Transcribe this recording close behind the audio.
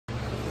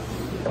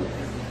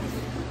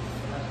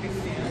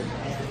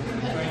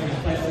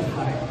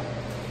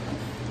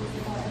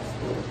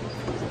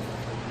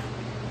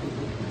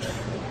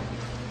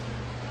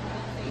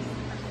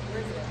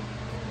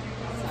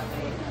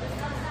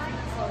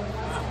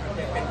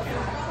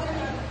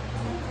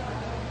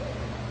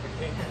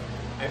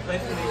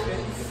pledge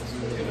allegiance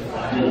to the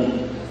flag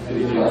of the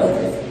United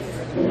States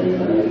of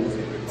America,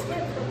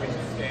 for which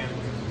it stands,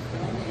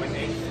 one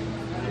nation,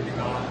 under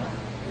God,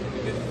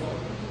 indivisible,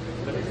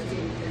 with liberty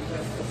and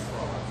justice for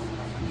all.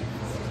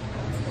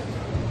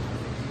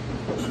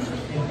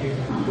 Thank you.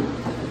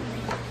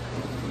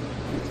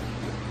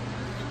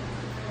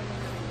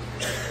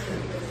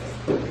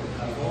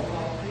 Roll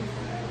call, please.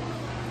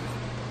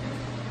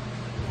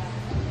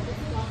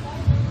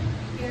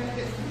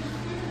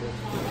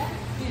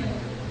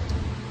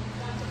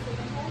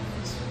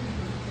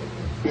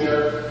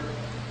 Here.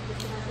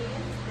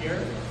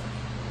 Here.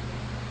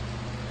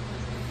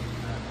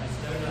 As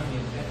noted on the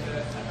agenda,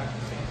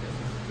 Dr. Sanchez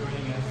is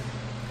joining us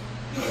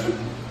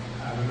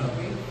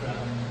remotely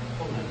from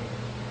Poland.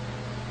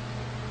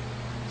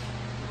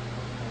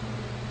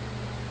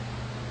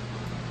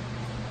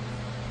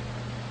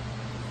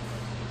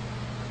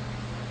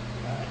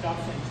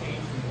 Adoption and change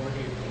in the order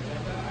of the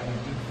agenda, item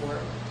D4.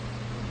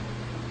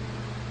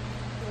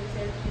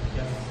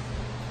 Yes.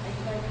 I'd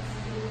like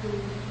to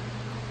move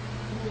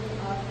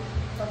up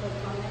public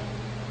comment,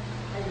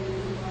 item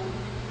D1,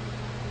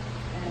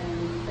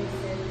 and place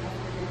it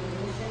after the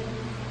resolution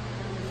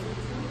number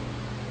 16.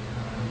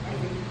 I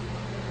think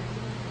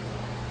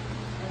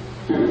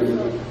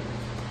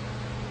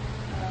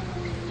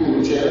To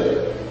the chair,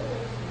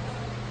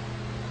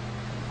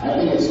 I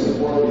think it's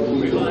important to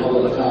keep the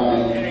public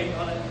comment Hey,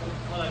 hold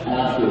on.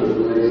 after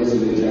where it is in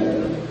the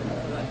agenda.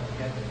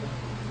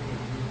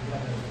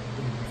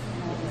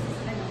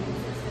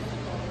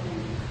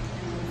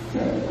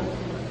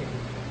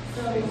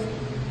 So,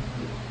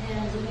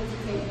 and we need to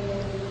take the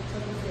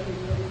say the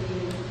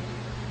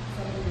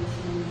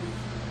celebration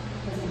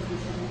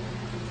presentation,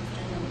 which is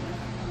item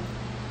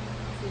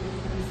to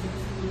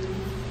 2016.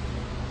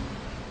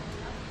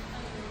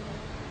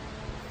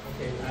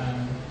 Okay,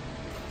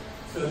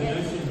 so the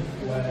notion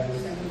was,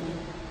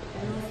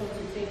 And also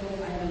to table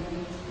item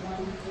H1,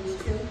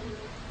 H2,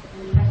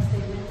 IMPAC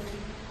Statements,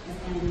 and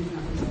findings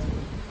not presented.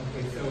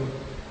 okay, so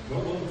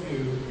what we'll do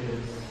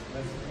is,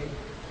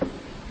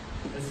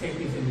 let's take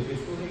these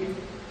individually.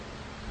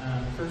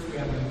 First, we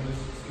have a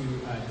motion to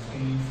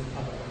change the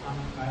public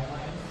comment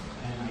guidelines,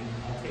 and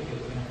I'll take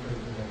it, Jennifer,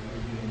 that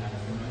you're doing that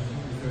as a motion.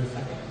 Is there a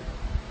second?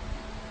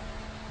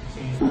 To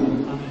change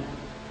public comment?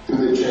 To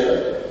the chair,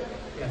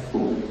 Yes.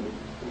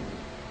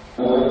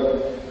 I'd like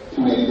to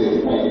make the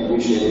point we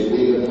should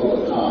leave the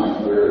public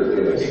comment where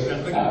it Okay, is but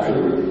I'm looking after for,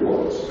 the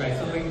reports. right,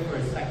 so I'm looking for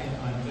a second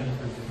on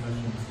Jennifer's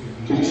motion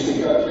Can you to.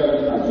 speak up,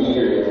 Kevin? I can't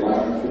hear you.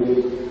 Mike,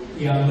 please.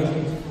 Yeah, I'm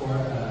looking for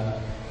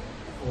a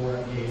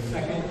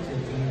second to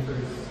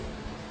Jennifer's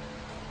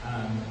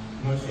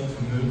motion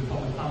to move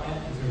public comment.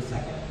 Is there a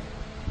second?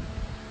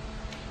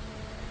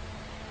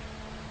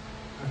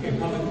 Okay,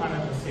 public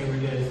comment, we'll say where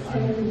it is.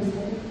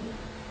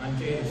 On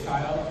J, the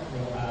child,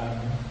 well,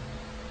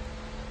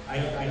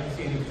 I don't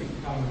see any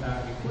particular problem with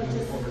that. We can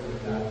move forward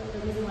with that. The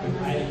reason why I'm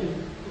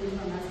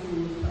asking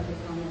you public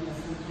comment is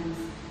sometimes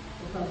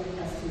the public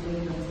has to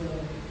wait until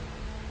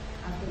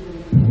after the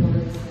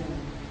reports and,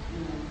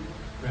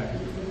 Right.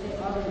 if they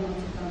already want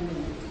to come in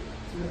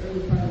to the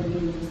early part of the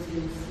meeting just to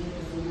see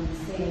what they want to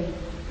say,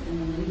 and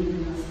then we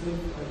need to stay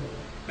for it.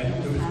 But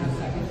there was no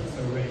second,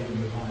 so we're ready to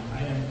move on.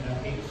 Item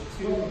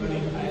H2,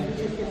 voting item.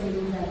 Just can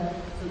we move that up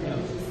so that No.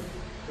 it's just,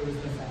 There was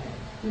no second.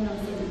 you know,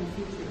 so in the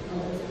future,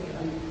 oh, it's okay,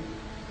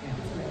 Yeah.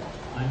 it's all right.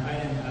 On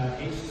item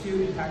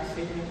H2, impact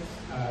statements,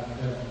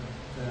 the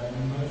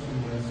motion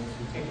was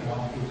to take it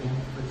off the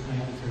agenda for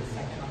tonight. Is there a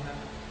second on that?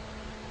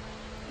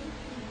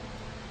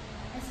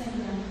 I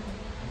second that.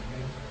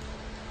 Okay.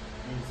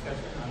 Any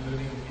discussion on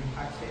moving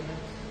impact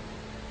statements?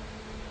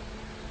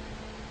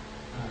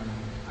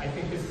 I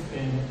think this has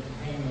been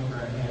hanging over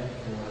our head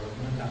for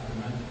month after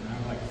month, and I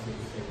would like to see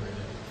it stay where it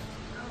is.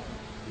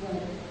 Well,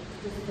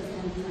 just because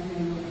I'm trying to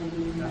know and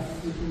we have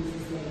some things to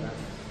say.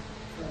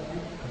 So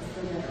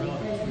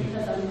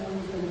because I'm one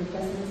of the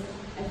requesters,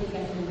 I think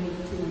I can wait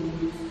 2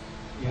 minutes.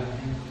 Yeah,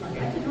 and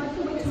I can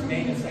wait it's 2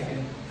 May minutes. a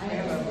second. I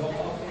have a roll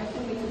call. I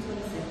can wait till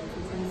 26.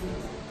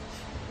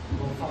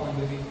 Roll call on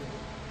moving.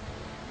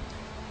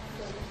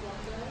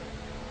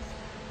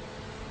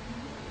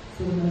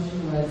 So the motion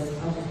was,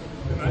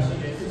 The motion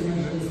is to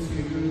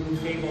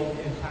table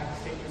impact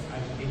statements by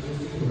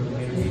agency or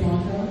later. Ms. date.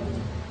 Blanco?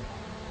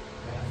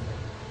 Yeah.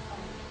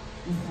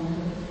 Ms.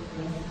 Blanco,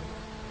 yes.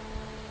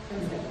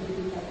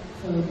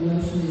 So So the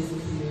motion is to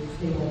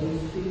table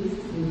H2,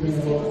 we bring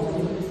a roll call.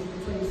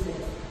 26.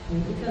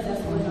 Because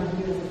that's what I'm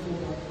here as a full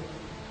vote.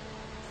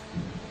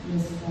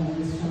 Ms.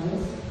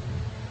 Charles?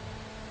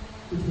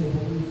 To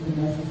table, the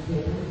motion to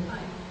table.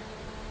 Aye.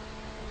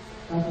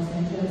 Dr.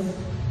 Sanchez?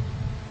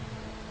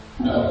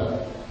 No.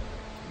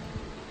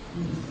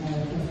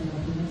 Trustee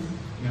Martinez?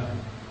 No.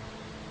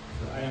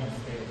 So I am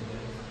stay as it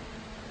is.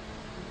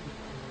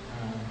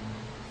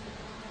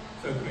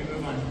 So can we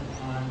move on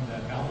the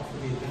balance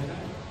of the agenda?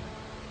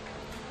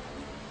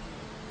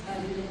 I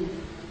didn't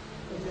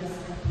address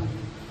that one.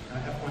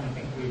 F1, I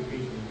think we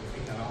agreed to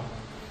take that off.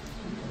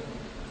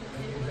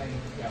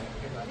 Yeah.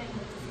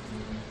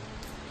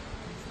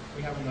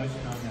 We have a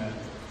motion on the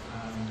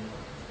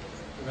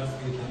the rest of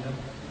the agenda?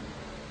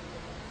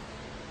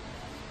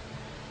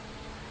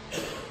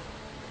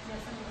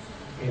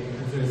 Okay,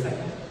 is there a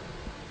second?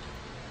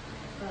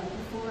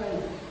 Before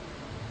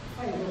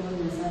I go on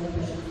this, I have a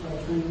question for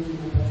Attorney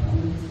General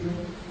here.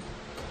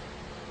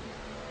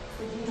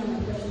 So, Gina, my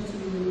question to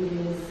you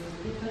is,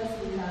 because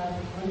we have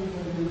one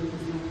board member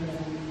who's not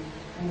present,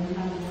 and we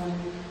have one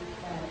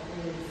that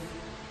is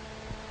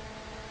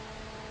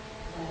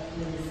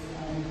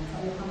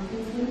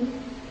teleconferencing,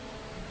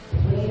 the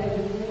way I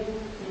read it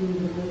in the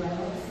board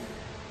bylaws,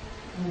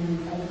 and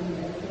I think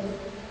edited,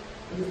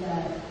 is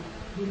that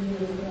we need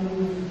to put on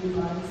the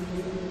bodies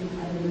specifically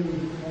at a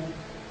meeting, correct?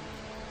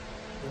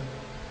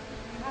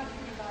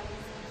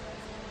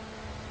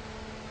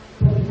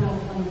 But we have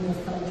one of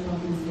those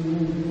teleconferencing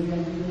rooms, and the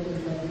idea is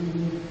that we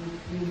need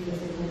 3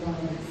 physical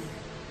bodies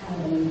at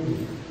a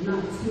meeting,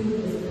 not 2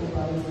 physical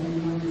bodies and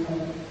one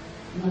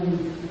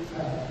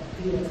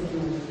via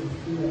technology,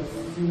 via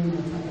Zoom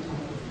or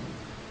teleconferencing.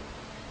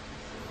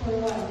 For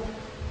what?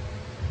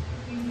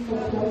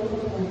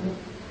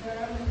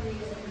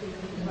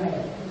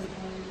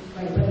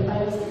 Right, but if I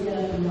was to get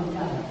up and walk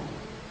out,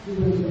 we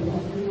wouldn't be able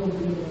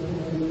to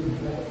hold a meeting,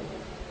 right?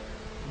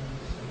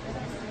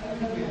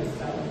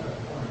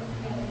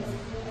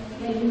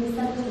 Yeah, you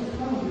established a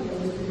quorum because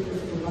there's 2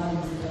 physical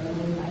bodies, but the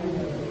way I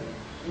read it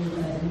is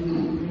that we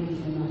agree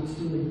and not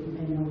 2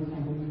 and no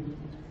kind of meeting.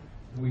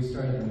 We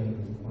started the meeting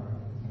with quorum.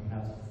 We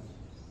have it.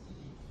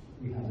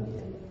 You can.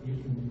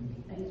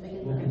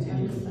 We'll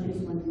continue.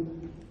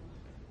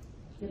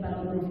 Yeah, but I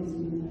don't know if it's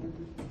doing that.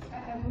 I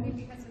believe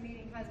because the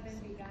meeting has been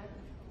begun.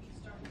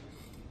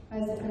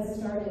 Has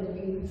started,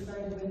 we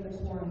started with the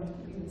quorum,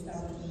 we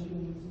established the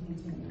meeting to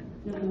continue.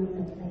 No,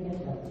 I get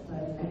that,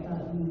 but I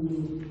thought we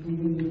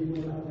really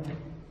ruled out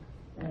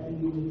that we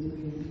need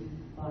 3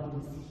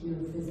 bodies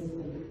here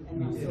physically and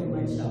not so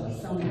much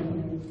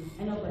someone.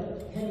 I know,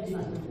 but Henry's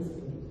not here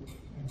physically.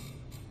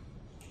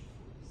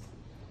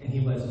 And he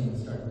was when we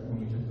started, when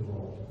we took the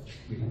role.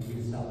 We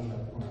established our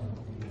quorum.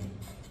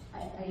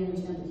 I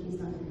understand that he's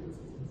not here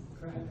physically.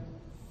 Correct.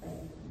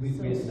 Right. We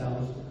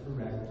established the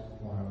correct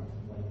quorum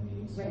when the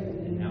meeting Right,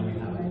 started, and now we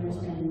have I a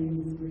understand quorum.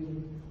 you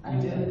 3. I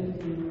You did.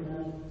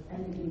 I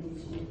think we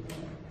should.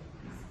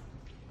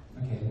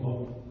 Okay, well,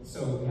 so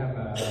we have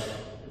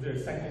is there a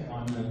second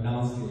on the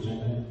balance of the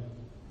agenda?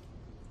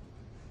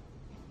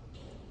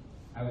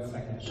 I would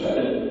second.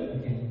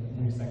 Okay,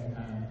 and a second.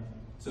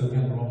 So we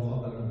have a roll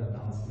call vote on the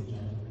balance of the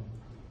agenda.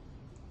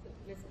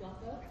 Ms.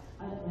 Blanco?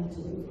 I'd like to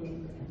wait for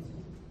your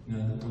answer. No,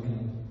 we're going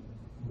to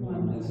move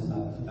on this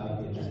about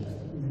the agenda.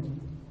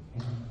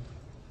 Okay.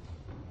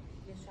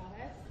 Ms.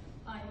 Chavez?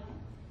 Aye.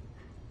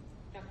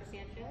 Dr.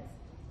 Sanchez?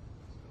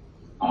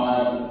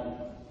 Aye.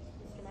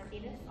 Mr.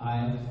 Martinez?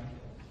 Aye.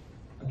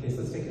 Okay, so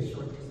let's take a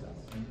short recess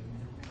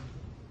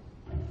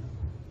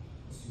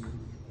to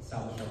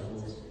establish our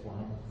rules of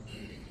quorum.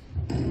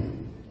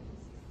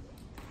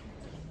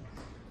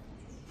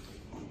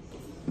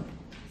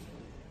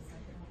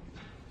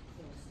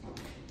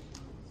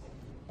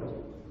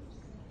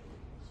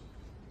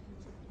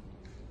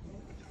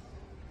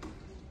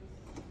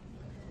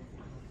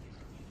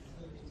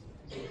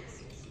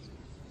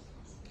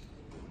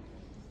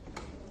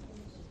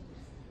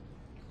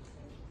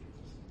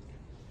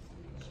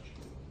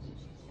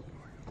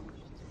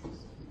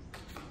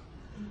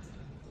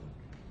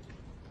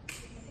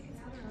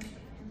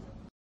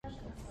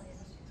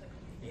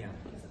 Yeah.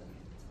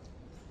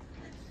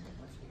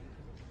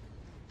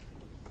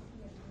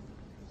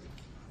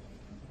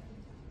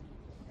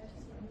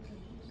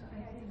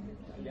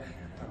 Yeah.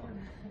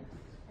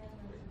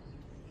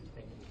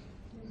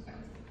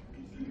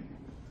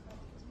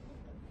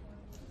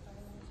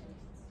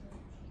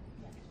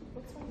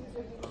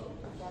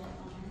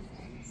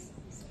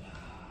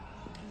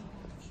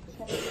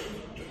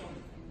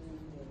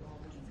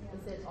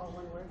 Is it all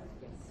one word?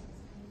 Yes.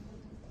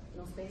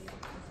 No space? No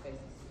spaces.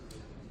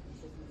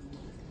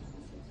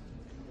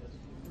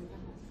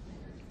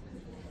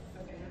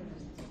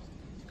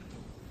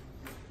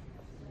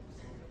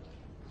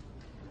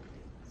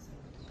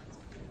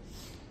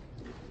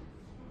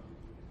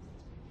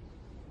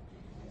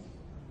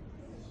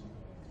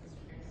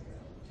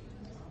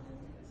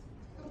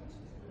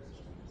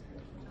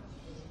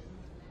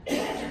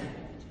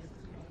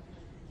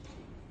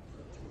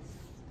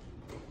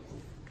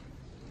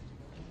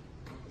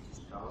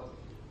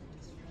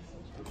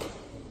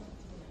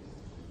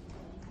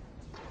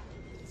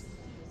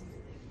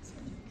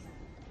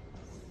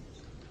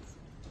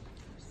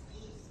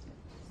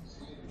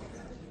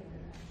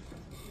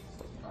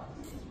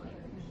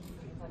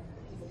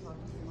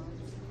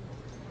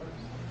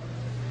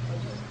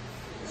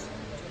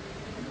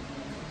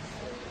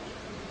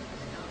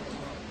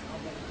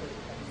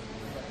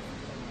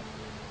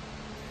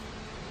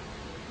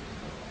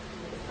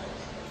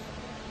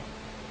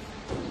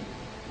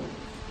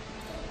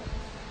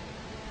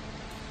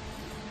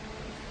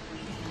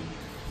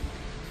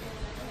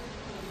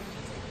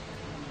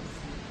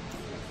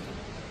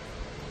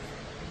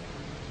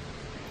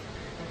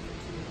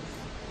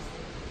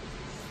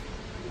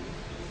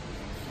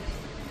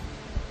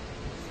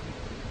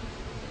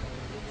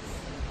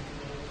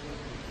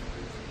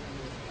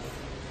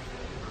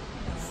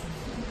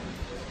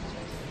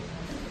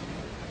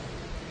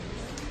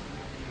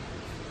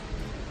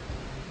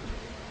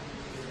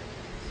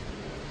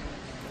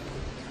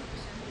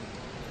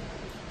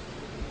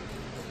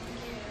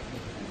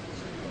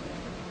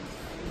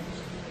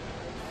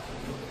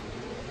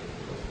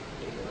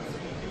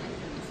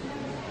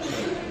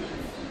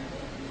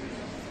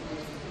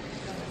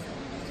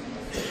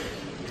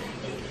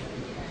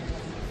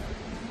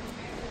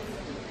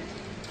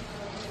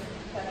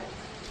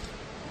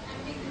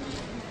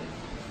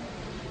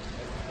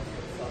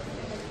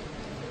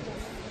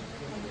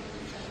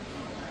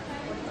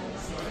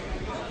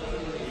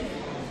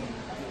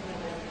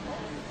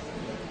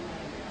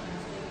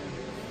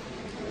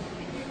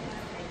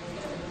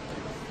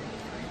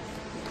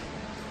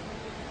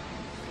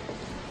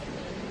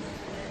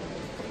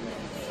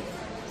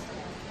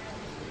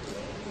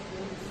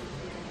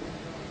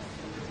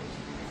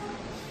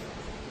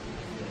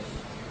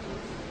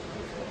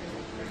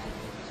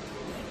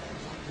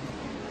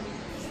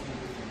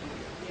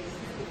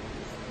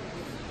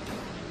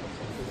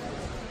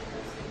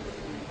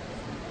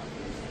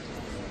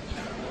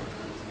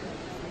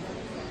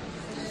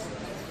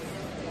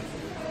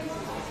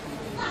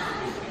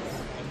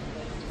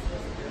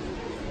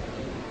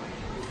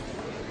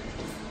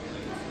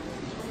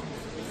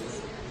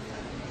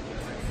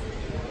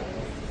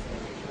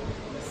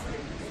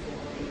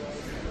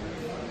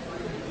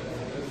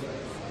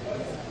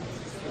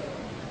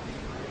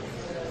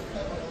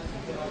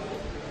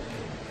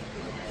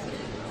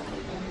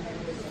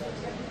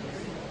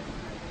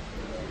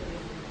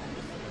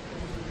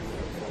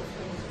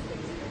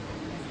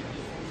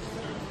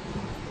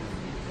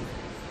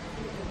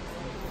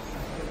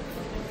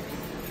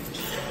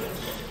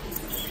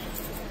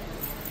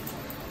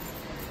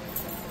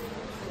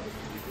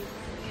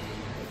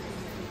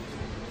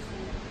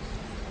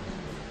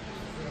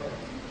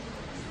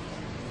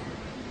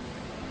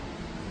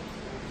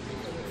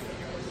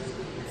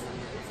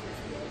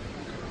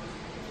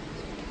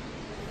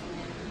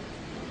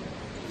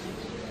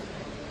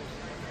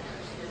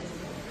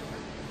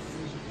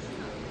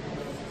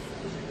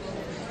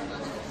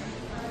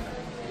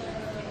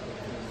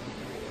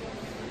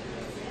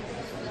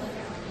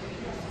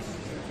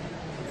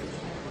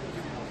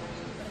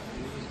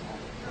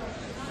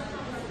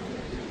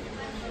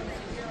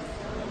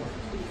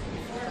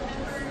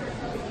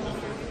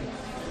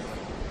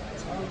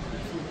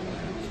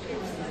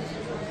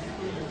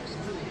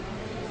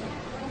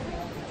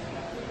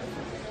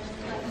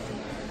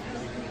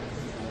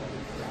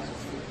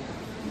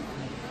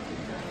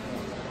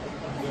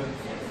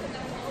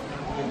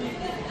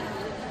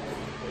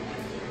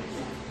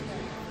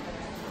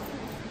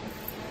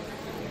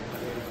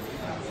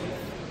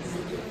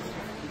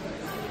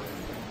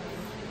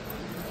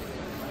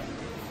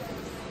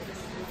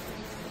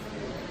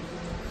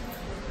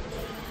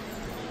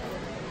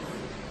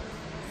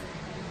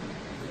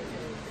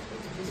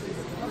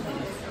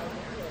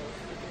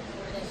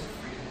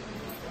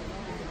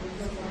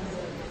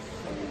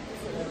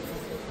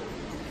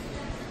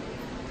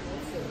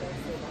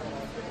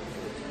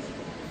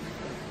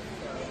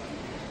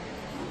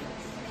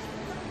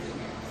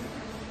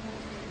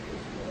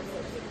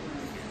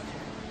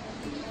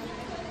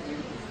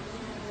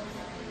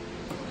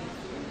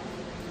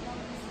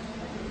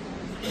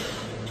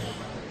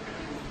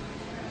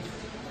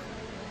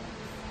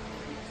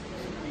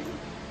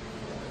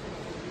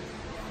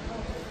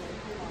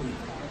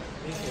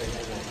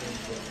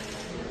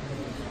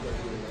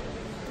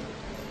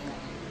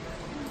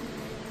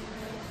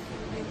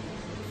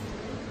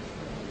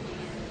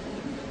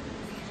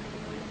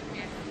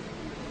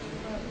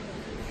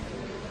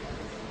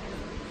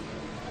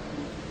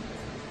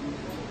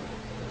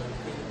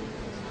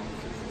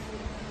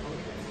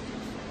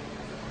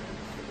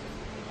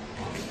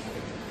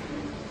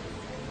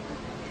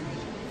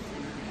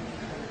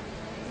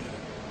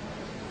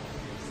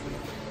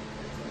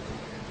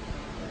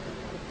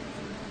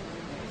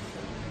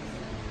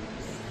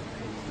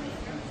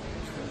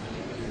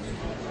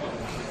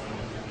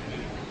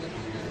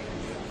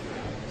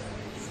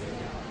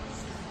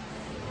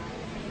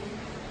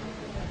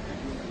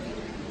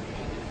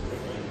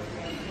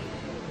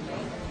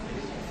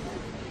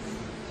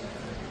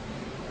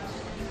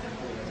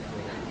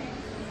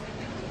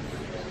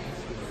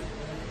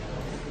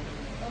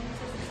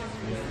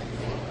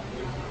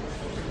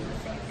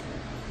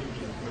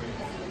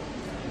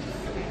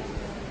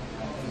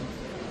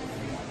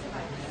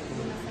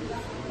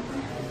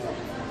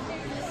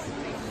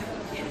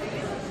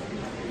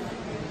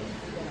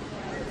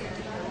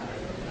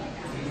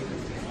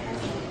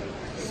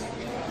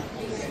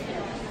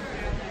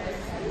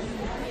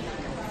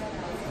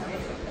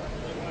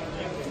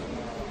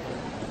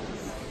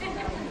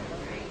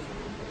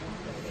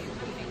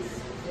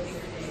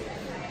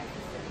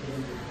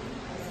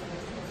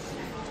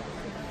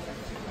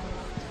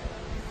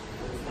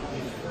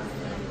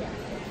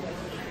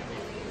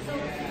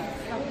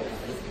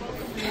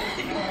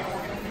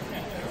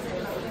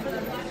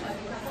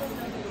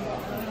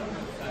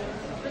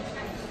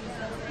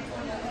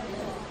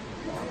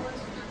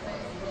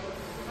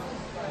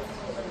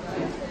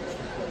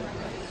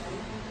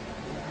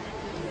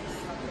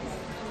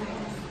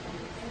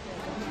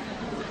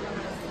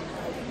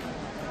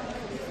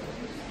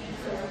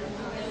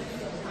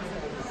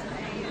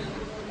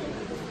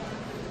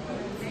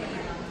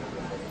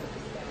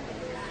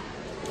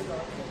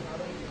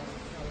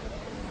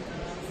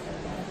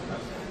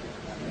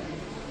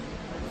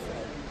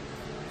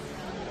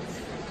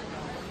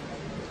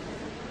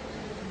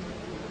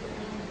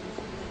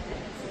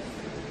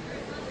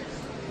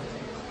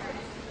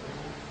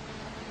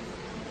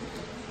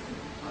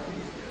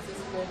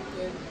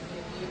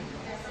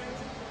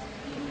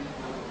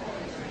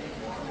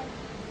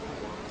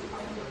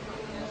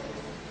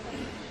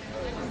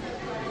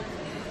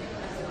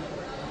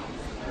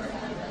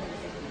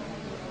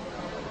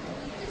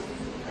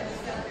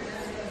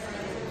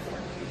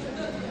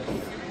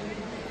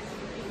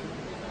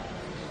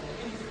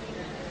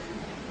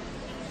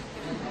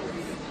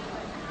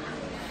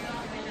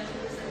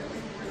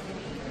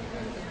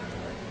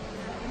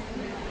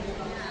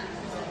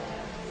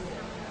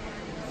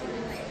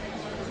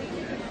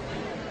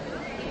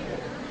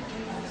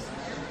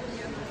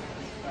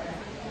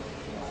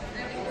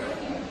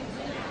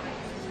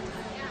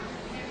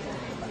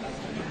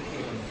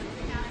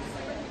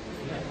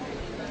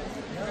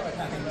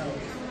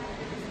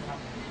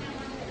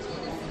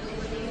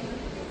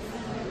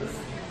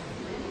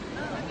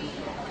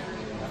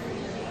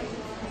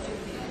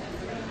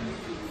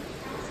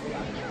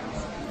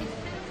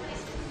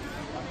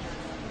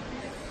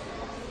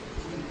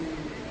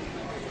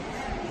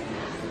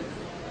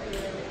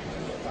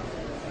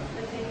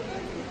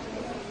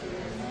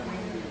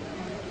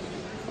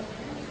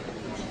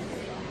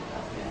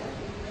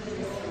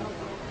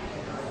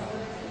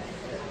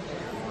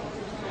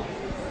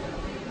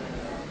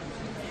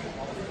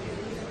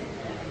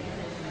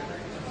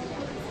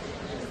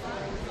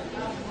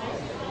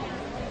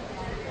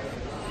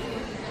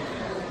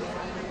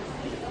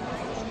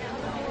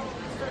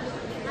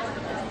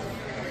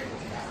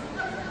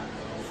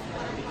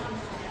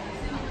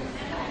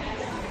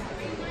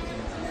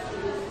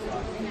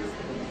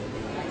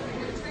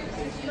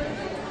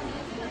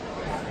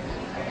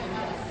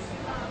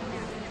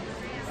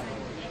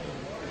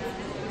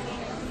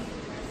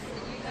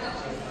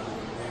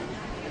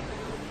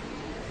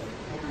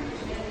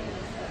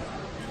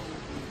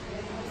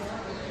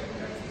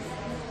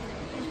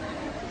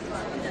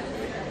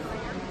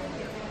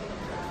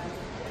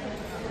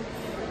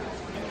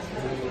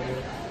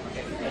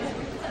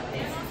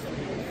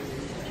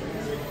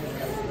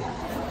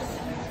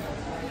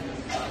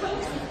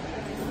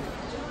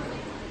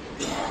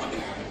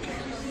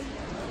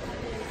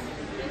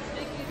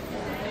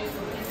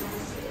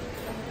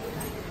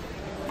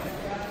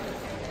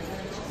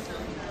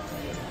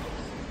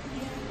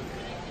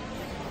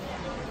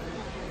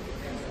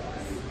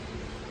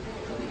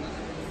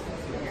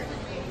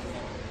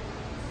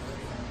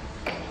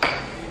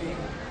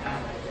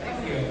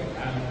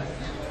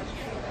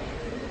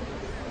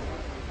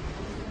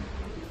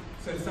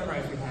 So to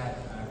summarize, we had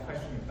a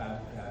question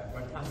about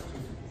what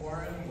constitutes a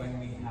quorum when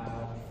we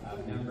have a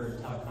member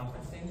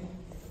teleconferencing,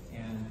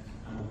 and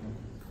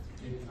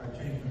our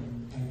attorney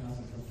from County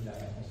Council spoke to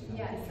that.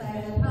 Yes,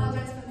 I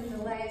apologize for the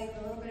delay. It's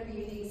a little bit of a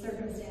unique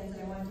circumstance,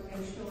 and I wanted to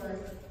make sure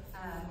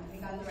we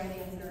got the right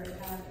answer.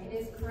 It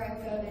is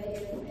correct, though, that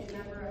if a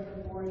member of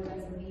the board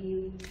does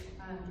leave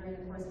during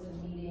the course of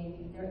the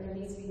meeting, there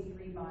needs to be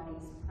 3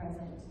 bodies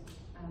present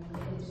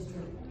within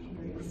district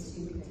boundaries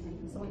to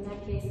continue. So in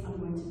that case, I'm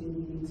going to be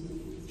leaving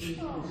too.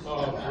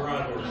 Oh,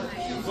 brother.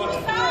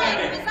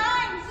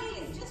 Resign,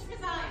 please. Just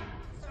resign.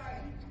 Sorry.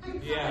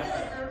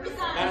 Yeah.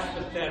 Resign. That's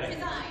pathetic.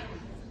 Resign.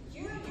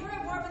 You're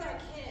at war with our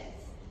kids.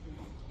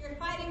 You're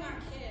fighting our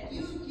kids.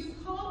 You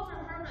called for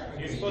her resignation.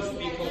 You're supposed to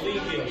be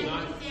collegial,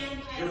 not.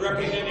 You're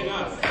representing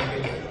us.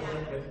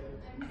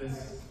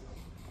 This,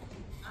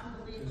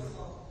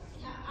 Unbelievable.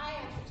 Yeah, I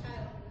have your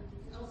title.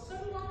 Oh, so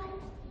do I.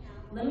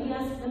 Let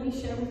me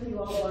share with you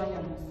all why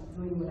I'm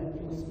doing what I'm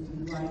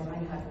doing, why I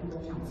have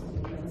legal counsel,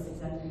 because that's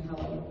exactly how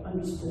I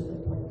understood the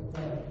board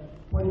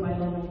by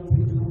law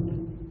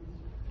 9320.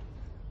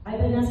 I've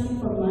been asking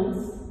for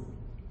months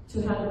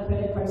to have the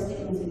credit card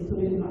statements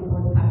included in our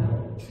board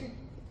packet.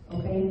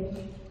 Okay?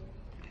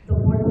 The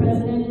board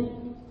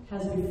president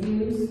has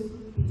refused,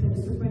 between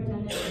the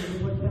superintendent and the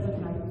board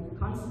president, I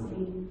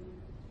constantly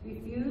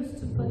refused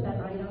to put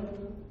that item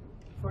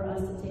for us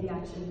to take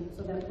action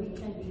so that we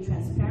can be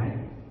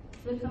transparent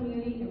to the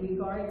community in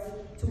regards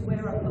to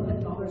where our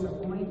public dollars are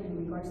going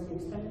in regards to the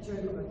expenditure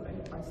of our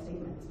credit card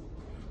statement.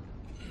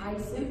 I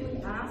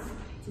simply ask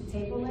to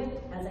table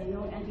it, as I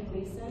know Andy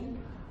Gleason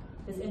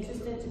is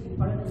interested to be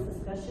part of this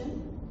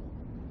discussion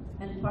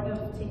and part of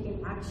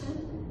taking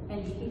action,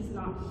 and he's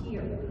not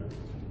here.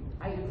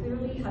 I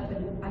clearly have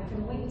been, I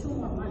can wait 2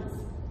 more months,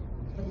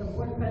 but the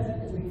board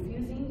president is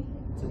refusing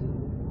to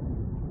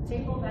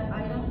table that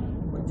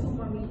item for 2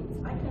 more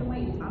meetings. I can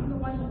wait. I'm the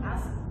one who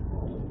asked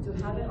to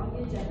have it on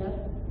the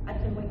agenda. I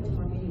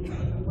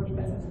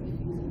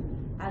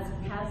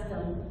has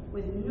done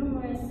with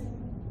numerous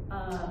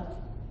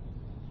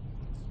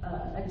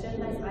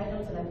agendized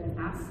items that I've been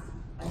asked.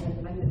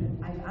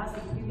 I've asked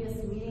in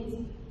previous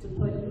meetings to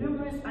put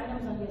numerous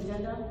items on the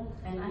agenda,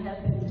 and I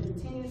have been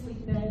continuously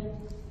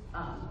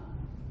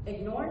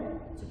ignored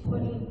to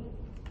putting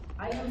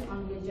items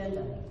on the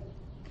agenda.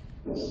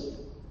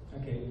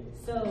 Okay.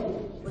 So,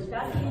 with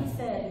that being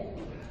said,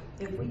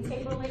 if we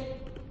table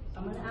it,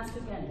 I'm gonna ask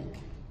again,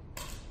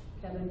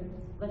 Kevin,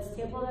 let's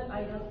table that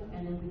item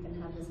and then we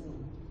can have this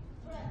meeting.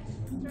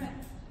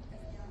 Correct.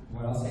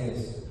 What I'll say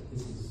is,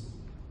 this is,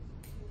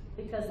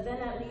 Because then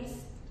at least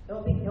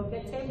it'll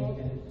get tabled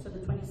to the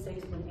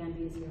 26th when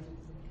Andy is here.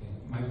 okay,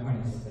 my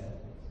point is that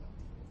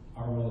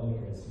our role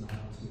here is not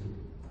to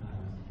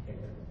pick.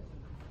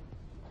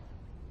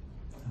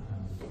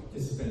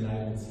 This has been an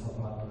item that's helped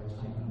out over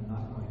time, and I'm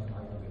not going to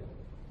argue it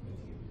with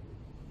you.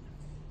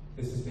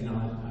 This has been on,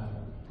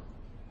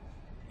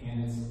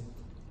 and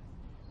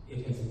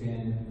it has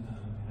been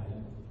had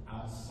an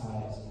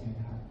outsized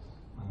impact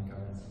on the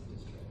governance of the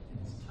district, and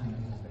it's time to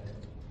have it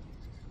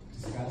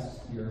discussed.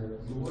 Your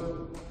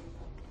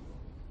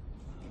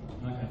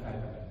I'm not going to fight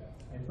about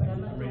it. But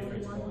I'm not the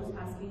only one who's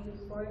asking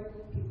for it.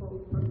 People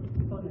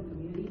in the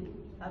community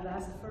have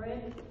asked for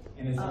it.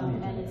 And it's on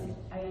the And agenda.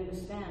 I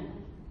understand,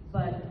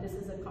 but this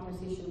is a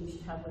conversation we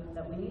should have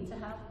that we need to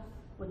have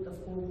with the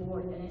full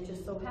board. And it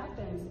just so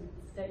happens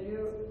that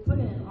you're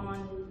putting it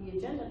on the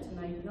agenda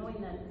tonight, knowing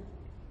that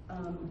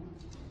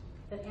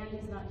that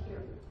Andy's not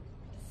here.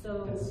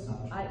 So That's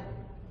not true.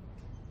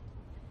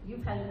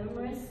 you've had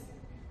numerous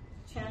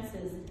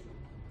chances,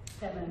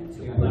 Kevin,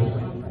 to Yeah, put I'm it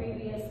not on going to.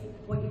 previous.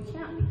 Well, you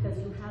can't because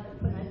you haven't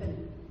put.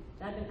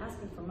 I've been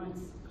asking for months,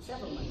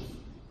 several months.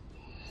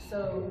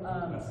 So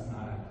That's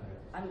not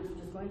accurate. I'm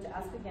just going to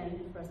ask again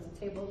for us to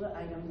table the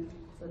item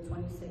to the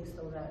 26th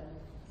so that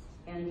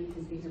Andy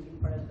can be here, be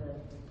part of the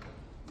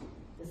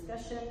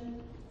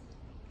discussion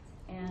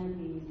and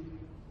the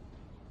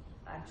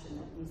action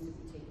that needs to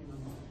be taken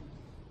on that.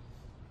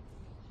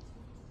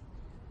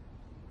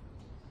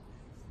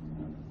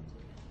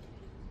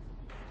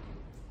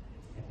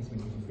 I think we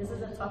need to. This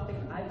is a topic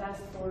I've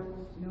asked for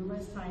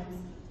numerous times.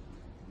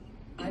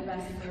 I've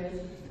asked for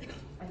it.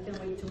 I can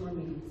wait 2 more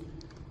meetings.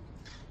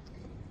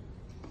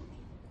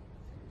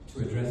 To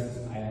address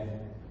this item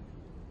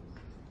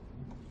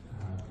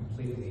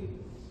completely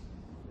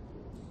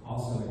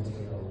also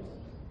entailed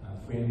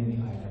framing the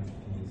item,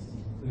 and it's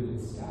included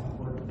staff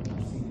work from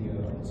CBO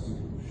to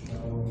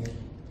show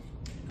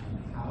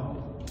how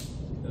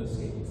those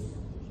statements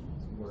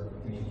work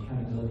and the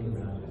accountability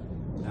around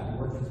it. That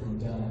work has been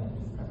done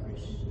in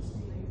preparation for this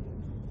meeting.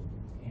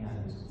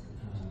 And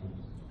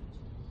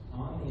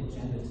on the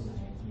agenda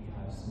tonight, we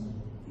have some of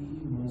the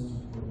most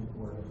important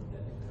work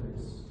that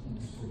occurs in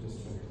the school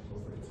district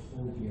over its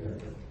whole year,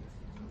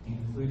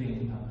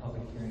 including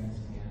public hearings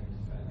and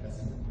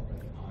addressing the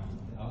public on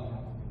the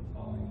LCAP for the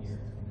following year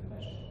and the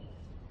budget.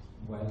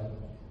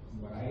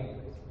 What I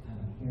am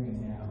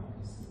hearing now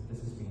is that this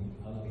is being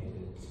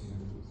elevated to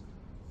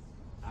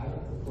out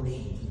of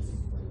proportion to its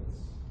importance,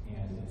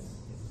 and it's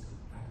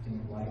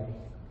acting like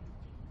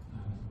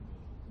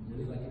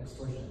really like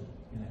extortion.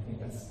 And I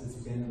think it's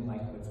been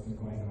like what's been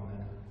going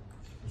on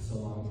for so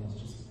long. It's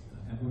just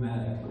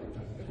emblematic of the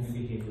kind of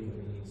behavior that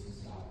we need to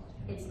stop.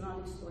 It's not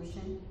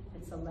extortion.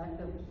 It's a lack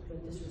of the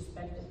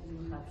disrespect that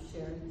you have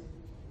shared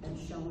and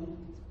shown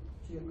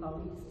to your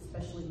colleagues,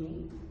 especially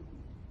me.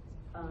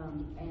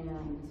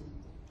 And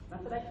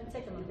not that I can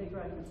take it, I'm a bigger,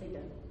 I can take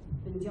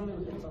it. Been dealing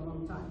with it for a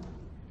long time.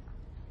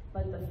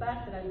 But the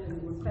fact that I've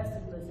been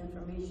requesting this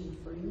information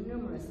for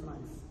numerous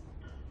months,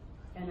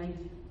 and I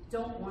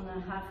don't want to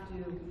have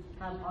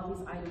all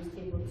these items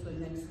tabled to the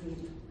next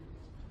meeting.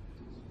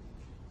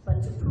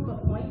 But to prove a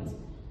point,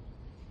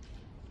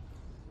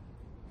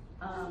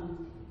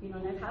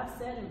 and I have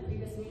said in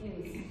previous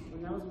meetings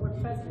when I was board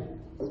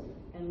president,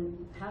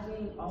 and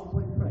having all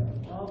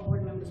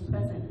board members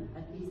present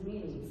at these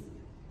meetings,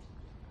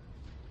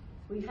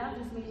 we have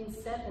these meetings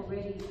set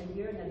already a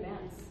year in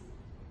advance.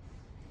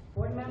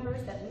 Board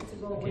members that need to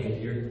go away.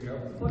 Okay, you're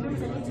Board members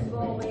that need to go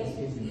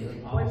away.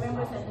 Board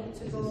members that need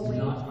to This go is away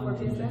not for on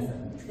the business,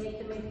 agenda. they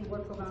can maybe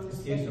work around the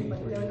Excuse schedule, me,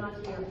 but please. they're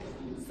not here.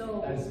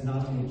 So, That is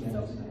not on the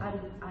agenda so tonight.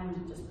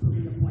 I'm just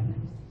proving the point,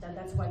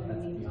 that's why we That's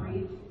need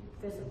beyond.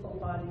 3 physical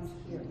bodies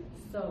here.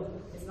 So,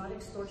 it's not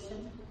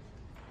extortion.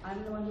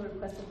 I'm the one who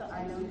requested the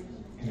item.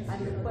 And it's I'm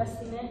here.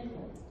 requesting it.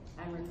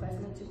 I'm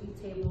requesting it to be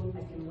tabled.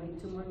 I can wait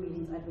 2 more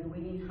meetings. I've been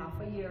waiting half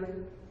a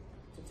year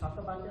to talk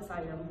about this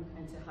item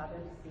and to have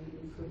it be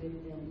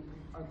included in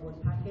our board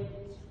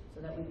packet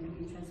so that we can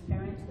be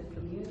transparent to the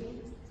community.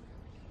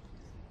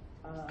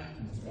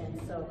 And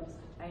so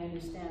I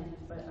understand,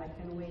 but I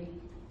can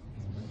wait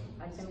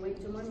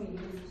 2 more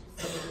meetings,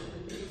 so if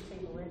we can just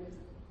table it,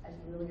 I'd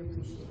really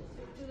appreciate it.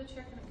 Through the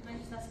chair, can I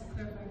just ask a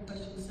clarifying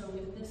question? So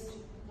if this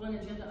one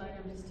agenda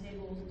item is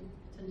tabled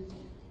to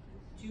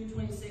June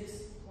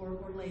 26th or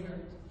later,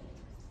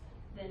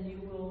 then you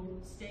will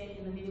stay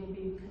and the meeting will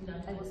be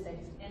conducted? I will stay.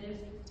 And if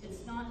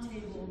it's not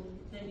tabled,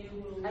 then you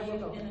will I will leave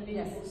go. and the meeting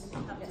Yes.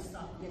 will have to Yes.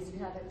 stop? Yes, you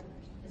have it.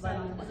 Is Is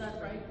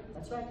that right?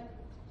 That's right.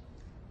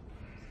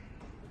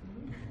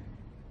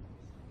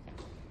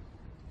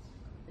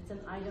 It's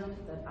an item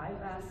that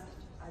I've asked,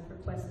 I've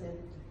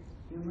requested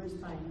numerous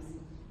times,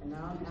 and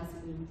now I'm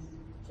asking,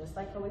 just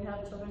like how we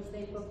have Children's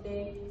Day Book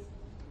Day,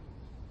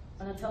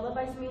 on a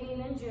televised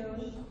meeting in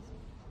June,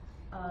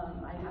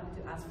 I have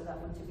to ask for that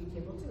one to be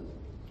tabled too.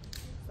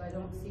 So I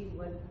don't see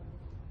what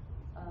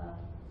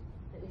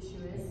the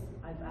issue is.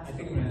 I've asked. I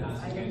think I'm going to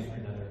ask again for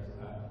another,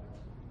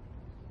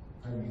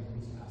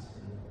 please ask for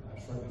another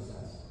short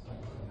recess,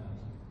 like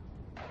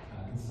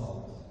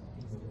consult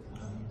with the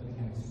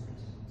county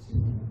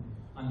superintendent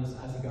on this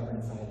as a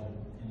governance item,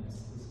 and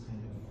this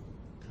kind of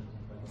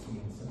what this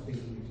means. So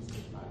please, we just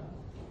take 5.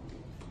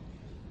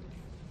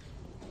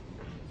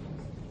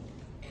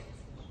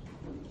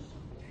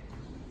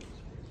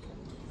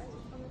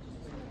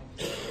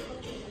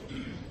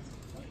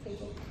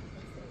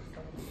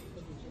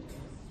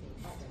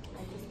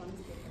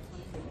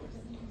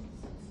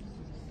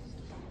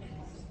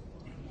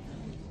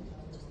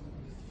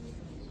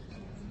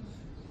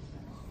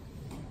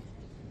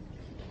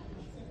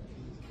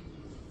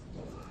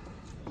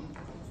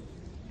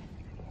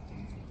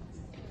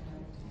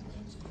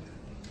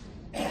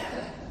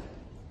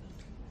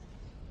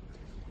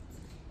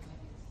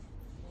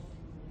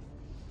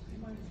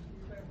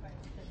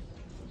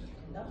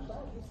 Not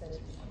bad, you said it.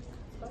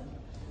 It's fine.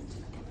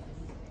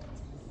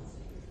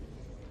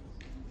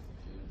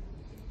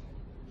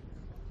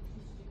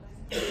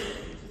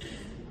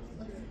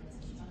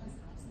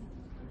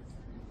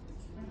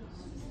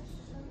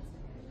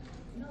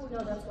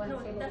 No, that's why I'm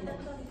tabling it.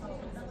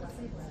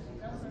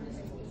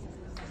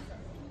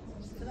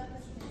 So that's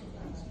right,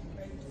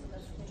 so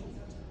that's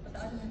but the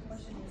item in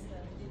question is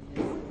that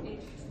it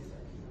is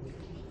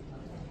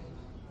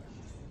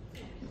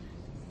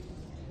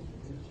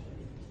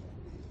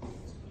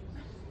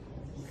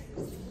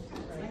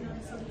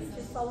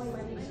Just following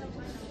my lead.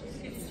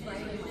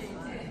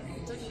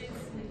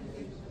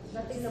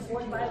 Nothing in the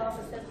board bylaws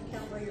that says you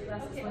can't wear your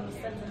glasses when you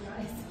spend your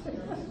eyes.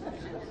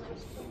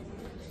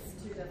 It's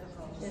too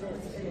difficult. It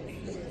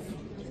is.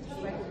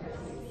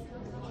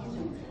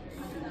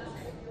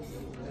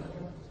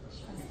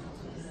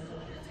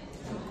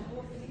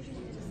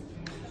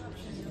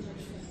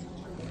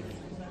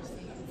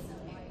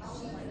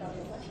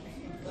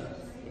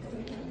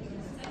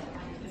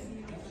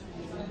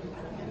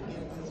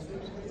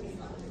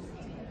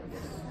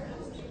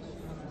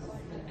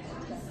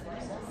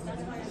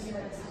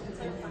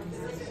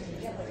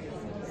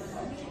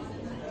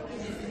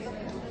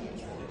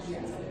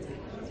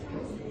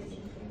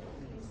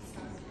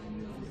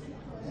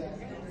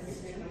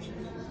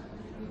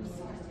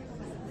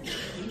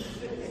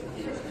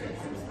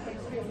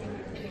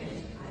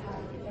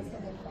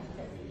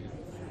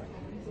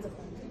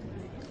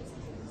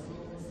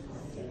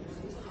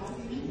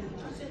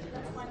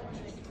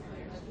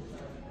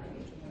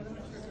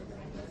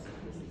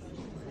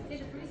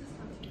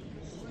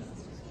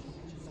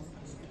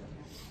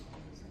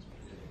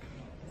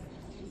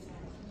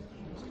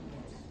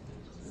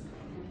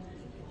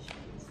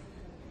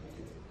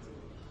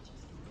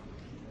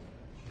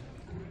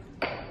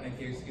 Thank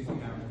you. Excuse me,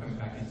 now we're coming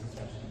back into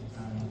session.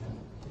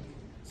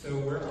 So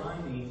we're on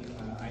the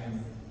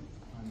item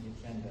on the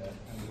agenda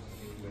having to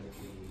do with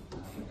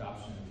the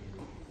adoption of the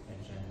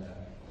agenda,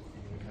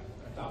 and we have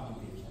adopted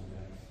the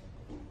agenda.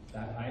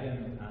 That item,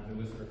 there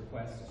was a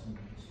request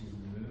to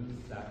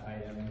move that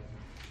item.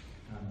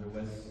 There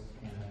was,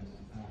 and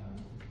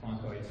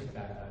Blanco, I took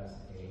that as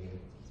a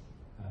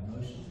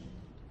motion.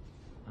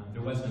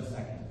 There was no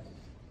second,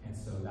 and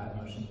so that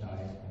motion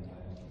died, and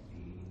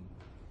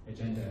the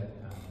agenda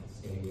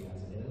stayed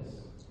as it is.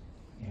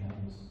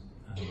 And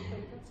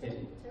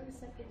Terry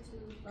second to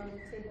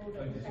table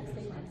the text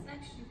statements.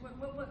 Actually,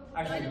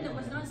 the item that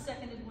was not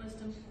seconded was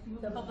to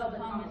move The public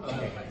comment.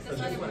 okay, so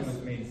This this item one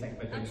was made second,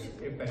 but it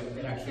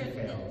actually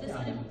failed. This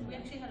item, we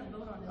actually had a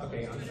vote on this.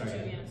 Okay, I'm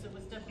sorry. Yeah, so it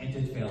was definitely. It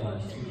did fail on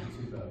motion, yeah.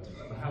 two votes.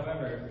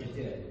 However, it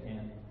did,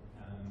 and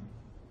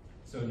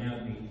so now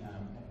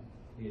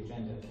the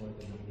agenda for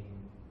the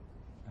meeting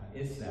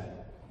is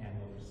set, and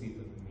we'll proceed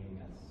with the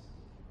meeting as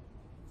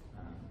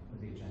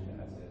with the agenda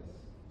as is.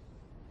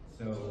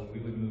 So we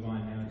would move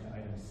on now to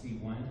item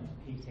C1,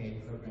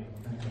 PK program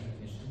current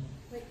recognition.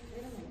 Wait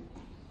a minute.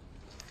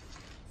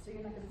 So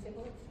you're not going to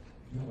table it?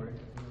 No, we're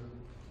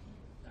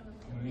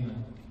moving on.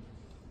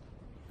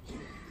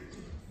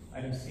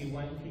 Item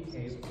C1,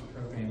 PK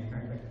program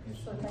current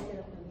recognition. So if I get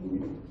up and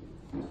move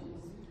it,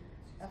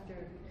 after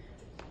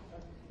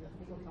the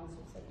legal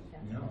counsel said you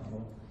can't. No,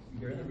 well,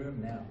 you're in the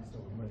room now, so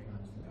we're moving on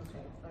to the next.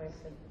 Okay, all right,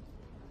 good.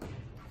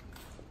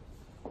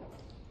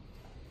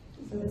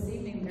 So this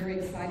evening, very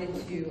excited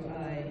to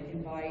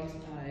invite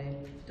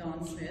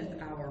Dawn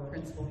Smith, our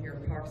principal here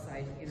at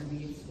Parkside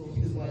Intermediate School,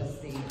 who was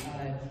the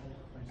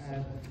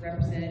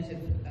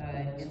representative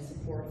in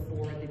support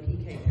for the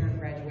PK parent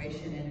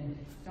graduation. And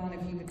Dawn,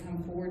 if you could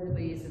come forward,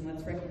 please, and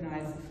let's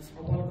recognize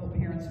our wonderful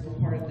parents who were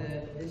part of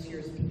this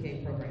year's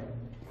PK program.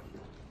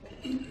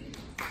 Thank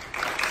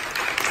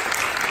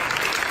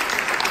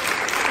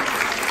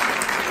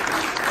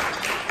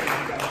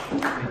you,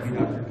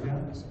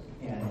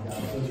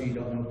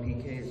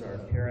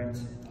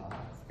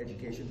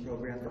 education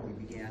program that we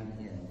began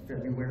in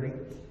February.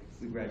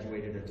 We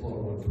graduated a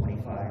total of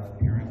 25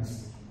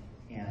 parents,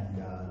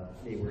 and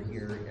they were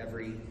here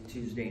every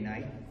Tuesday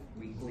night,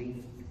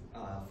 weekly,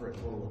 for a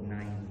total of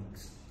 9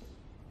 weeks.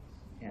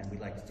 And we'd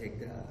like to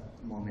take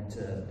a moment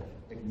to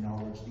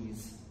acknowledge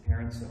these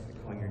parents. So if I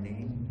call your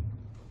name,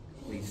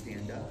 please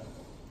stand up.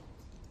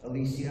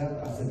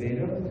 Alicia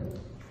Acevedo.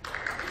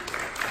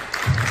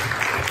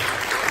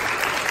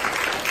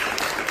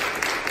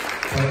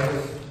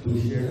 Carlos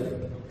Boucher.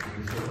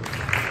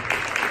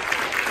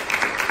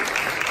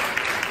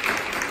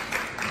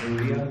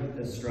 Maria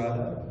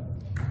Estrada.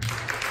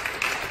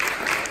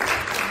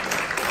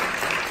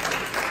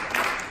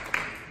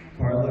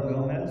 Carla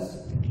Gomez.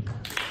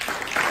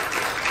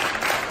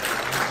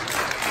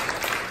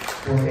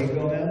 Jorge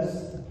Gomez.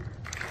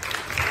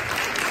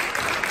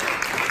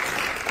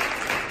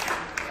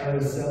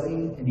 Araceli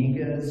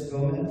Iniguez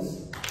Gomez.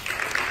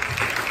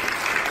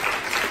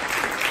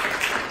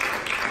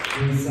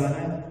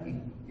 Rizana,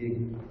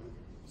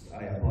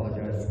 I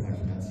apologize for my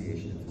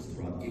pronunciation if this is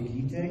wrong,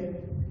 Ikite.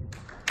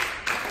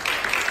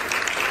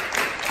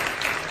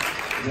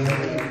 Yoga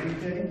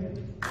Ikite.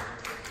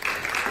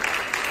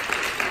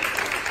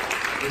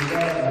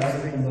 Ida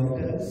Azrin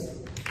Lopez.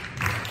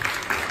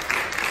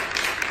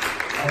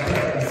 Alba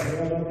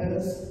Garcia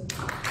Lopez.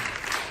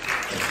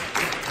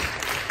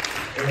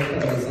 Erica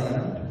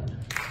Lozana.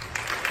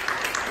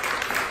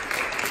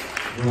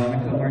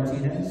 Veronica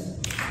Martinez.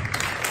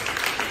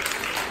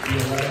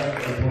 Violeta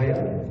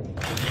Otoya.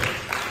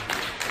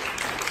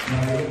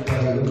 Mario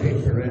Guadalupe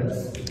Perez.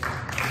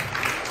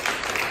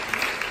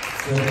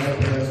 Silvia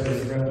Perez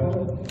Restrepo.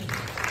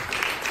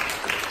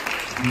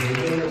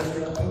 Diego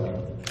Restrepo.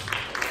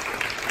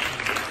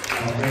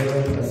 Alfredo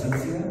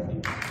Plasencia.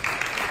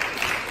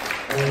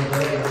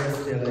 Oliver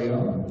de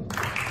Leon.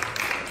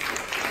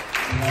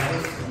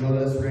 Marcos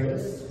Lopez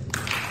Reyes.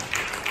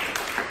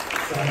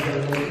 Sandra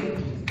Lee.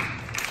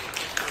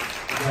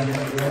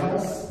 Janet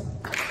Rojas.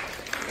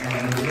 And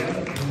Maria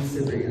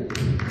Sibria.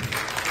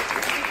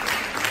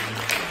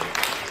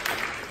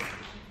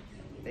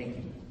 Thank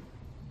you.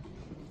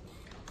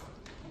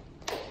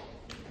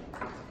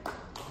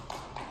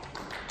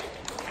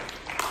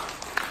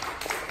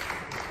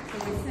 So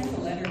we sent a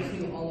letter to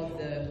all of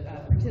the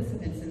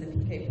participants in the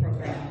PIQE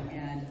program,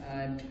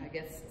 and I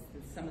guess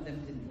some of them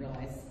didn't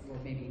realize, or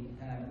maybe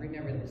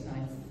remember that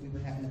tonight we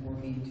were having a board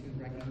meeting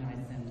to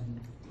recognize them.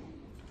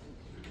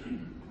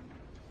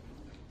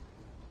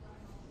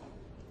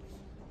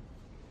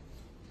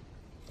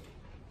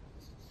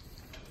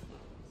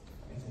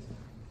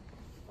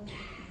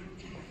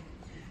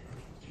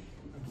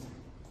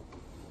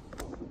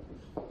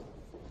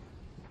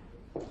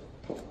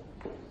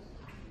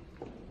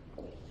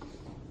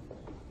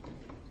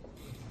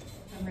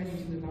 I'm ready to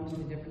move on to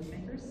the difference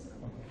makers.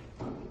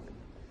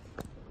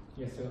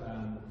 Yeah, so,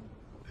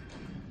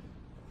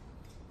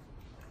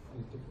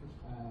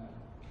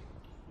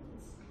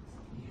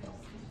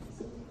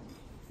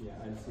 yeah,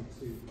 I see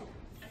two.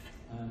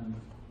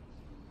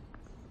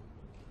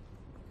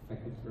 If I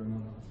could for a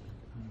moment,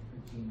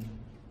 Regina,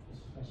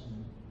 just a question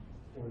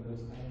for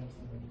those items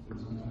that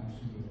there's no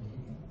action being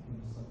taken, can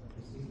we still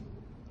proceed?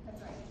 That's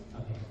right.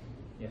 Okay,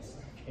 yes,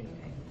 okay.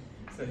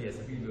 So yes,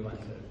 if you move on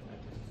to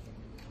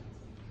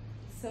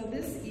So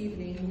this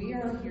evening, we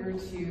are here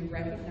to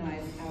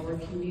recognize our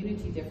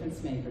community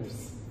difference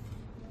makers.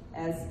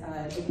 As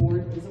the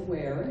board is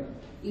aware,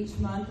 each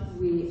month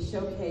we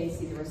showcase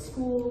either a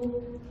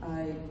school,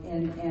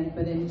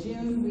 but in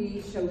June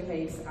we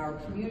showcase our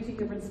community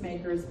difference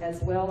makers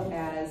as well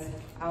as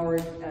our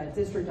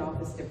district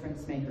office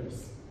difference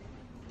makers.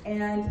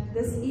 And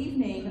this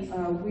evening,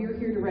 we're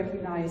here to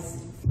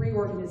recognize 3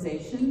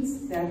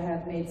 organizations that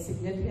have made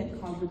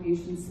significant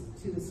contributions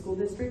to the school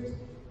district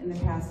in the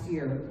past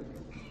year.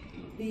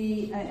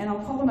 And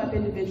I'll call them up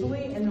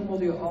individually, and then we'll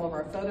do all of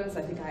our photos.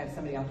 I think I have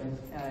somebody out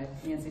there.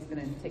 Nancy's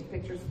going to take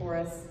pictures for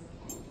us.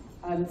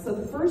 So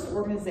the first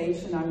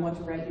organization I want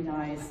to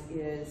recognize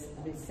is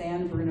the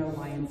San Bruno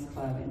Lions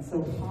Club. And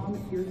so,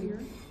 Tom, if you're here,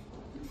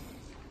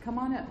 come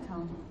on up,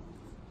 Tom.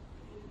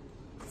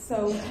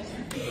 So,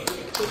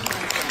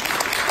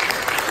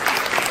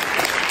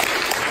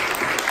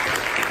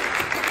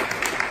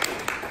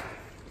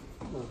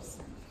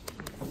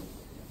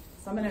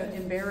 I'm going to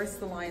embarrass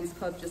the Lions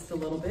Club just a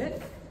little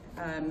bit.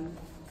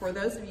 For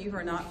those of you who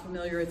are not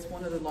familiar, it's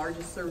one of the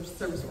largest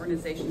service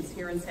organizations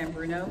here in San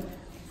Bruno.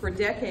 For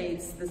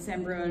decades, the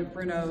San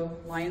Bruno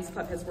Lions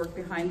Club has worked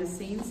behind the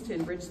scenes to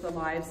enrich the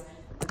lives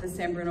of the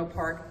San Bruno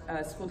Park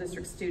School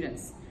District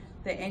students.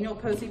 The annual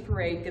Posey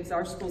Parade gives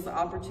our schools the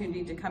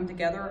opportunity to come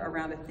together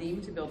around a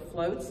theme to build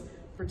floats,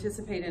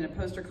 participate in a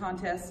poster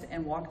contest,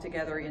 and walk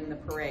together in the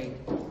parade.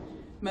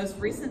 Most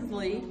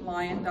recently,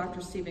 Lion Dr.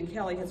 Stephen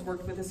Kelly has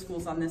worked with the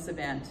schools on this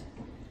event.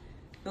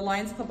 The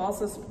Lions Club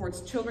also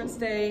supports Children's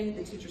Day,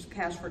 the Teacher's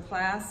Cash for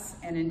Class,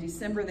 and in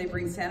December they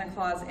bring Santa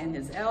Claus and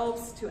his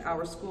elves to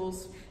our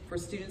schools for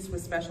students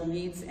with special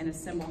needs and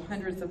assemble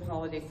hundreds of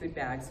holiday food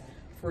bags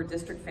for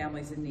district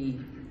families in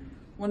need.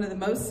 One of the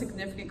most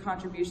significant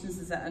contributions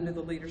is that under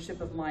the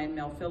leadership of Lion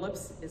Mel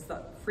Phillips is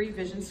the free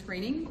vision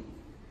screening.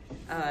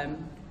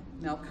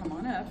 Mel, come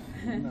on up.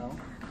 No.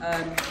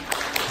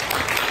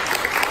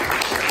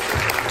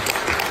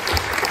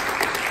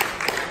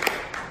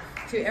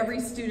 To every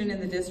student in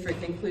the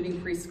district,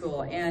 including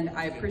preschool. And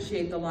I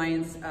appreciate the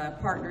Lions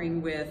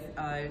partnering with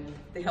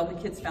the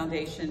Healthy Kids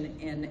Foundation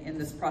in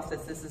this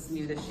process. This is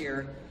new this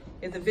year.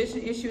 If the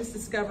vision issue is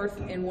discovered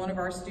in one of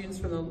our students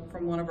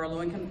from one of our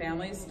low-income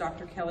families,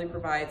 Dr. Kelly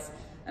provides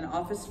an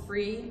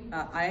office-free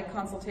eye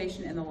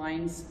consultation, and the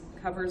Lions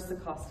covers the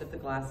cost of the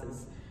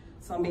glasses.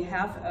 So on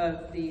behalf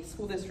of the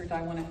school district,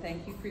 I want to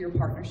thank you for your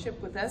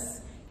partnership with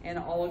us and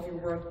all of your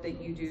work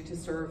that you do to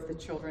serve the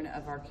children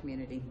of our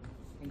community.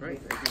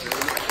 Great. Thank you.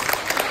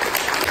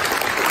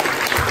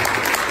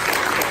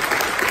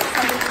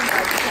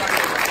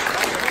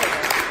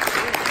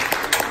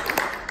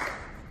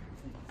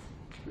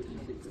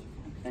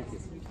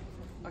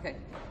 Okay,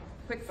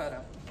 quick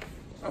photo.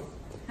 Oh.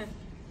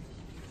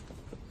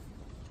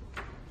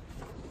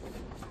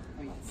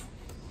 Oh, yes.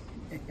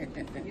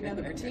 You know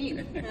the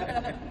routine. Been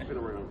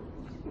around.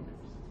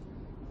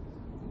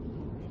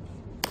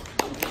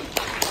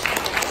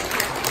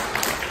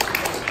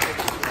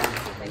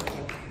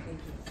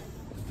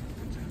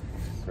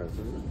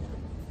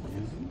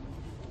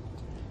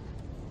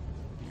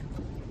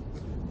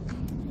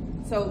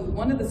 So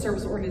one of the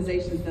service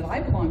organizations that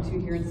I belong to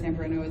here in San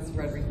Bruno is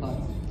Rotary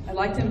Club. I'd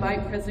like to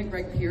invite President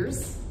Greg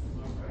Pierce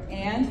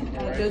and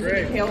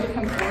Joseph McHale to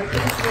come forward with the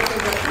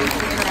Resolution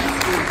to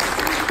interact students.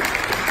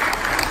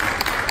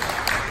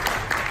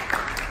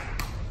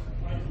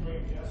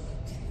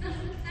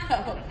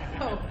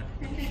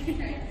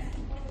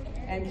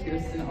 And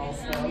Kirsten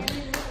also.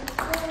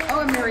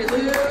 Oh, and Mary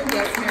Lou.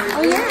 Yes, Mary Lou.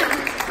 Oh, yeah.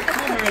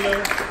 Hi, Mary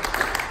Lou.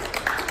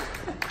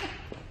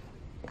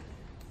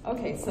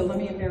 Okay, so let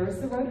me embarrass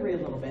the Rotary a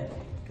little bit,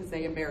 because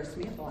they embarrassed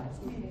me at the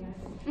last meeting.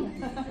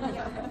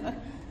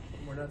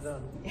 We're not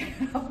done.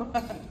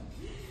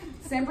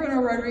 San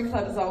Bruno Rotary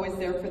Club is always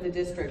there for the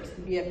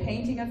district, be it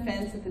painting a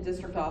fence at the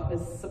district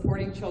office,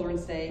 supporting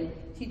Children's Day,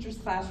 teachers'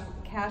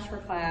 cash for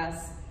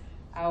class,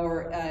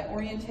 our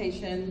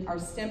orientation, our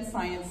STEM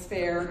science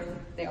fair.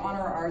 They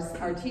honor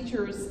our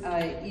teachers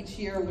each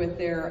year with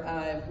their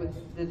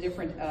with the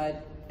different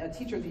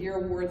Teacher of the Year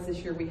awards. This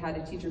year we had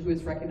a teacher who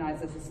was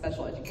recognized as a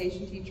special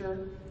education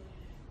teacher.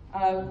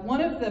 One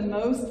of the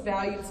most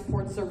valued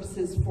support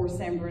services for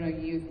San Bruno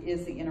youth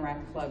is the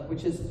Interact Club,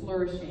 which is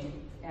flourishing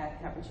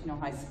at Cappuccino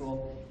High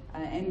School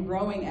and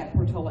growing at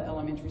Portola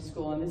Elementary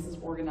School, and this is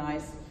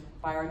organized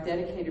by our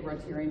dedicated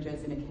Rotarian,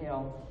 Josie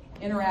McHale.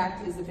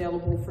 Interact is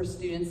available for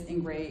students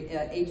in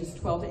ages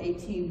 12 to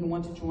 18 who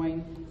want to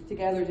join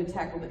together to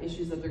tackle the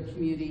issues of their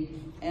community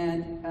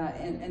and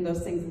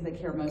those things that they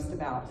care most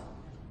about.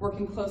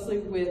 Working closely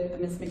with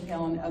Ms.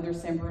 McHale and other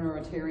San Bruno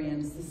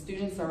Rotarians, the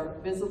students are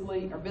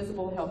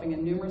visible, helping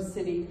in numerous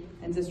city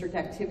and district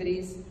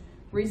activities.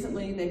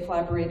 Recently, they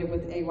collaborated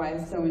with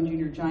AYSO and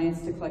Junior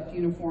Giants to collect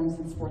uniforms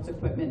and sports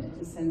equipment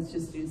to send to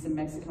students in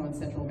Mexico and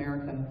Central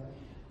America.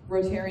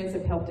 Rotarians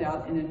have helped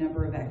out in a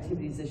number of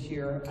activities this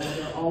year.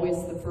 They're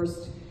always the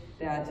first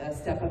that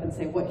step up and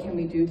say, what can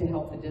we do to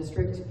help the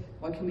district?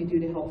 What can we do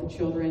to help the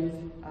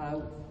children?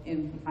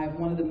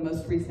 One of the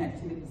most recent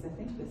activities, I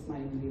think this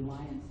might even be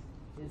Lions,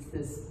 is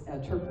this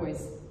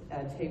turquoise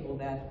table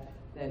that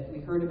we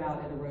heard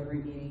about at a Rotary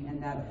meeting,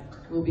 and that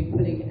we'll be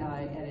putting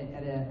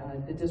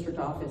at the district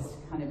office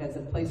kind of as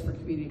a place for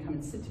community to come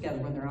and sit together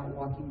when they're out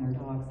walking their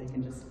dogs. They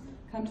can just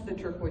come to the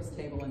turquoise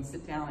table and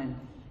sit down and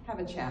have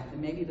a chat,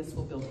 and maybe this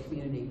will build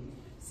community.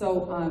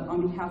 So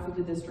on behalf of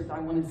the district, I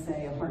want to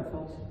say a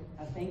heartfelt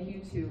thank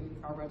you to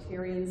our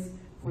Rotarians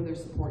for their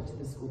support to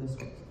the school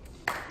district.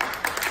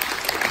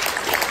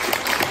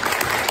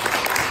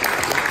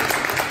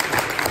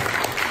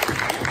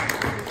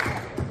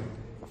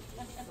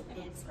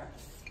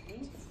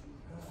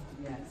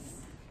 Yes.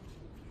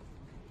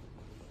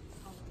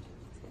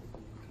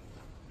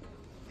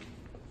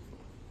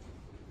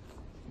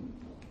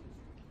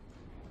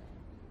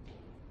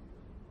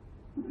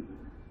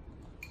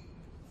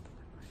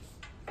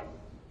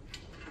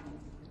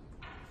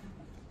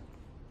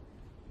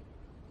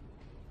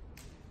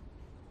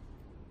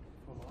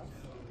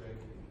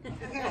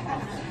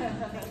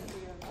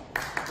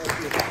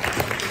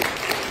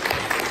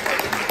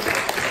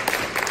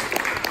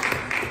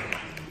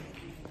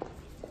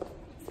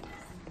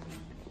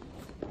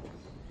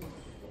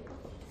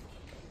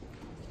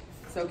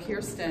 So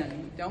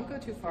Kirsten, don't go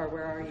too far.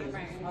 Where are you?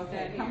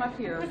 Okay, come up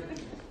here.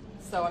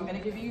 So I'm going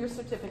to give you your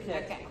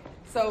certificate. Okay.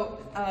 So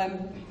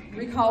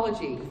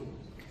Recology.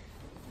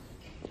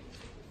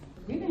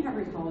 We didn't have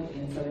Recology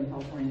in Southern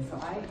California, so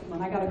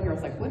when I got up here, I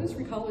was like, what is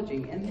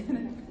Recology? And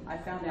then I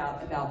found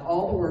out about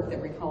all the work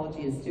that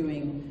Recology is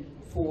doing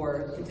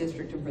for the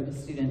district and for the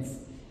students.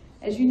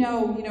 As you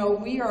know,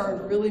 we are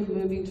really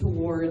moving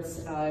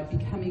towards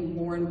becoming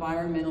more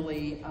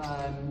environmentally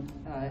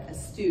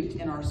astute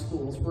in our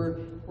schools.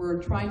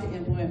 We're trying to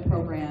implement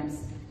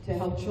programs to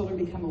help children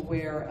become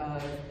aware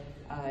of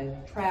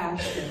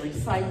trash and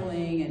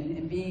recycling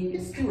and being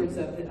being stewards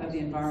of the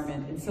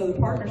environment. And so the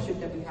partnership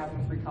that we have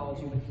with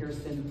Recology with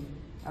Kirsten,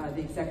 the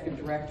executive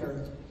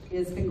director,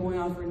 has been going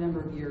on for a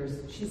number of years.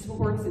 She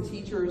supports the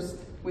teachers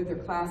with their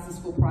class and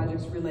school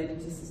projects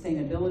related to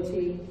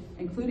sustainability,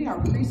 including our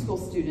preschool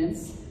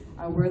students,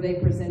 where they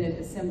presented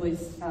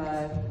assemblies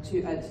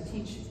to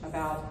teach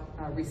about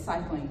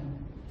recycling.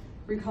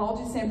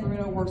 Recology San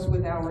Bruno works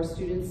with our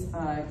students'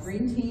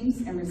 green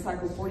teams and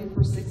recycle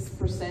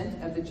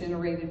 46% of the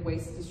generated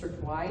waste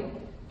district-wide,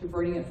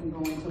 diverting it from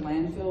going to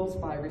landfills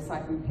by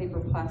recycling paper,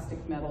 plastic,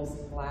 metals,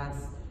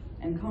 glass,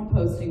 and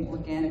composting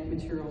organic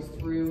materials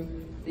through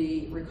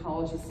the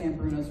Recology San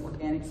Bruno's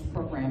Organics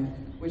program,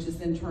 which is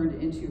then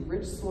turned into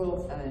rich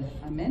soil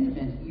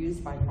amendment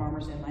used by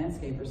farmers and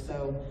landscapers.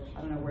 So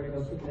I don't know where to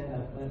go pick that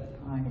up, but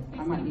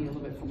I might need a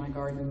little bit for my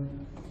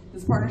garden.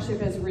 This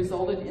partnership has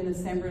resulted in the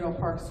San Bruno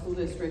Park School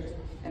District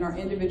and our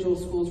individual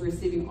schools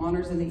receiving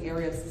honors in the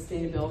area of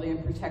sustainability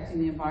and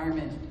protecting the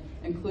environment,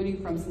 including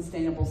from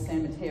Sustainable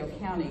San Mateo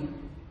County,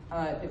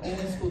 the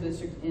only school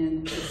district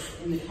in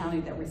the county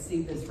that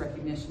received this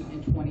recognition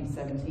in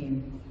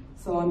 2017.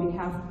 So on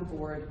behalf of the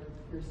board,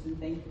 Kirsten,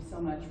 thank you so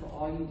much for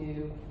all you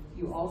do.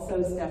 You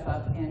also step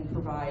up and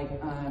provide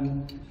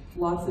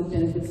lots of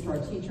benefits to our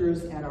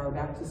teachers at our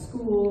back to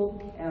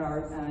school, at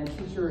our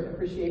teacher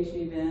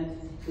appreciation event.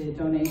 The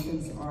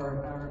donations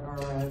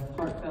are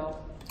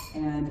heartfelt,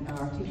 and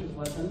our teachers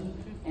love them.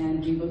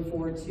 And we look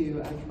forward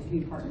to a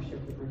continued partnership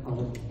with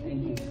Recology.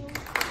 Thank you.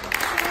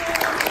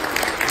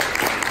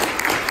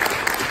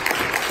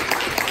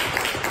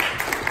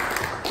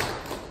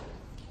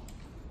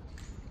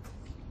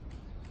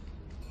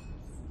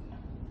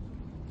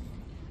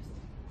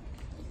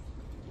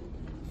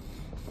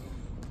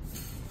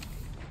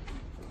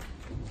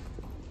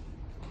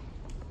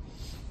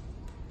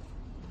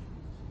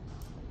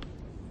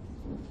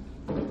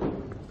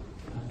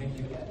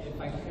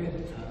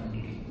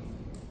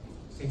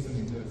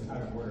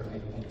 I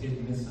did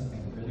miss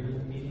something earlier in the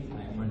meeting, and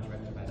I want to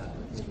rectify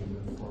that before we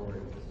move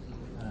forward.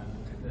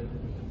 The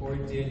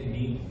board did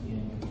meet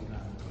in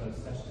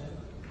closed session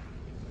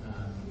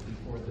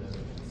before the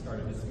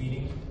start of this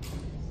meeting,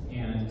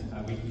 and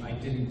I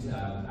didn't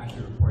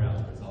actually report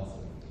out the results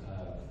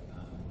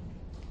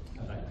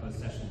of that closed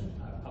session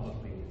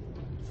publicly.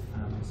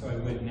 So I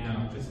would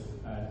now just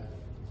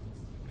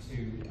to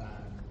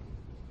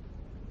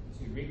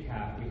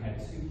recap, we had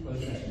two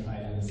closed session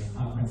items: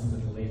 conference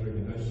with the labor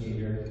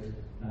negotiator,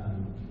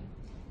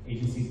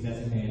 agency's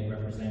designated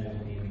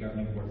representative being the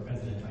governing board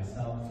president,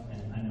 myself,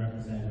 an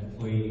unrepresented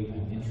employee,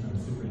 an interim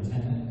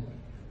superintendent,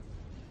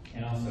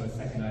 and also a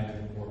second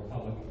item for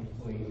public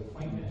employee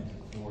appointment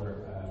for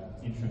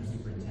interim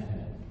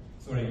superintendent.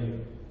 So what I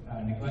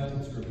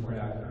neglected to report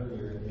out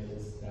earlier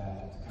is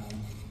that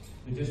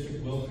the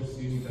district will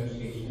pursue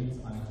negotiations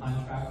on a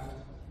contract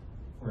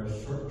for a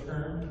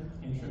short-term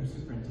interim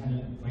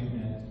superintendent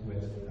appointment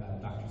with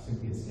Dr.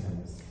 Cynthia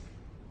Sims.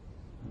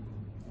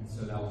 And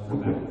so that will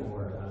come back for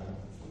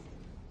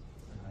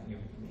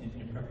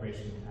in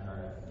preparation at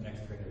our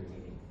next regular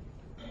meeting.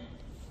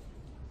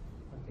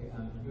 Okay,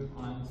 move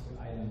on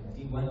to item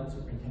D1,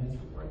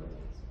 Superintendent's Report.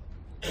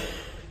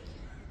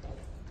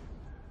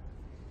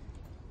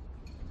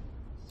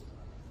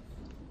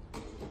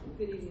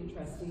 Good evening,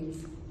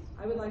 trustees.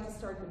 I would like to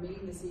start the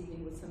meeting this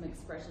evening with some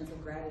expressions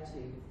of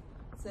gratitude.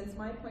 Since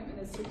my appointment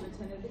as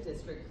superintendent of the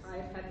district, I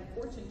have had the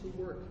fortune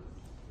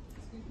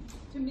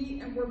to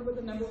meet and work with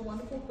a number of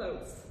wonderful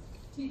folks: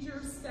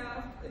 teachers,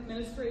 staff,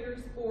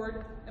 administrators,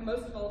 board, and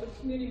most of all, the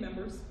community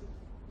members,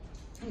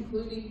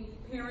 including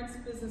parents,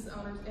 business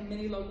owners, and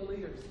many local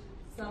leaders.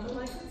 Some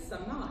elected,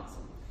 some not.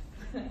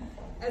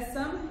 As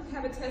some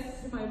have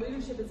attested to my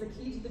leadership as a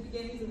key to the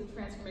beginnings of the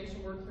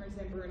transformation work here in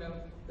San Bruno,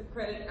 the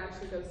credit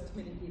actually goes to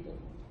many people.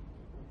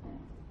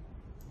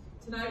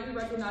 Tonight we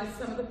recognize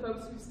some of the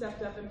folks who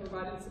stepped up and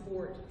provided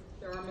support.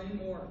 There are many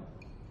more.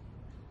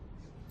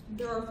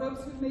 There are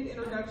folks who've made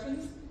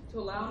introductions to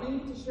allow me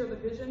to share the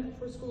vision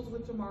for Schools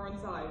with Tomorrow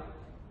inside,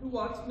 who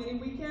walked many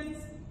weekends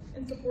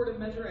in support of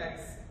Measure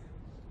X,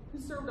 who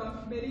served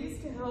on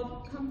committees to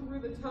help come through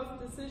the tough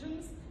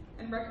decisions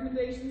and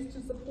recommendations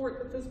to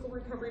support the fiscal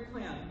recovery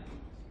plan,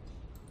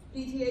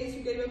 PTAs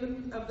who gave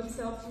of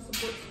themselves to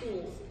support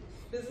schools,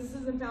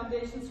 businesses and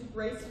foundations who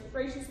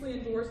graciously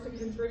endorsed and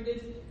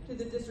contributed to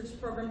the district's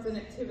programs and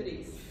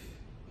activities,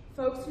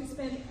 folks who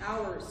spent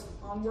hours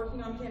on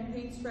working on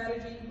campaign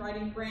strategy,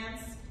 writing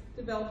grants,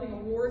 developing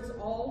awards,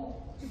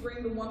 all to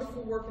bring the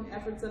wonderful work and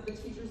efforts of the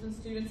teachers and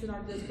students in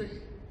our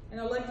district,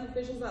 and elected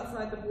officials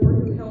outside the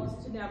board who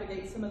helped to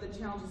navigate some of the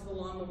challenges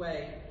along the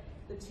way.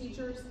 The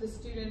teachers, the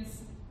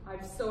students,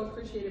 I've so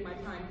appreciated my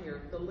time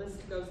here. The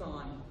list goes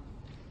on.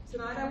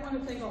 Tonight I want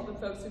to thank all the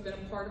folks who've been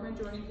a part of my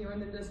journey here in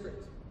the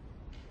district.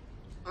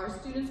 Our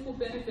students will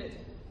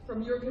benefit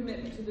from your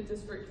commitment to the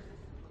district.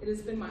 It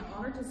has been my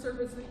honor to serve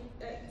the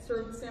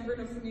San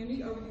Bruno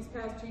community over these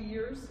past 2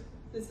 years.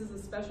 This is a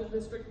special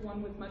district,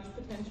 one with much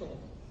potential.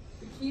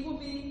 The key will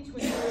be to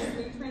ensure a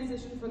smooth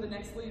transition for the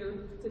next leader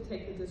to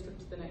take the district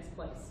to the next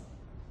place.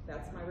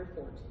 That's my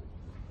report.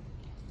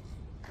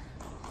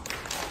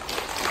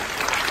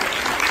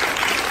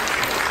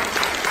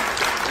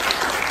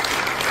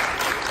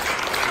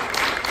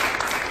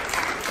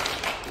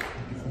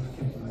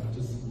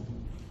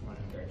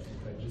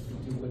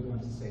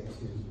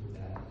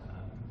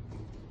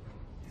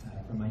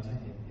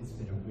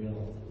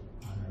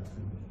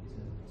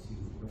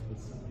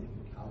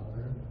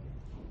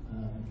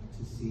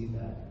 to see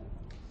that,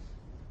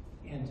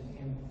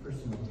 and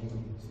personal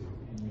integrity too,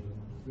 and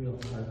real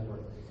hard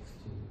work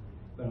too,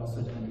 but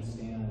also to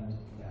understand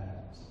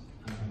that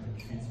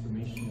the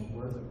transformational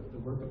work, the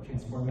work of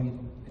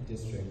transforming a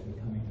district and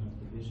becoming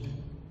a division,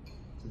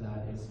 so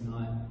that is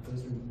not,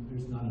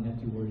 there's not an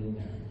empty word in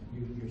there.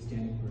 You're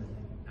standing for an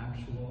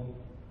actual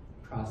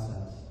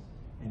process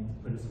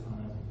and put us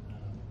on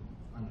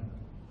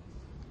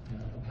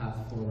a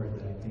path forward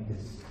that I think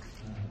is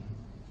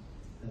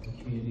that the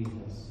community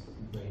has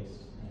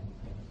embraced, and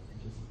I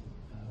just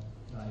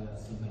value that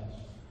so much.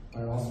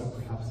 What I also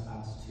perhaps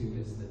ask too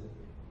is that,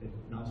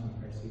 not to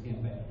embarrass you again,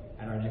 but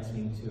at our next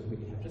meeting too, if we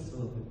could have just a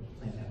little bit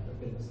planned out, a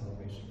bit of a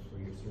celebration for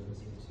your service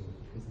here too,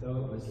 because though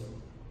it was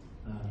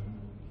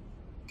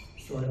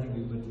shorter than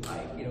we would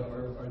like,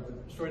 or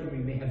shorter than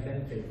we may have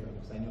benefited from,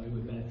 because I know we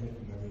would benefit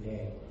from every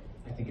day,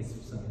 I think it's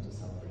something to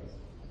celebrate.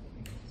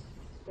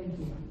 Thank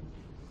you.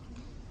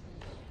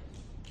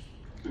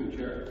 Through the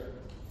chair,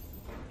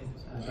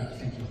 Dr.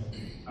 Sanchez.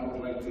 I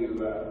would like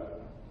to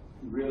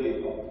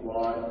really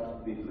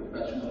applaud the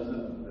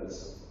professionalism that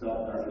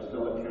Dr.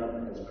 Stella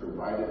has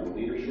provided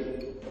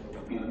leadership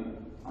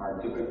in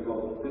our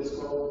difficult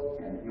fiscal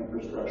and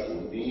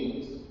infrastructural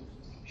needs.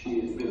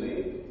 She has been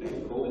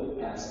a golden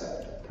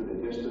asset to the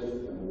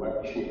district, and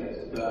what she has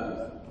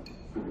done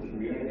for the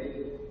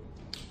community,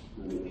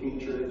 for the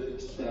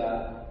teachers,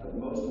 staff, but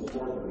most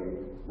importantly,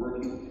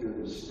 working to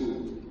the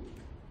student.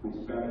 We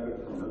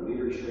benefit from her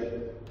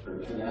leadership, her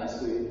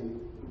tenacity,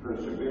 her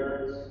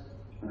perseverance,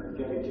 and her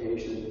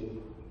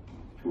dedication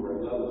to her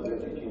love of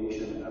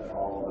education at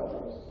all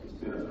levels. It's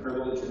been a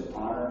privilege and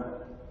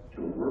honor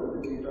to work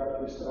with you,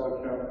 Dr.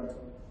 Stella Kemp.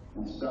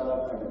 And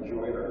Stella, I've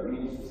enjoyed our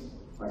meetings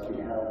like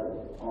we have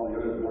with all the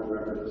other board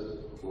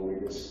members, where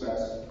we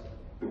discuss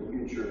the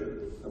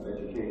future of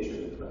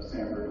education of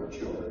San Bernardino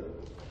children.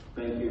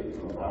 Thank you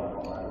from the bottom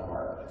of my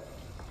heart.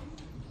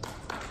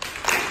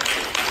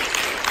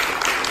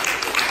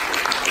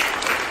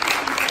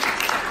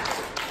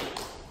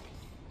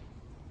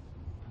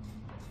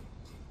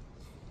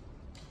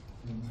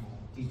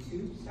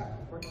 D2, staff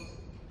reports.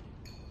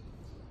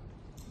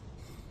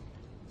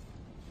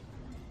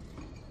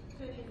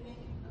 Good evening.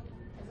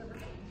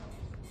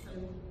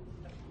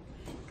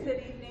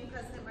 Good evening,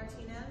 President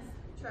Martinez,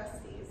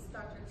 trustees,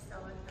 Dr.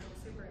 Stella, and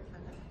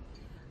Superintendent.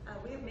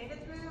 We have made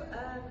it through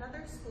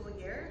another school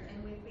year,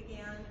 and we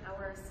began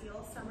our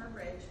SEAL Summer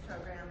Bridge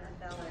program at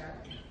Bel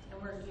Air,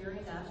 and we're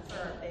gearing up for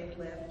our big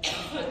lift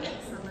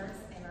summers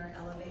and our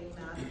Elevate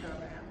Math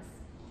programs.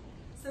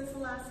 Since the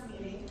last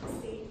meeting,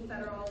 state and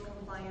federal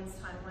compliance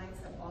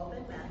timelines have all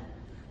been met.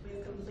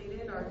 We've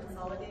completed our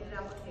consolidated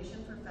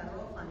application for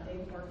federal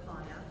funding, or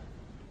CONA,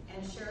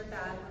 and shared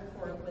that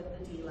report with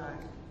the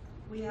DLAC.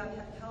 We have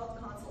held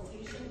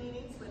consultation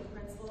meetings with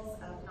principals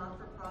of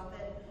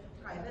not-for-profit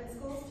private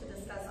schools to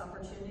discuss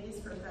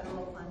opportunities for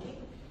federal funding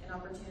and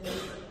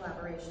opportunities for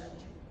collaboration.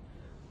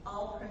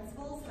 All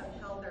principals have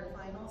held their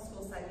final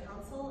school site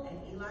council and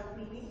ELAC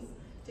meetings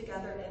to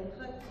gather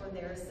input for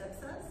their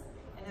SIPSAs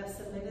and have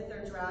submitted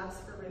their drafts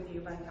for review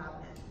by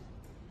cabinet.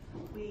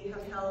 We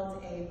have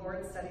held a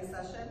board study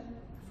session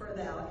for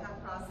the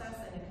LCAP process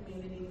and a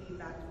community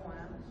feedback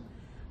forum.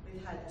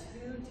 We've had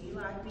 2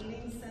 DLAC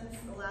meetings since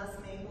the last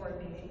May board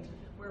meeting,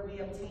 where we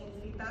obtained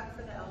feedback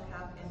for the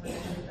LCAP and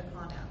reviewed the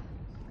CONAP.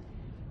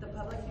 The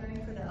public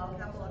hearing for the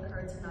LCAP will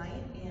occur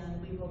tonight,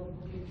 and we will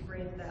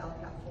bring the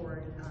LCAP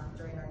forward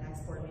during our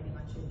next board meeting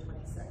on June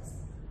 26th.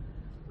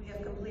 We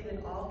have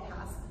completed all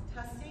CASP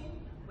testing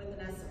with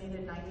an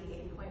estimated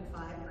 98.5%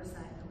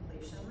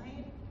 completion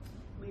rate.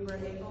 We were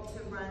able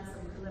to run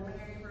some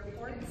preliminary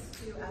reports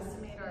to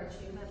estimate our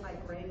achievement by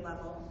grade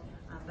level,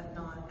 but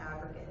not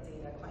aggregate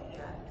data quite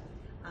yet.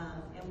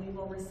 And we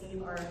will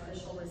receive our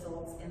official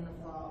results in the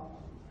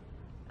fall.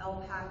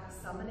 LPAC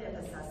summative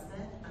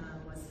assessment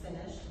was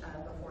finished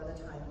before the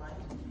timeline.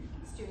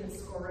 Student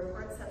score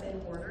reports have been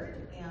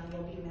ordered and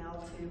will be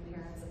mailed to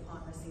parents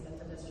upon receipt at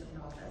the district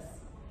office.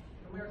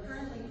 And we're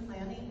currently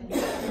planning and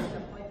making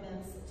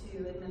appointments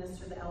to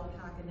administer the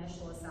LPAC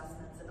initial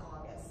assessments in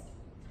August.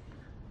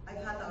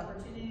 I've had the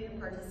opportunity to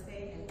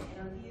participate in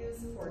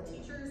interviews for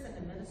teachers and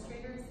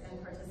administrators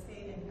and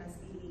participate in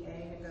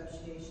SBEA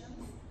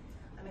negotiations.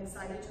 I'm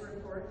excited to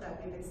report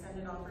that we've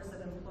extended offers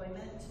of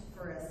employment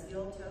for a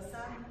SEAL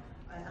TOSA,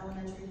 an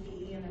elementary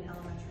PE, and an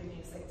elementary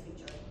music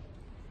teacher.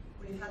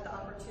 We've had the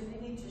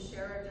opportunity to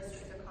share our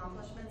district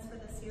accomplishments for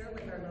this year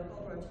with our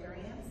local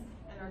Rotarians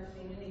and our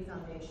community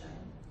foundation.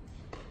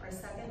 Our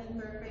 2nd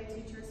and 3rd grade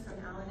teachers from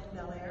Allen and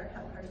Bel Air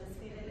have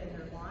participated in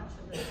their launch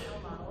of the SEAL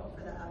model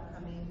for the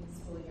upcoming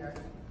school year.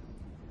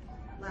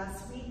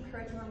 Last week,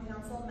 Curriculum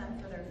Council met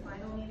for their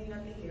final meeting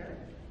of the year.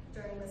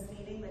 During this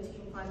meeting, the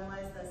team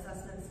finalized the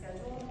assessment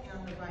schedule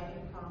and the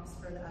writing prompts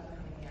for the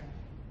upcoming year.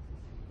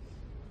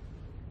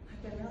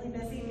 I've been really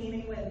busy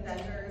meeting with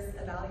vendors,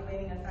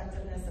 evaluating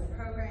effectiveness of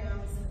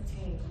programs,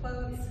 obtaining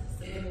quotes,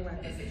 submitting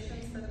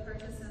requisitions for the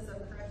purchases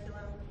of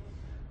curriculum.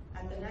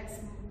 At the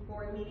next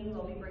board meeting,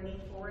 we'll be bringing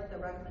forward the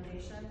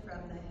recommendation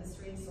from the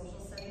History and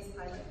Social Studies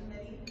Pilot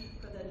Committee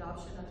for the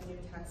adoption of a new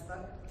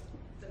textbook.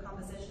 The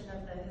composition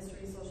of the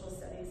History Social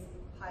Studies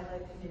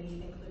Pilot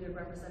Committee included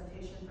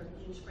representation from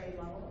each grade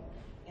level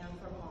and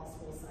from all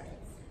school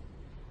sites.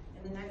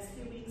 In the next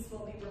few weeks,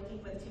 we'll be working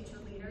with teacher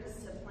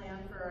leaders to plan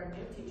for our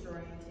new teacher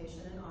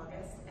orientation in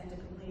August and to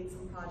complete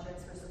some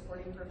projects for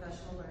supporting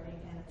professional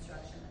learning and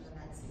instruction in the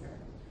next year.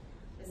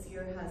 This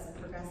year has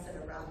progressed at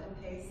a rapid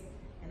pace,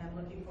 and I'm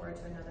looking forward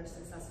to another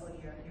successful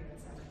year here at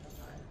San Bernardino.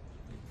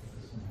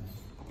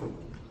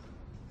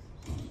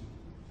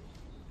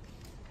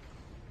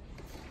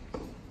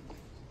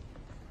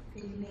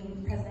 Good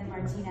evening, President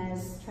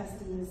Martinez,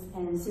 trustees,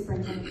 and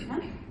Superintendent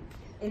Kemp.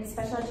 In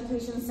Special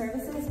Education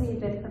Services, we've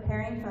been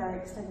preparing for our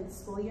extended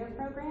school year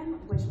program,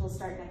 which will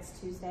start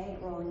next Tuesday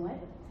at Rollingwood.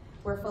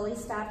 We're fully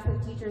staffed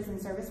with teachers and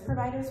service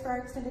providers for our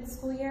extended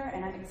school year,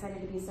 and I'm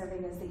excited to be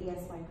serving as the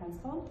ESY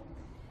principal.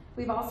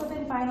 We've also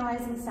been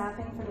finalizing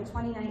staffing for the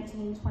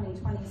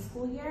 2019-2020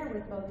 school year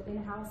with both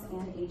in-house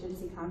and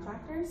agency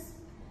contractors.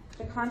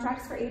 The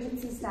contracts for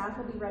agency staff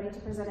will be ready to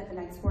present at the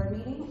next board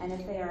meeting, and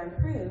if they are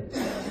approved,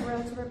 I'm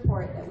thrilled to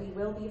report that we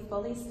will be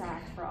fully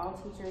staffed for all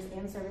teachers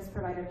and service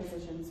provider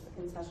positions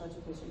in special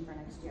education for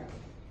next year.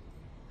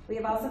 We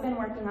have also been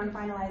working on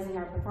finalizing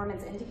our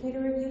performance indicator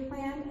review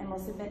plan, and we'll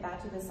submit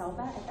that to the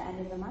SELVA at the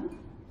end of the month.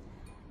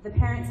 The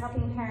Parents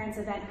Helping Parents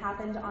event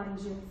happened on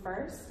June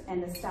 1st,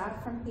 and the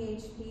staff from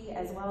PHP,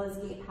 as well as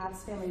Gate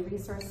Paths Family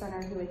Resource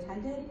Center who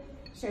attended,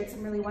 shared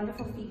some really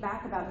wonderful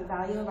feedback about the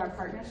value of our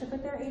partnership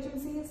with their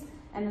agencies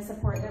and the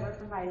support that we're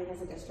providing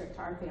as a district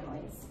to our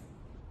families.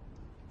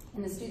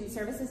 In the Student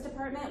Services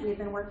Department, we've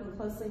been working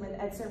closely with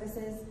Ed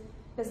Services,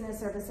 Business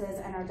Services,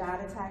 and our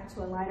data tech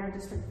to align our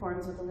district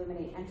forms with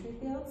Illuminate entry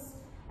fields.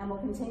 And we'll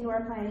continue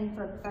our planning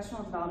for a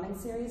professional development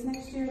series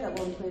next year that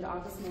will include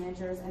office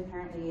managers and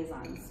parent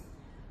liaisons.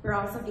 We're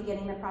also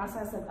beginning the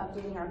process of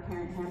updating our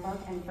parent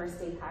handbook and first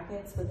day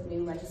packets with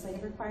new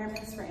legislative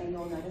requirements for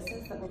annual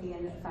notices that will be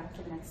in effect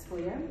for the next school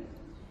year.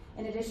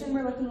 In addition,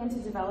 we're looking into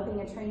developing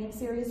a training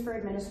series for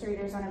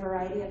administrators on a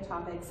variety of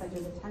topics such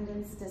as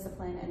attendance,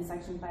 discipline, and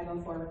Section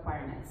 504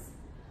 requirements.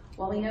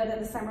 While we know that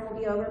the summer will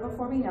be over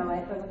before we know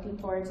it, we're looking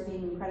forward to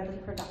being incredibly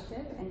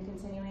productive and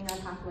continuing our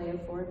pathway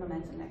of forward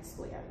momentum next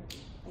school year.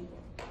 Thank you.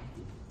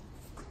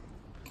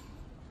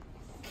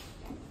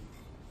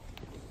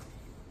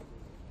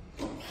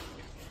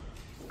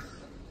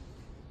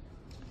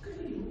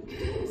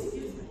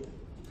 Excuse me.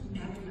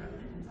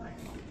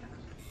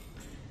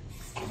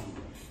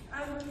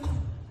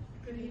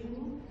 Good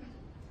evening,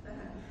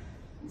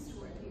 Mr.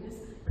 Martinez,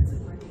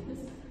 President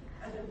Martinez,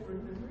 other board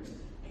members,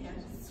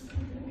 and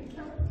Superintendent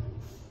Kemp.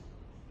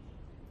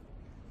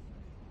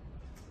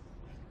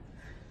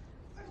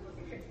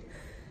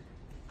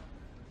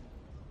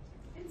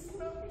 It's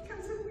not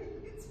because of me,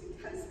 it's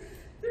because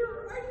there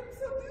are items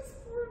on this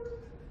board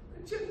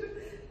agenda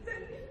that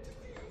need to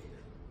be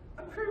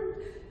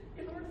approved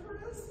in order for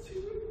us to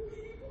be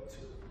able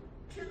to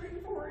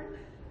carry forward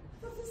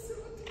the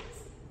facilities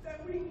that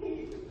we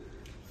need.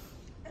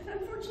 And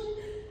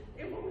unfortunately,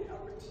 it won't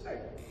happen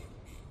tonight.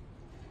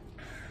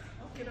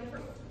 I'll get over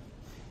it.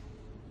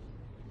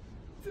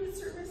 Food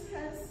service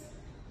has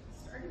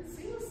started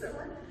single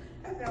summer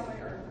at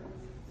Bel-Air.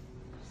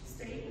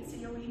 State and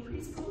COE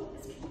preschool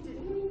is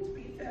continuing to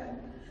be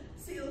fed.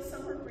 Seal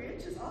Summer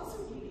Bridge is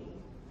also eating.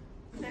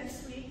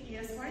 Next week,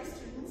 ESY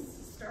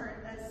students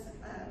start, as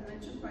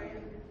mentioned by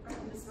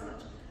Ms.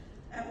 Notch,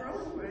 at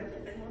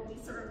Rollingwood and will be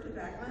served a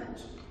bag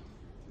lunch.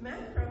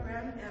 Math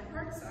program at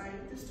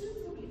Parkside, the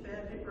students will be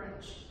fed at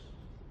brunch.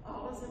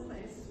 All is in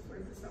place for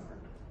the summer.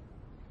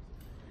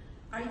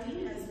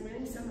 ID has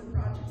many summer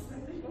projects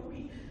that they will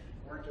be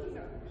working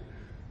on.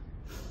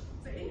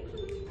 They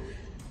include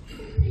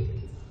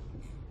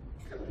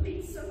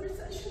complete summer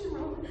session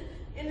enrollment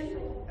and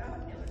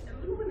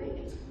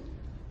Illuminate.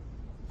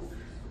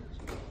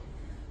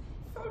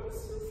 Photo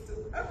system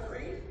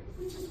upgrade,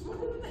 which is one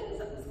of the things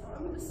that was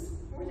on this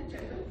board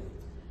agenda.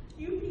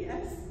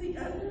 UPS, the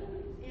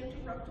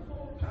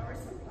uninterruptible power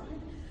supply,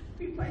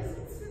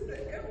 replaces the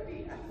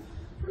MDF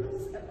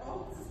rooms at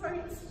all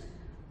sites.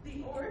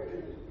 The org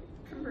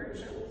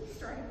conversion,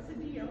 starting with the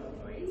DL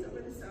employees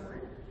over the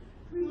summer,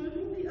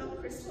 removing the Elk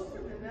Crystal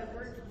from the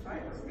network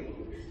fiber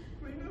ring,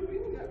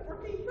 removing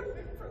network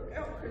equipment from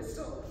Elk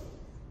Crystal,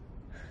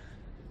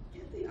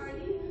 get the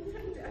ID and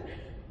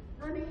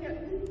running at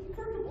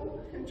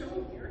portable and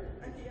John Muir.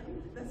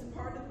 Again, that's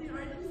part of the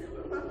items that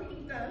will not be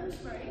done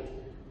tonight.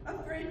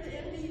 Upgrade the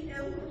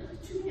MDM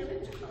to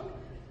manage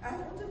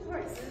Apple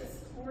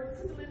devices, work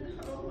with Lynn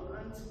Home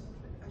on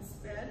a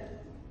SPED,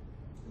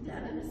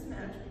 data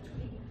mismatch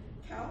between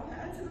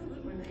CalPads and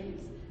Illuminate,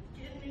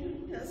 get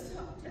new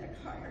desktop tech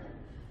hired,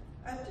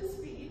 up to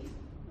speed,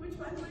 which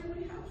by the way,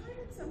 we have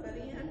hired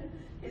somebody, and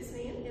his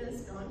name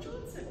is Don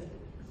Johnson.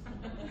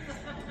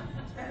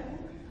 And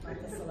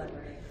like a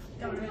celebrity.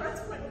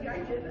 Consequently, I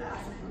did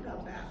ask him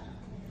about that.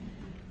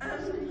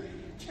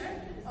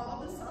 Check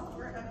all the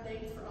software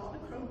updates for all the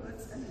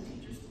Chromebooks and the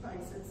teachers'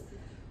 devices.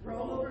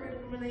 Roll over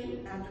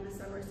Illuminate after the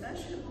summer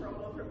session,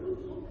 roll over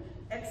Google,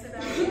 exit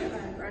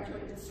out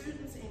graduated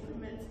students,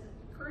 increment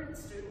current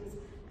students,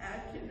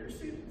 add kinder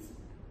students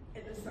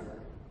in the summer.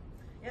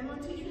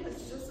 MOT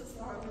has just as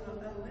long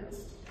a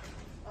list.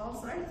 All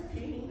sites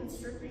painting and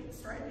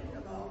striping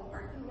of all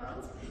parking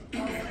lots,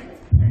 all sites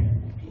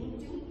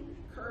painting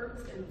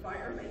curbs and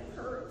fire lane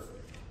curbs.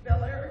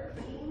 Bel Air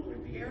clean,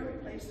 Riviera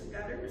replace the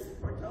gutters,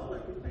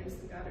 Portola replace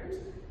the gutters.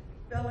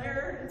 Bel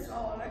Air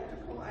install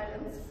electrical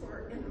items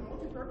in the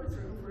multi-purpose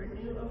room for a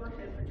new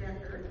overhead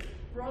projector.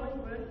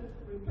 Rollingwood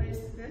replace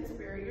the fence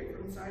barrier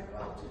from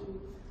sidewalk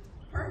to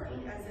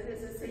parking as it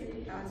is a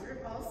safety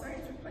hazard. All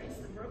sites replace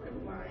the broken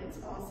blinds.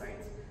 All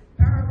sites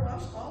power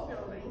wash all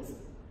buildings.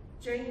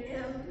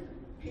 JM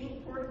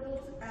paint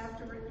portables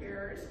after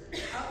repairs.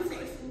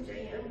 Outsourcing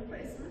JM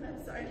replacement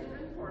of siding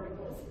and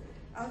portables.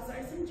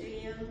 Outsourcing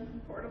JM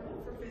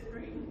portable for 5th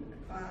grade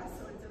class,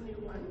 so it's a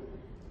new one.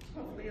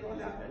 Hopefully it'll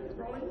happen.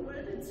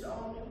 Rollingwood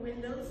install new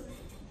windows,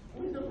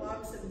 window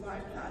locks in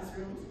 5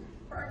 classrooms.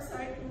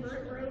 Parkside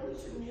convert room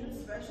to new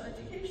special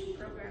education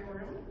program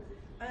room.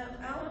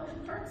 Allen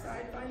and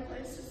Parkside find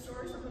place to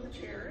store some of the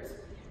chairs.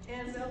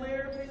 And Bel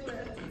Air Big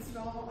Lift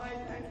install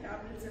IMPAC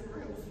cabinets in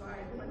rooms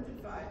 1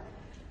 through 5.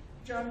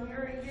 John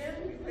Muir again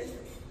replace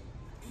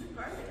the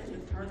carpet in the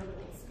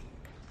portables.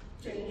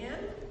 JN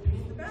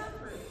paint the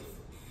bathrooms.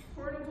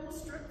 Portable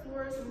strip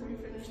floors and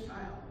refinish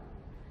tile.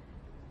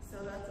 So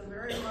that's a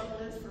very long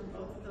list for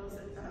both of those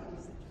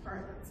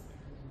departments.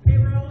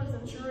 Payroll is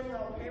ensuring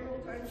all payroll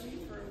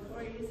timesheets for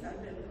employees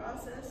have been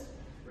processed,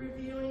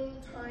 reviewing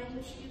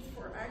time sheets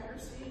for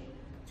accuracy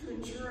to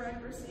ensure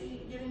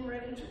accuracy, getting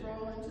ready to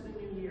roll into the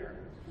new year.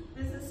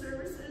 Business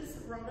services,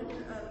 rolling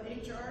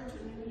HR to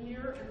new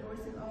year,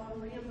 invoicing all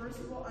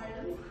reimbursable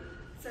items,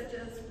 such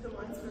as the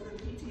ones for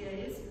the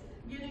PTAs,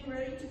 getting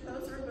ready to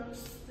close our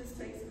books. This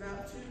takes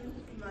about 2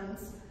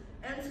 months.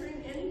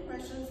 Answering any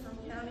questions from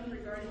county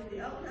regarding the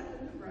LCAP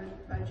and the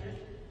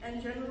budget,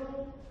 and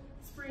general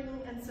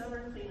spring and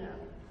summer cleanup.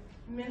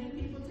 Many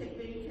people take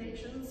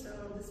vacations,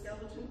 so the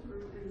skeleton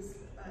crew is,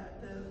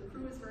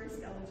 very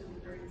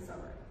skeleton during the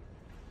summer.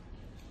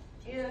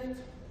 And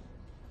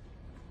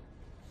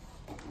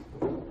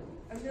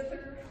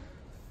another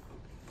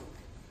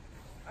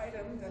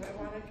item that I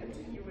want to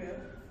continue with.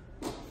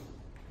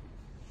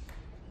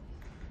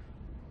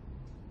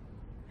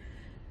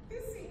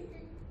 This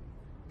evening,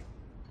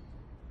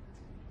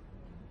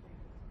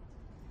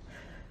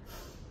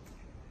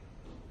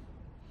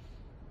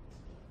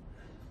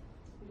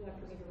 Would you like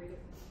for me to read it?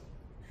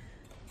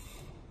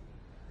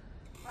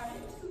 I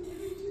have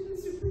submitted to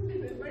the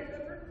superintendent my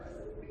numbered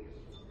resignation,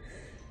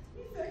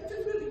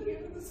 effective at the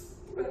end of the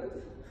school month,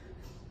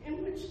 in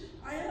which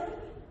I have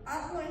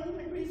outlined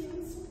my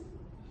reasons,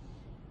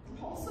 and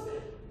also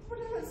what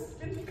has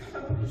been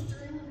accomplished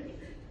during my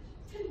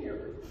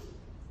tenure.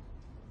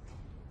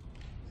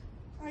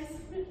 I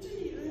submit to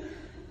you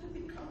that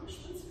the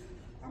accomplishments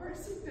are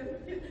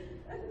significant,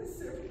 and the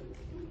several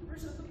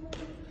members of the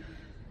board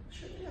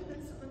should have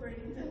been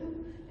celebrating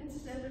them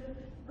instead of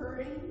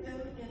burying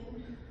them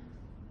in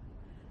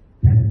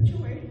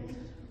perpetuating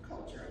a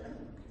culture of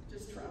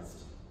distrust.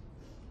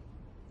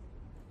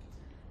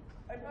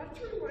 I'd like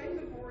to remind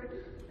the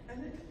board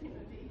and the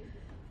community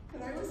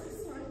that I was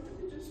assigned to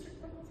the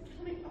District of the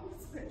County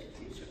Office of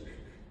Education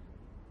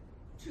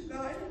to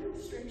guide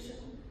administration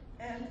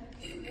and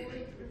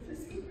support through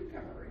fiscal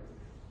recovery.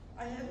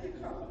 I have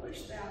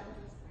accomplished that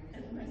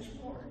and much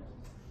more.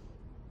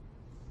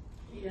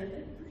 Yet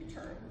in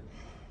return,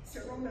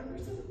 several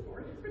members of the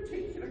board, in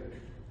particular,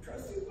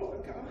 Trustee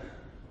Blanca,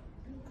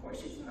 and of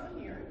course she's not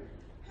here,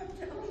 have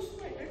challenged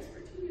my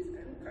expertise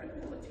and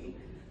credibility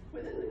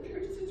with an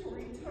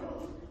accusatory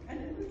tone and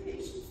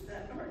implications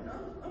that are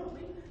not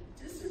only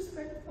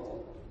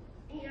disrespectful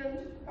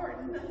and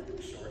are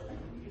nothing short of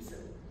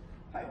abusive.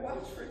 I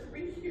watched for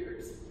 3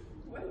 years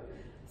what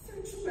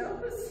such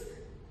malice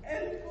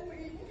and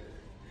bullying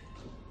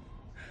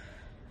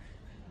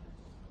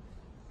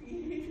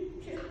behavior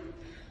can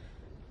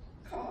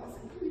cause,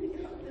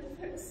 including how it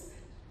affects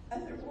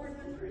other board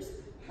members,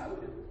 how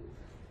it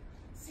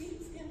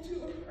seeps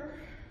into a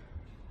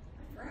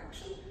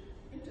fraction,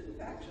 into the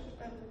faction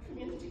of the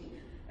community,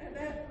 and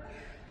that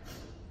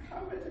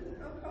how it has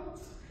now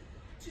caused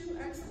 2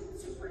 excellent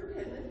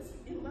superintendents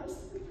in less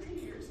than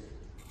 3 years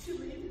to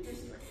leave the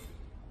district.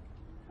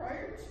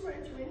 Prior to my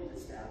joining the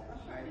staff,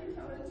 a highly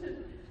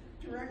talented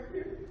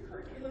director of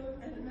curriculum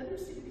and another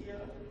CBO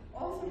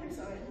also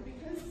resigned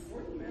because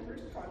board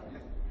members'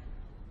 contact.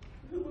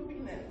 Who will be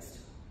next?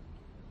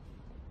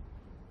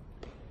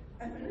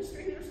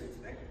 Administrators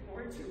expect the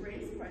board to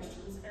raise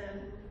questions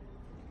and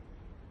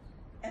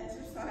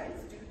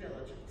exercise due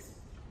diligence.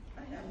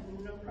 I have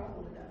no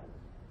problem with that.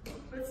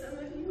 But some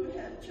of you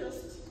have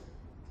just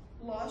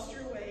lost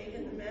your way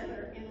in the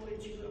manner in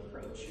which you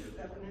approach your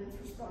governance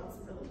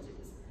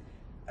responsibilities.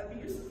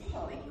 Abuse of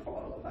highly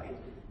qualified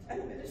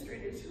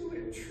administrators who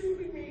have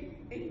truly made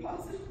a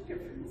positive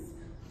difference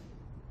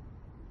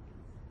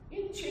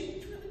in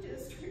change for the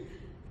district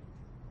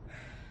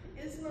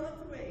is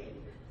not the way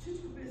to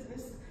do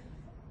business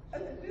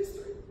of the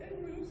district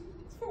and move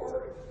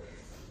forward.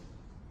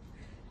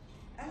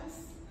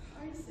 As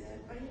I said,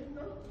 I am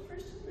not the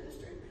first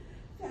administrator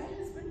that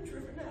has been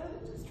driven out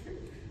of the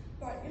district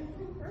by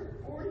improper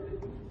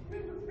board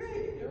member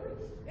behavior,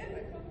 and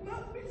I will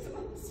not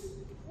result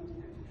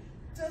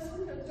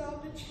doesn't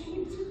adopt a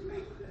change.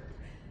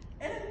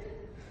 And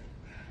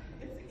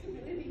if the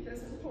community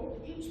doesn't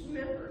hold each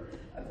member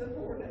of the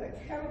board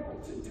accountable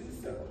to do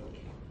so,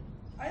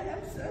 I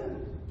have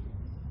some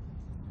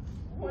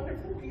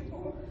wonderful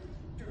people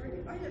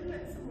I have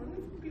met some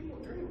wonderful people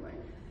during my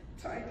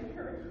time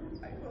here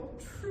who I will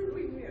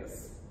truly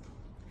miss.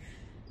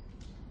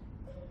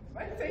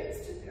 My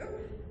thanks to them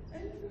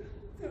and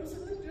those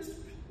in the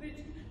district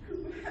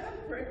who have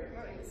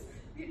recognized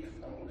the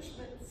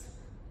accomplishments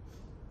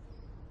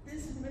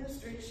this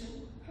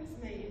administration has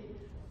made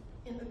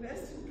in the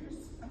best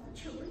interest of the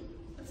children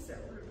of South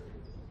River.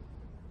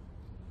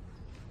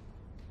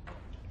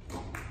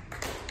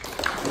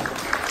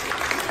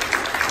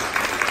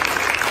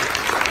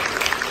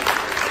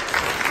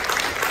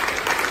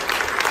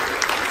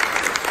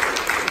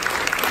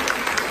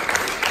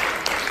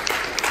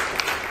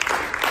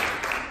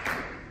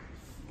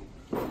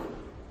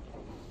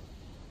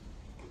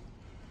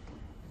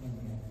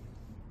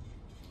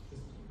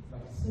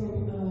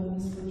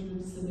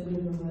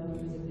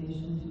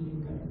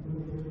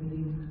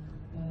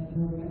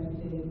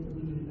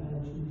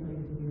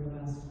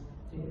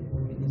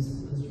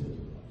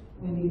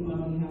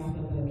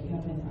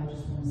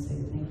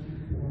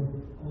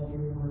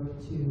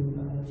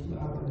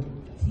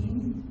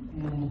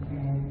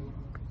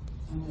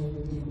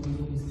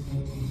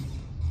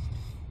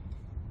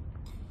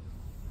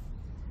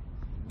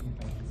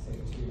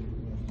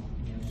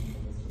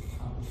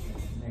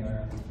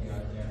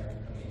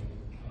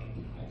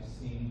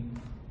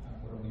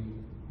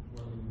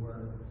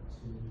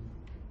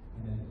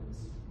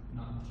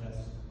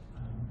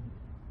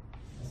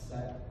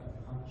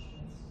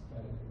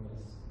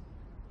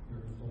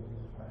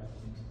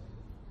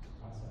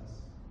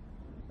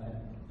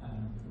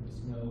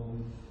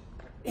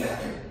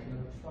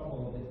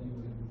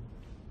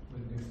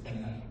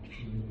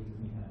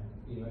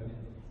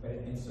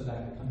 So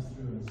that comes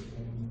through in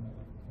stream of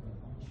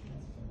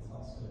accomplishments, but it's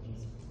also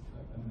just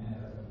a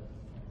matter of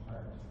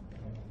heart.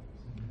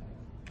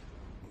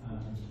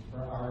 For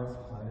our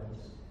part,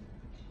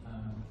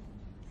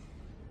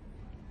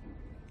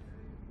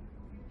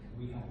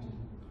 we have to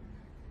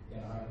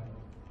get our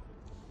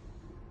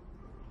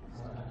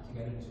act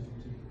together to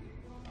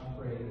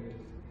operate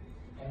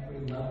every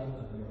level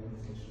of the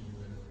organization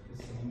with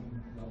the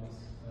same levels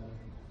of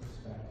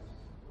respect,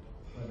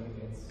 whether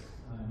it's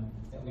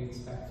that we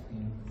expect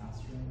in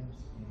classrooms,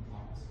 in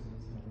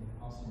offices, and it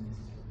also needs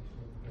to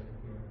occur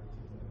here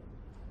to the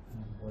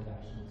board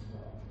action as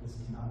well. This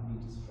cannot be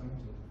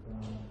disjointed from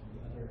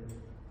the other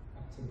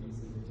activities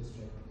of the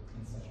district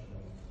in such a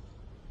way.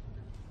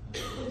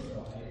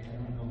 So I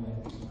don't know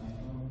what my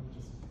own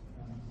just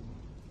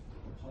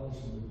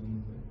policy would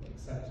mean, but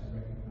except to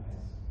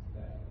recognize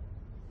that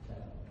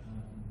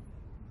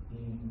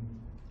being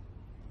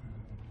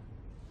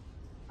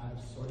out of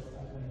sorts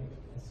that way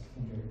has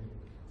hindered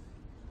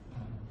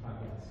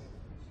progress,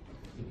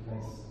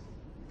 because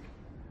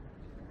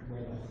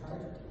where the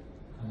heart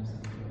comes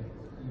into it,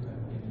 you have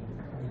given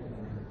every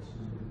effort to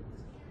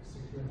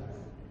secure that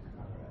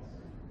progress.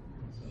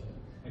 And so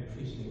I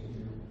appreciate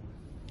your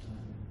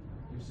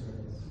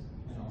service,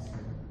 and also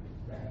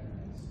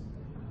recognize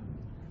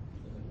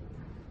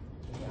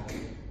the gap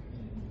in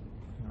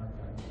our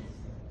governance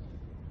that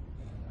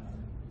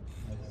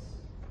has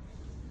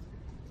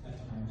at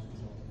times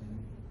resulted in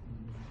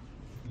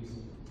abuse.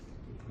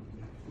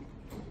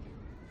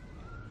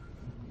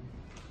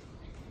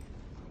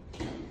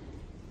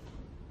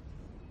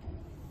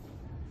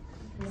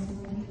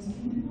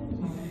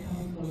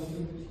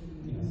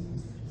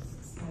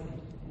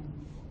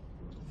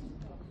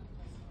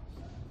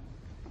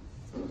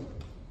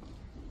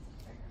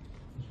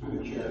 Through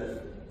the chair.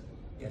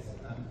 Yes,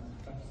 Dr.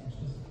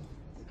 Sanchez.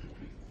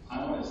 I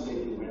want to say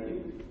to Wendy,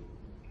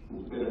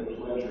 it's been a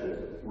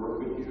pleasure to work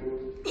with you,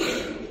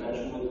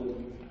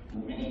 professionalism, the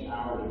many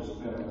hours you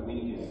spent on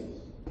weekends,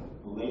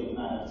 the late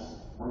nights,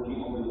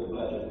 working over the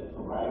budget,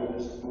 providing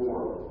this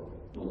board,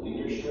 the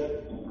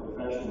leadership and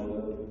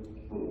professionalism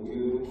that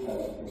you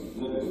have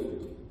exhibited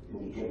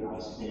has been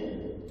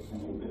outstanding, and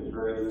we've been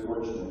very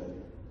fortunate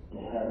to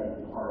have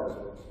you part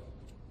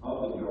of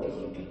the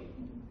government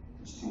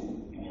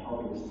in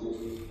helping this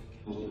district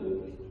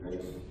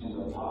in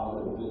the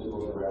positive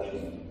physical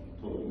direction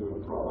that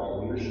you provide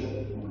leadership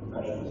and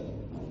professionalism.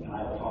 And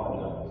I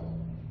apologize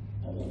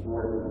as a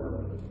board member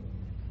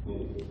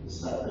with the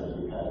suffering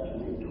you had to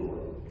endure.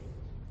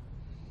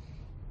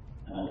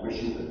 And I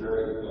wish you the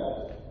very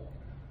best.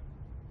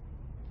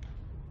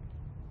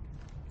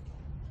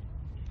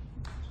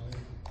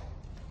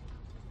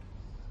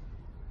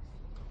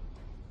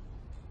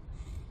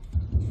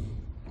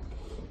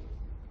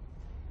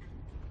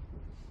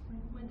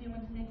 Wendy, I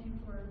want to thank you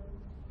for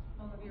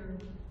all of your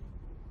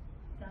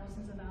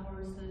thousands of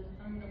hours that,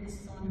 I don't know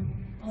this is on,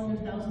 all of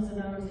your thousands of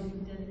hours that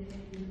you've dedicated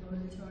and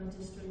devoted to our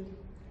district.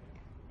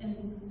 And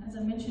as I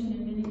mentioned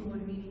in many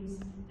board meetings,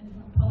 and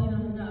probably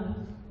not enough,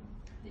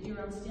 that your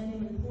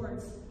outstanding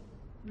reports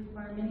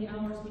require many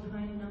hours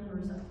behind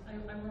numbers. I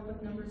work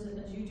with numbers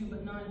as you do,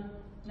 but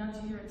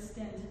not to your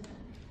extent.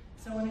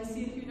 So when I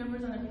see a few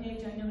numbers on a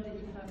page, I know that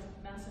you have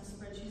massive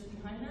spreadsheets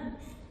behind that.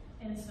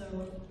 And so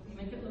you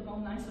make it look all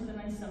nice with a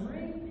nice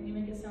summary, and you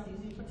make it sound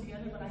easy to put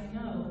together, but I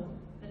know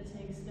that it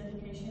takes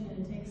dedication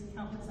and it takes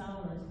countless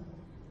hours.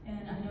 And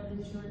I know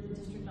that you're at the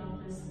district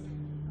office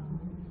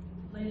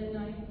late at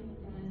night,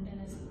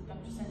 and as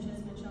Dr.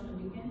 Sanchez mentioned on the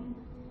weekend,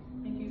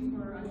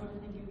 I want to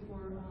thank you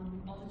for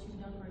all that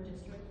you've done for our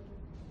district.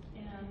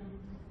 And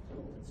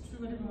it's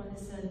true what everyone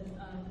has said.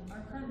 Our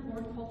current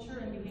board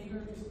culture and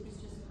behavior is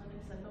just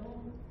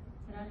unacceptable.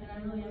 And I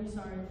really am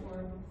sorry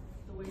for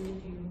the way that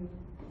you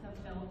have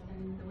felt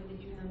and the way that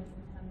you have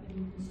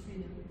been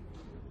mistreated.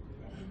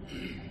 And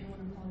I do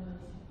want to apologize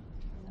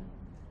for that.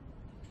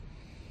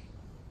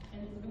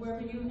 And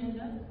wherever you end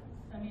up,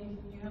 I mean,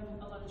 you have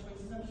a lot of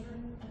choices, I'm sure.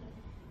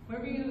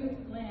 Wherever you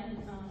land,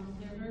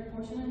 they're very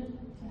fortunate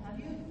to have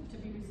you, to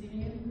be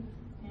receiving you.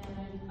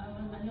 And I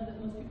know that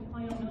most people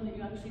probably don't know that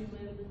you actually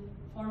live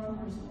far from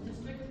our school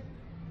district,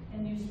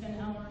 and you spend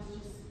hours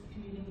just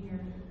commuting here,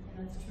 and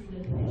that's true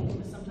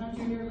dedication. But sometimes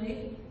you're here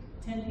late,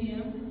 10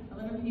 p.m.,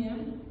 11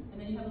 p.m., and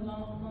then you have a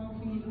long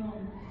commute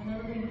home, and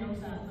everybody knows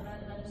that, but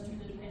that is true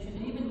dedication.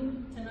 And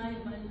even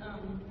tonight, when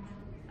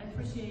I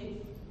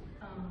appreciate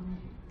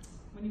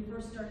when you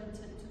first started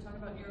to talk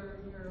about your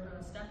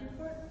staff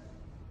report,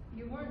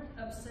 you weren't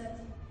upset.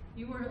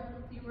 You were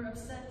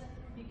upset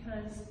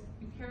because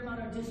you care about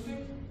our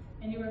district,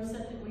 and you were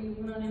upset that we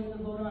were not able to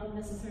vote on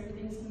necessary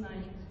things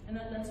tonight. And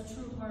that's a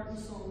true heart and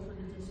soul for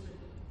the district.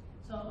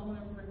 So I want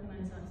to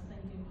recognize that.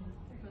 Thank you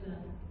for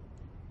that.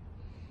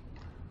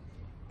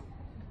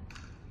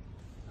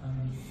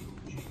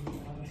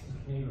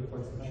 Committee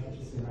reports. If I could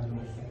just remind me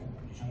a second,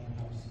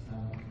 perhaps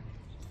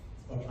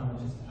I'll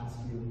just ask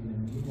you in the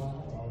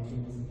meanwhile, while we're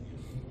doing this, and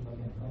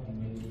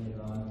maybe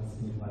later on with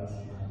some advice on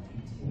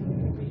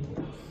continuing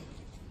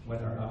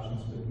what our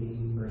options would be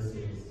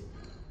versus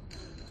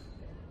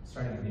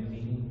starting a new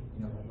meeting,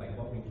 like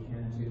what we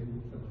can do,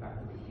 the fact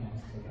that we can't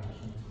take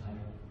action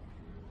tonight.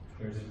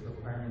 There's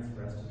requirements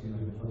for us to do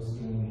in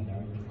posting and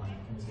everything on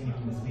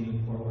continuing this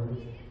meeting forward.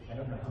 I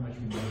don't know how much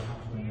we may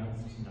have to announce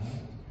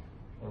tonight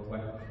or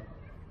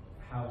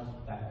how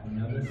that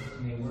notice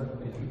may work,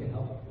 but if you could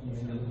help,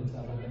 maybe look into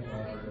that a little bit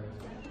while we're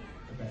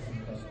progressing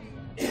the best we can.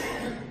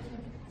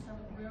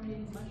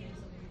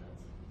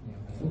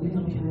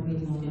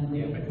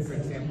 Yeah, but for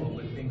example,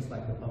 with things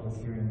like the public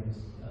hearings,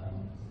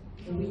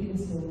 so we can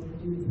still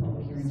do the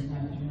public hearing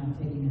tonight, but you're not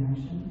taking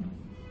action?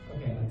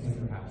 okay, I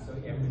think perhaps. So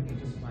yeah, we can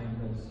just find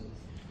those.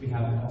 We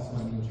have also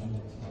on the agenda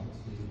tonight to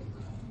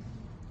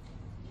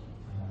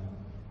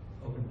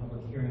open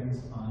public hearings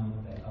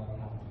on the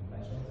LCAP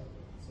budget.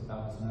 So that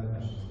was another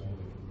question whether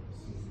we can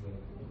proceed with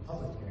the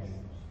public hearing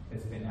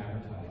that's been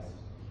advertised.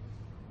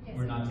 Yes.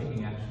 We're not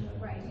taking action.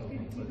 Right, you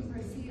can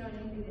proceed on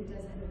anything that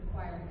doesn't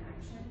require an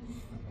action. Okay.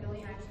 The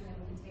only action that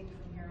we can take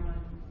from here on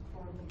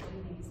for the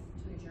meeting is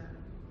to adjourn.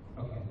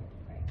 Okay.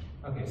 Right.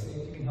 Okay, so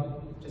if you can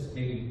help, just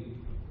maybe,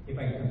 if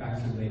I can come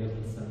back to you later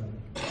with some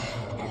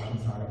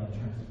options are in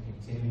terms of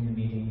continuing the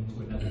meeting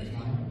to another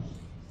time,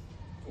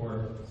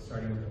 or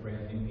starting with a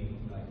brand new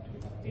meeting, like do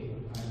we have date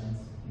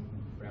requirements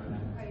around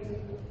that? Right. So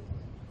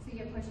you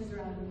have questions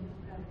around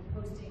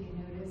posting and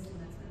notice and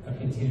that sort of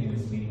thing? Continuing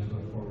this meeting to a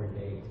forward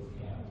date,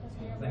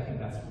 yeah. I think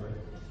that's where,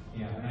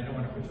 yeah, and I don't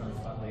want to put you on the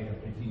spot later,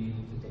 but if you need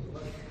to take a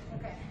look,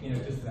 Okay.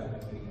 just that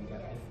way we can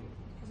get it.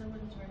 Because I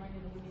wanted to remind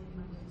you that we gave you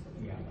Monday. So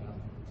Yeah.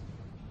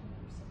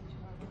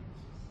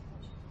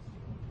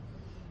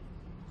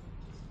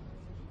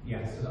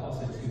 Yeah, so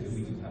also too, that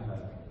we do have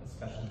a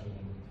special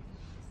meeting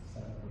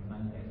set up for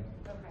Monday.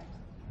 Okay.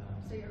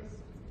 So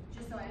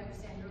just so I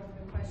understand, your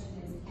open question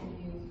is, can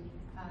you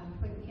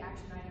put the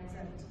action items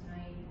of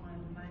tonight on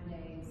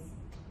Monday's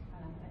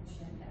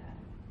agenda?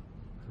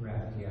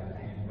 Correct, yeah,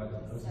 Okay. and what the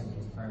posting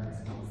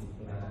requirements need to be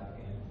for that,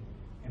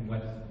 and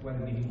what a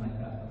meeting like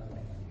that looks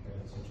like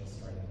compared to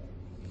just starting a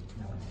meeting.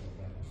 No,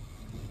 yeah.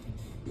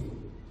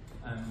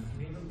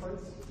 Committee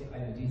reports,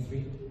 item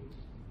D3.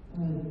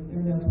 There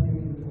are no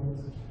committee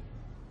reports.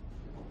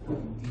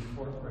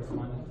 D4,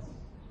 correspondence.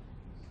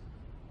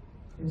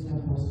 There's no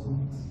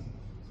correspondence.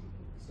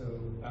 So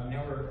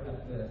now we're at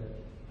the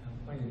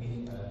point of the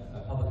meeting, a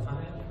public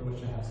comment, for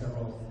which I have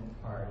several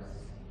cards.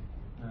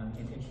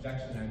 In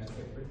introduction, I would just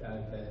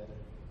add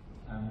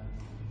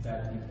that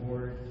the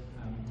board,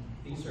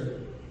 these are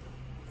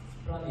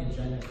put on the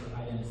agenda for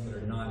items that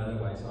are not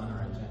otherwise on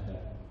our agenda.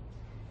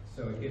 So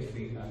it gives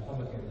the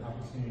public an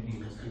opportunity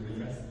to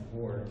address the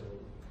board.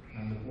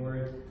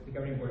 The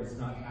governing board is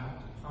not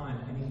act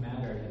upon any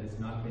matter that has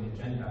not been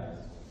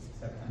agendized,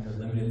 except under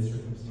limited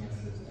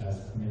circumstances as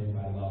permitted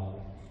by law.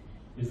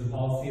 It is the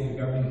policy of the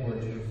governing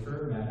board to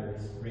refer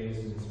matters raised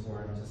in this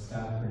forum to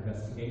staff for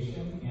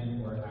investigation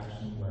and or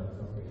action where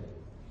appropriate.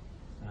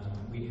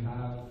 We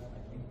have, I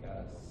think,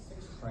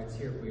 6 cards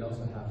here. We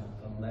also have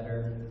a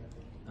letter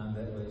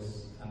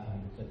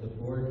that the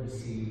board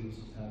received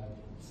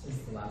since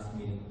the last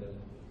meeting,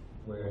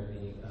 where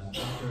the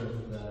author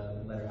of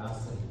the letter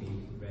asked that it be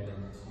read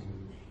into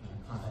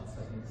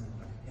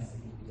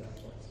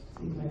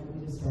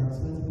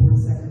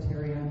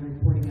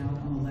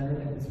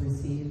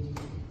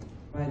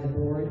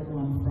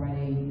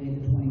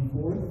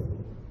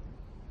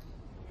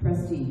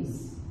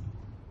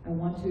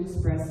want to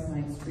express my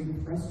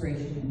extreme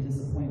frustration and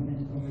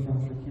disappointment over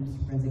Dr. Kemp's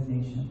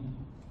resignation.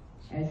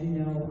 As you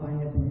know, I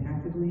have been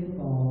actively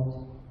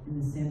involved in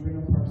the San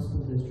Bruno Park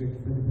School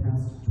District for the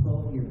past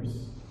 12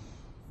 years.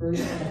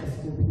 First at the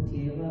school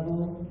PTA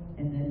level,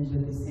 and then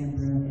with the San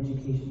Bruno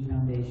Education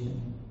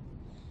Foundation.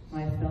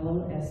 My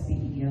fellow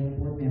SBPSD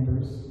Board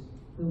members,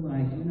 whom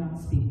I do not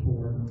speak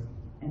for,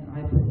 and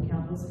I put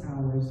countless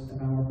hours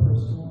of our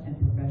personal and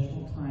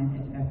professional time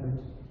and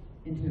effort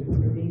into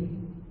improving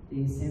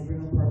the San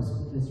Bruno Park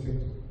School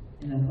District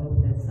in the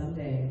hope that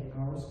someday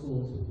our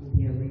schools will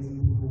be a reason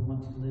people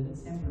want to live in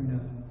San Bruno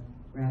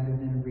rather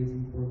than a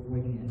reason for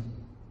avoiding it.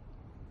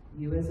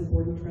 You as a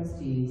Board of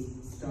Trustees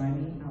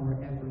stymie our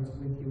efforts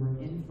with your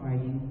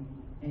infighting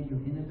and your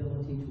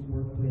inability to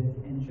work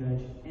with and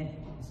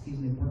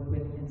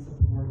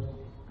support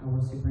our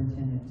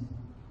superintendent.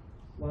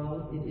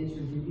 While it is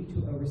your duty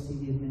to oversee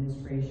the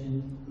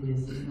administration, it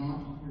is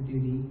not your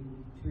duty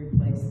to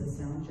replace the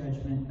sound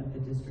judgment of the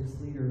district's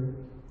leader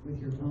with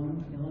your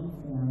own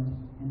ill-informed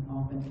and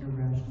often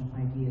irrational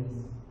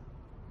ideas.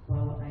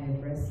 While I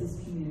address this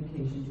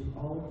communication to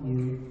all of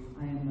you,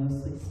 I am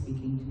mostly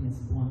speaking to Ms.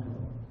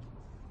 Blanco.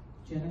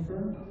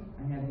 Jennifer,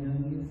 I have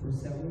known you for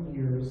several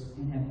years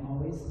and have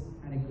always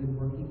had a good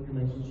working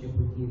relationship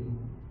with you.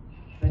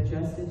 But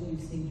just as you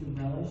seem to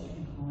relish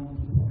in calling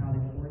people out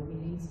at board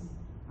meetings,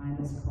 I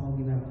must call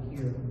you out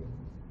here.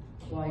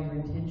 While your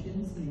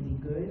intentions may be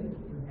good,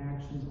 your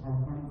actions are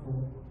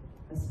harmful,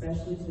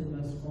 especially to the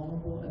most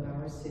vulnerable of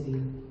our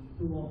city,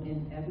 who will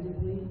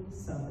inevitably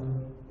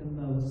suffer the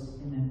most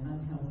in an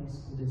unhealthy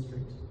school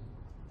district.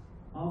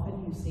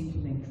 Often you seem to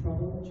make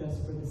trouble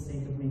just for the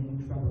sake of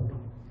making trouble.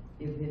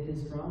 If it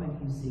is drama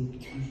you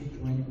seek, you should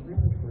join a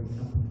repertory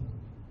company.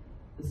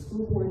 The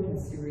school board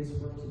has serious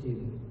work to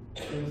do.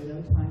 There is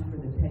no time for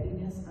the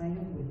pettiness I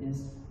have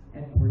witnessed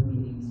at board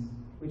meetings,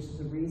 which is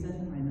the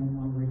reason I no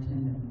longer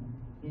attend them.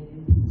 It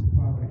impedes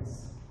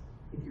progress.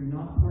 If you're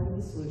not part of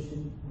the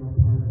solution, you're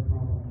part of the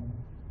problem.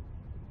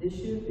 This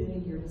should have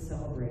been a year to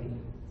celebrate.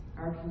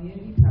 Our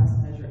community passed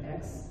Measure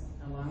X,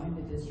 allowing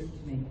the district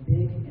to make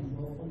big and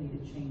willful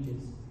needed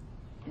changes.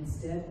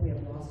 Instead, we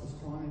have lost a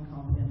strong and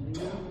competent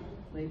leader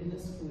late in the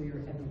school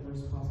year at the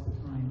worst possible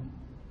time.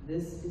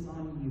 This is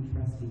on you,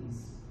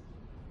 trustees.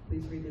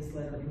 Please read this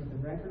letter into the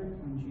record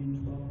on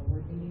June 12th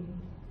board meeting.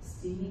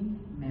 Steaming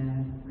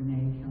Mad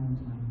Renee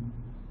Calentine.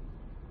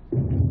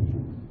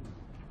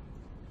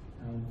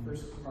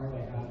 First part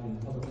I have in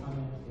public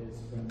comment is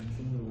from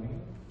Muir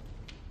Wayne.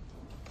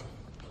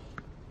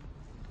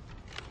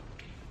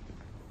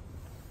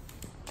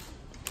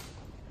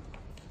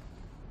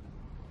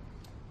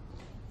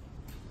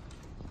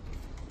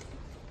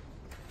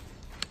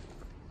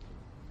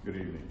 Good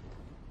evening.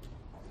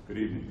 Good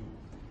evening.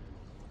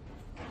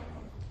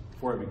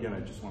 Before I begin,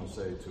 I just want to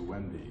say to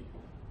Wendy,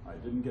 I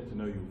didn't get to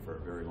know you for a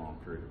very long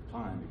period of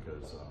time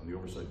because on the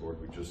Oversight Board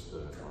we just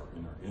are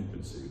in our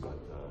infancy, but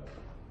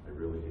I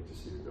really hate to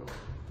see you go.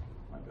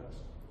 My best.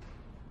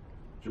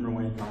 Jim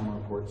Wayne, Palmer,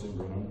 Court, San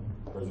Bruno,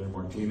 President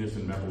Martinez,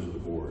 and members of the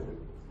board.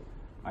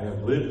 I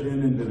have lived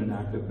in and been an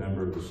active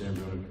member of the San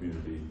Bruno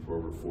community for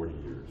over 40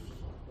 years.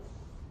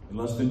 In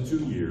less than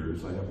 2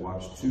 years, I have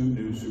watched 2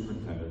 new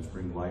superintendents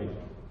bring light,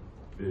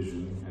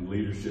 vision, and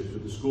leadership to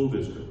the school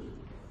district,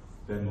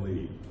 then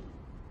lead.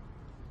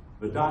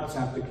 The dots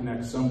have to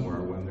connect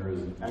somewhere when there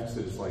is an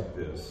exodus like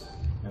this,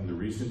 and the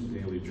recent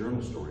Daily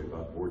Journal story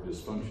about board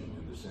dysfunction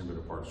in the San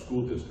Bruno Park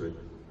School District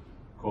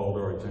called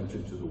our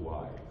attention to the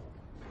why.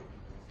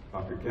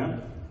 Dr.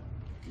 Kemp,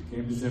 you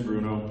came to San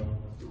Bruno,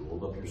 you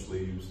rolled up your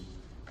sleeves,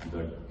 and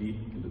dug deep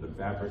into the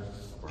fabric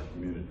of our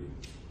community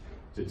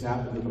to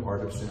tap into the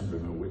heart of San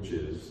Bruno, which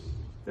is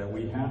that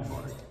we have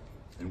heart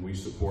and we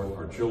support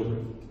our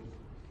children.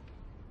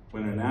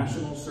 When a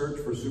national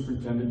search for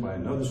superintendent by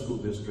another school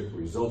district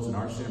results in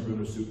our San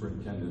Bruno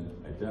superintendent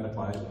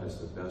identified as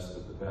the best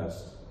of the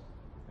best,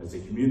 as a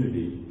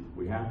community,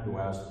 we have to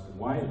ask,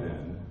 why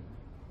then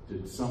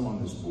did some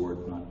on this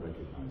board not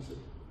recognize it?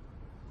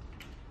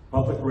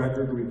 Public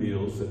record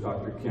reveals that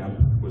Dr.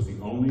 Kemp was the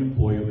only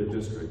employee of the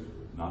district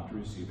not to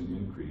receive an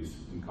increase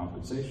in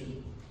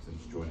compensation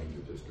since joining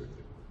the district.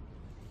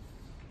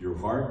 Your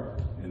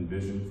heart and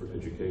vision for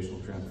educational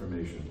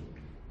transformation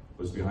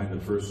was behind the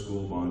first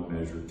school bond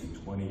measure in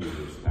 20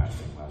 years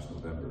passing last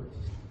November,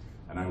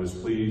 and I was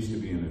pleased to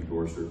be an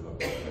endorser of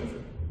that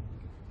measure.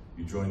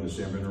 You joined the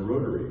San Bruno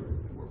Rotary,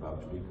 and were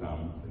about to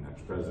become the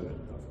next president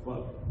of the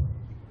club.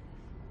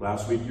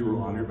 Last week, you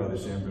were honored by the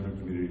San Bruno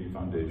Community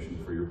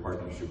Foundation for your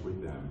partnership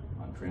with them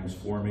on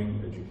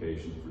transforming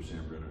education for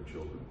San Bruno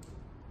children.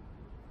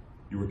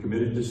 You were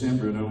committed to San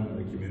Bruno, and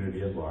the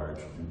community at large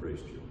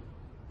embraced you.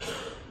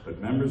 But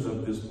members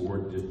of this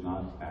board did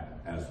not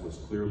act, as was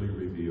clearly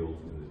revealed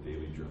in the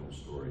Daily Journal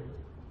story.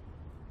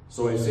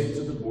 So I say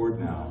to the board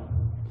now,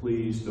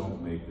 please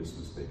don't make this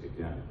mistake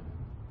again.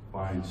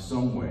 Find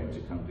some way to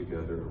come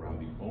together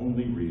around the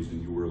only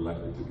reason you were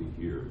elected to be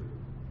here,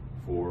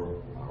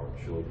 for our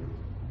children.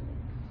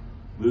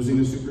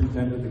 Losing a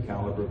superintendent of the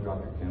caliber of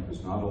Dr. Kemp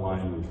is not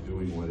aligned with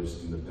doing what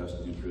is in the best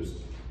interest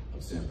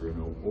of San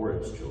Bruno or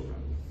its children.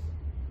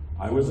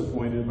 I was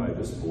appointed by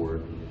this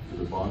board to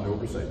the Bond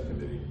Oversight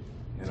Committee,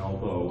 and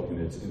although in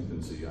its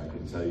infancy, I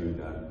can tell you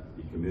that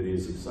the committee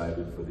is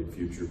excited for the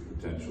future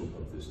potential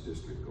of this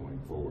district going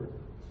forward.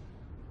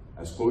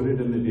 As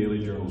quoted in the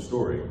Daily Journal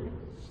story,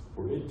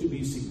 for it to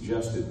be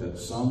suggested that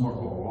some or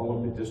all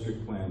of the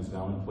district plans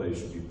now in place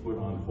should be put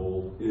on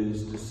hold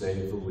is, to say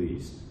the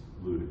least,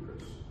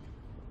 ludicrous,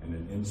 and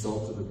an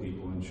insult to the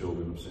people and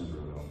children of San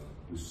Bruno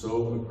who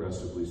so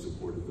aggressively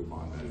supported the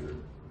bond measure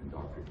and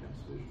Dr. Kent's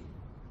vision.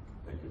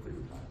 Thank you for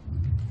your time.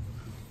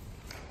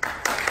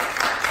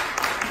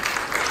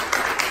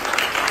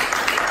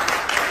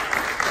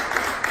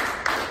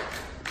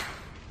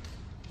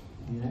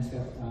 Next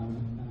up,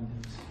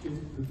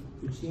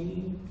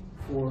 Puccini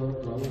for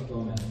Raul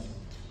Gomez.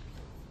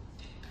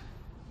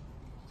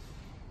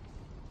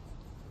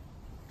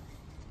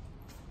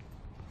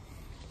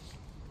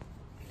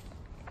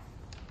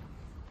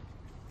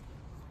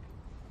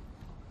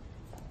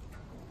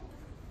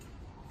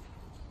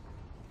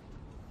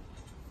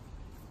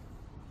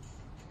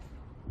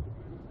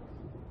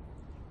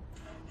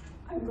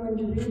 I'm going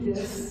to read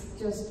this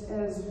just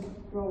as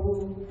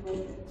Raul wrote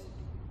it.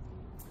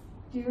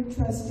 Dear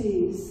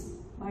trustees,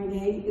 my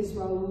name is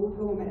Raul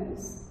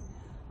Gomez.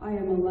 I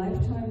am a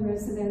lifetime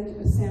resident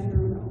of San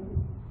Bruno.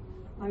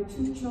 My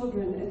 2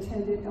 children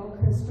attended El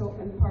Cristo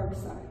and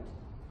Parkside,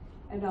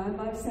 and I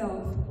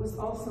myself was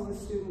also a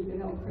student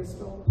at El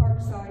Cristo,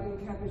 Parkside,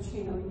 and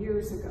Cappuccino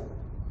years ago.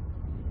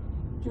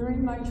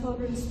 During my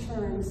children's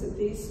terms at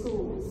these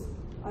schools,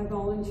 I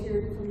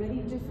volunteered for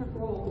many different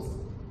roles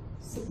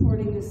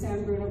supporting the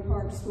San Bruno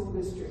Park School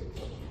District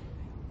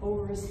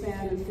over a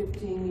span of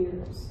 15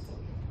 years.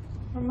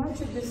 For much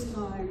of this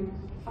time,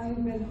 I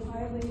have been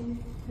highly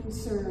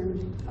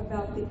concerned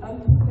about the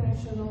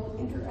unprofessional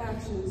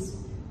interactions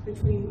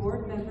between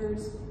board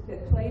members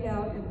that played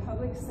out in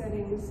public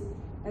settings,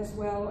 as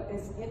well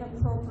as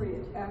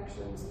inappropriate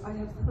actions I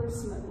have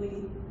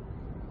personally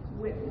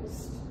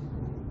witnessed.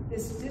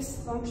 This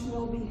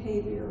dysfunctional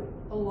behavior,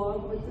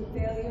 along with the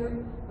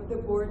failure of the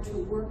board to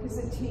work as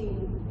a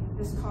team,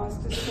 has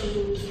caused us to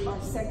lose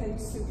our second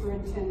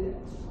superintendent.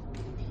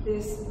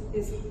 This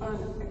is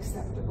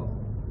unacceptable.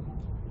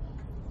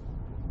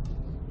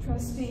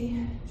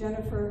 Trustee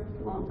Jennifer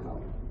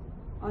Blanco,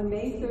 on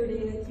May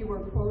 30th, you were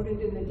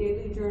quoted in the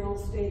Daily Journal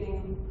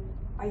stating,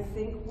 "I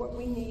think what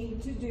we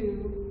need to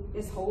do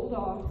is hold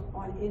off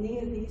on any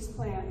of these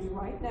plans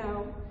right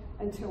now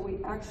until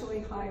we actually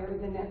hire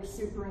the next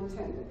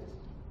superintendent."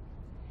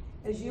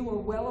 As you are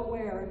well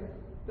aware,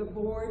 the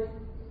board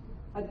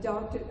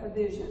adopted a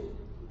vision.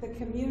 The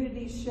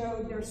community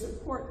showed their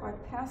support by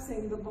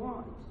passing the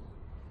bond.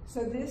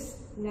 So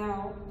this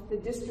now the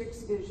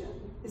district's vision.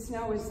 This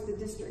now is the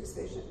district's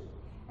vision.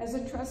 As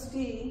a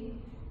trustee,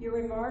 your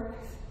remark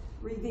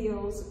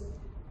reveals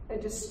a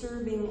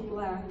disturbing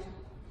lack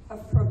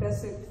of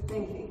progressive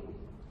thinking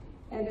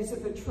and is a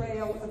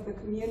betrayal of the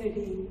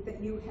community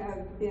that you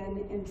have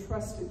been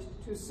entrusted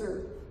to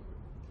serve.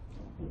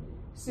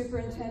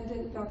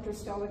 Superintendent Dr.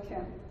 Stella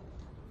Kemp,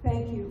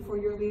 thank you for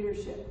your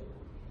leadership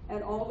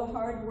and all the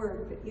hard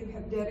work that you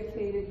have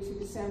dedicated to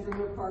the San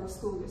Bruno Park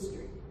School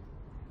District.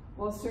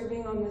 While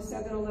serving on the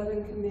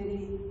 7-Eleven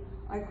committee,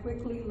 I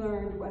quickly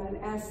learned what an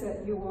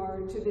asset you are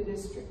to the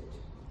district.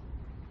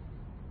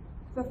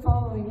 The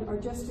following are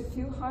just a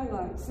few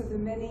highlights of the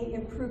many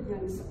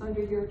improvements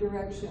under your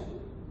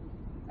direction.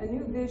 A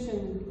new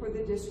vision for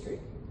the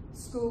district,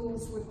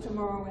 schools with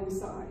tomorrow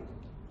inside.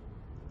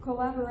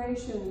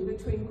 Collaboration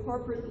between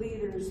corporate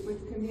leaders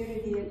with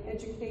community and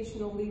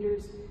educational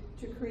leaders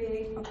to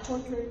create a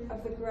portrait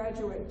of the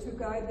graduate to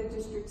guide the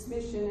district's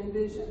mission and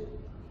vision.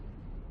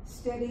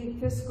 Steady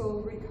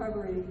fiscal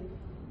recovery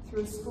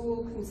through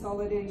school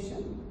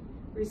consolidation,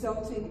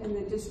 resulting in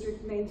the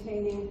district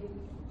maintaining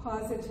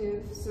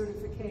positive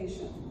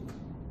certification.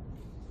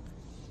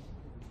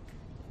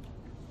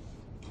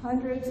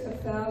 Hundreds of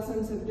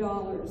thousands of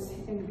dollars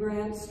in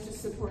grants to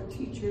support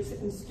teachers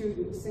and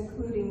students,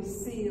 including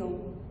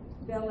SEAL,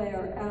 Bel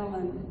Air,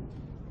 Allen,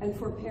 and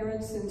for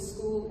parents in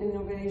school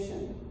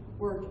innovation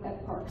work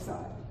at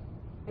Parkside.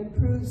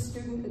 Improved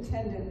student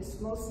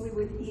attendance, mostly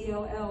with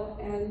ELL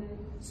and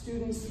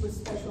students with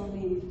special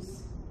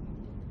needs.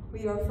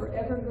 We are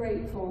forever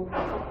grateful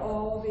for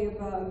all of the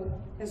above,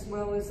 as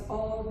well as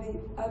all of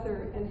the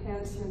other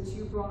enhancements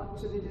you brought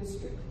to the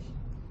district.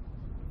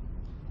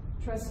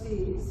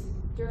 Trustees,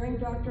 during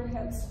Dr.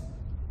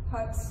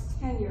 Hutt's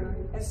tenure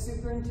as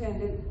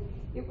superintendent,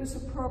 it was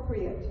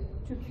appropriate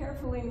to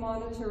carefully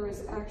monitor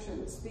his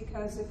actions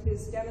because of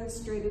his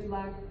demonstrated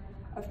lack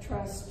of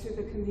trust to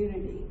the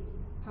community.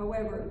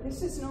 However,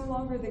 this is no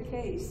longer the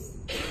case,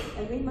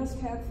 and we must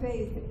have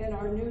faith in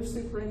our new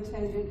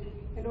superintendent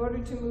in order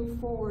to move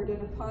forward in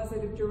a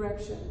positive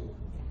direction.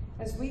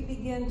 As we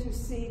begin to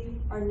seek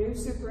our new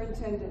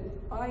superintendent,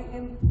 I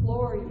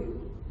implore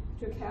you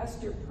to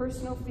cast your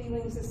personal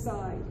feelings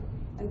aside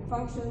and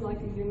function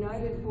like a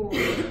united board.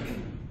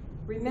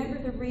 Remember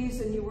the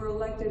reason you were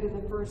elected in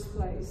the first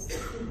place.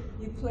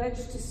 You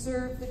pledged to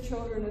serve the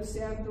children of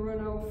San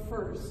Bruno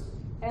first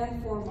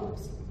and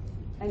foremost,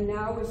 and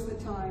now is the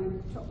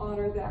time to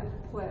honor that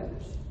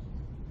pledge.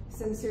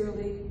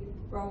 Sincerely,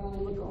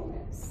 Raul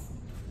Gomez.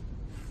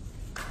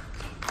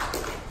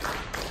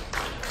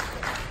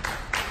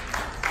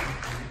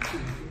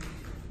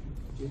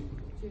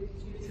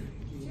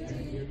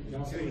 You're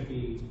also going to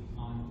be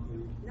on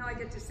the... Now I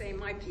get to say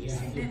my piece.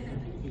 Yeah.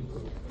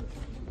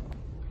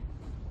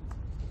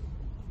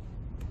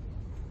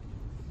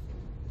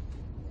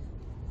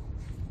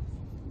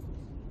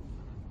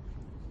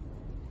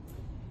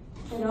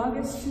 In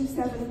August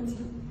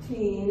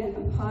 2017,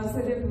 a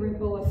positive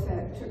ripple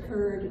effect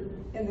occurred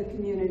in the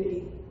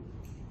community.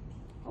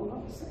 Hold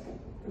on a second,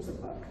 there's a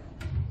bug.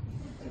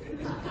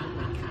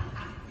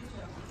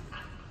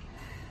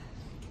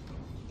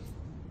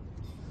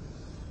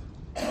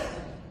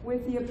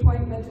 With the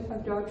appointment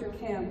of Dr.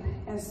 Kemp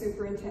as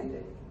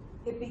superintendent.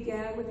 It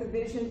began with a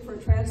vision for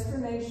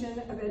transformation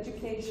of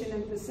education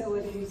and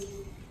facilities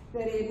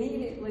that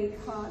immediately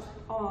caught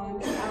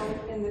on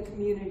out in the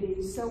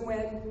community. So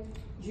when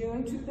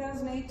June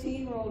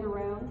 2018 rolled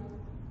around,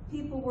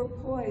 people were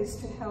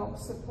poised to help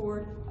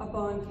support a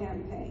bond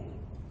campaign.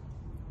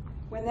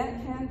 When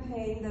that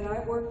campaign that I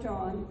worked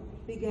on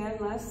began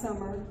last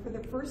summer, for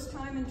the first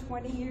time in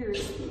 20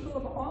 years, people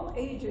of all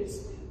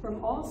ages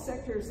from all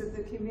sectors of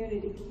the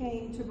community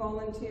came to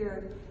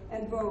volunteer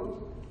and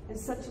vote in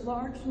such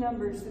large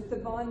numbers that the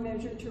bond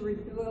measure to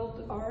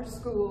rebuild our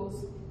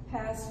schools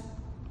passed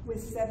with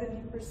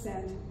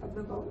 70% of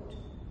the vote.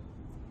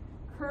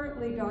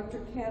 Currently,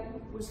 Dr.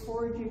 Kemp was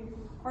forging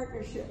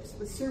partnerships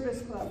with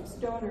service clubs,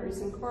 donors,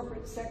 and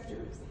corporate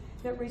sectors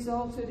that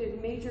resulted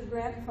in major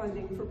grant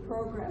funding for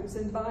programs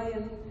and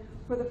buy-in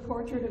for the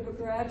Portrait of a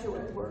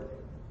Graduate work,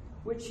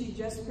 which he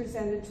just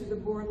presented to the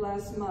board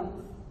last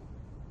month.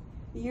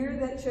 A year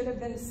that should have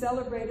been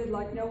celebrated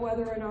like no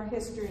other in our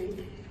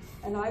history,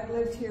 and I've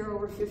lived here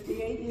over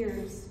 58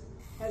 years,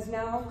 has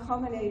now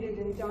culminated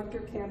in Dr.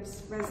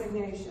 Kemp's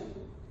resignation.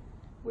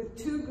 With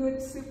 2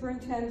 good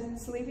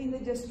superintendents leaving the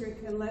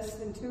district in less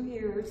than 2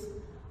 years,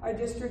 our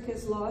district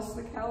has lost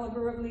the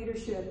caliber of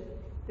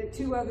leadership that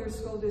 2 other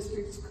school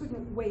districts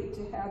couldn't wait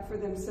to have for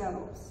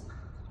themselves.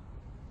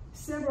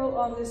 Several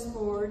on this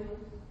board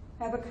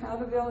have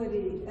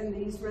accountability in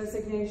these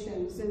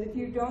resignations, and if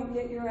you don't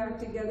get your act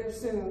together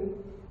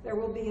soon, there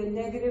will be a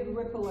negative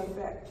ripple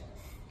effect.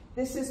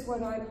 This is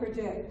what I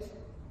predict.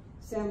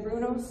 San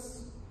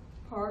Bruno's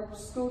Park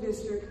School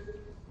District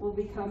will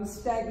become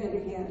stagnant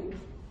again.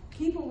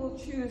 People will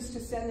choose to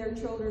send their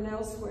children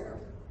elsewhere.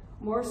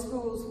 More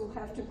schools will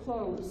have to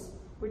close,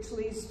 which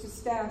leads to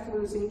staff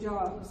losing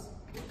jobs.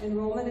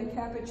 Enrollment at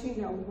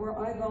Cappuccino, where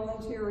I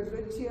volunteer a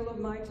good deal of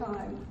my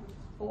time,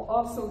 will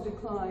also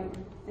decline,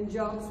 and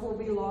jobs will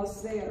be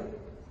lost there.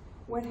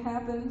 When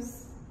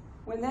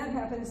that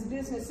happens,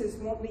 businesses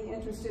won't be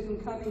interested in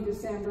coming to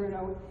San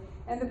Bruno,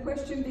 and the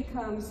question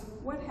becomes,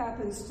 what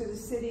happens to the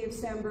city of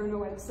San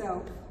Bruno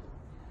itself?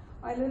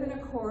 I live in a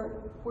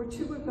court where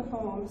 2 of the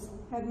homes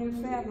have new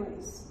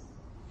families.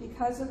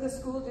 Because of the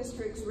school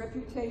district's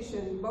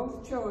reputation,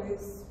 both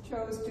chose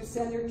to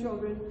send their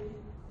children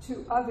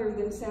to other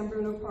than San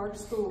Bruno Park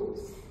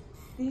schools.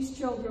 These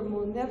children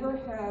will never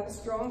have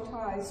strong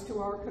ties to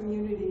our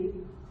community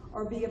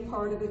or be a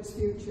part of its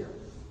future.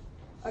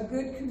 A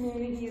good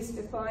community is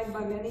defined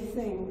by many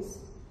things.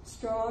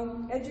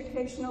 Strong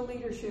educational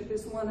leadership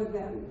is one of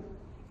them,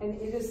 and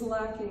it is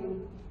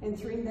lacking in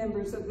 3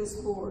 members of this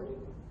board.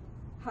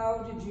 How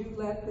did you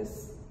let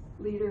this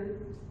leader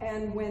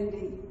and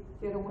Wendy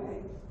get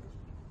away?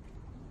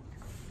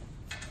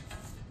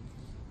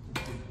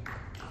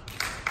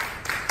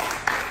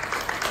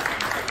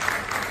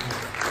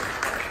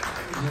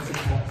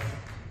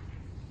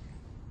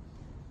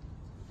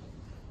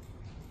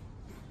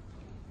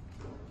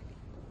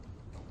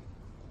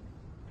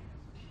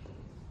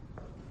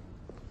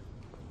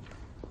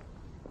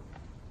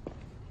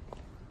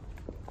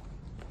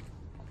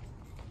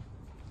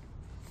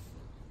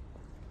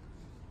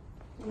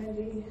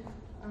 Wendy,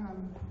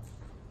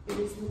 it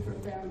is with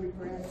profound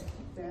regret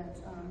that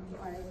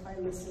I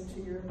listened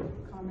to your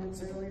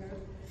comments earlier.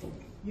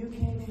 You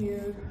came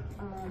here,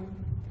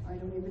 I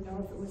don't even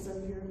know if it was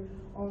of your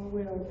own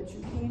will, but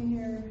you came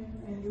here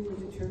and you were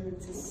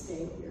determined to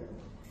stay here.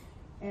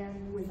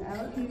 And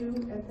without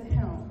you at the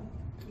helm,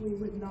 we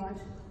would not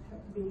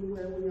be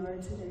where we are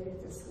today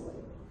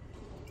fiscally.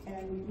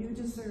 And you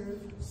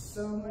deserve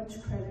so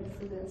much credit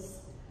for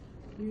this.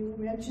 You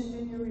mentioned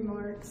in your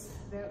remarks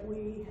that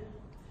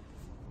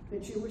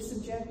you were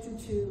subjected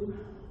to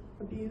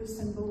abuse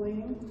and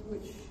bullying,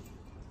 which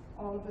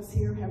all of us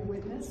here have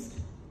witnessed.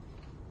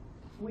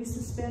 We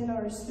suspend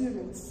our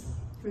students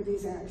for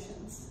these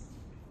actions.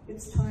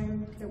 It's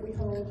time that we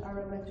hold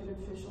our elected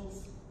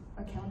officials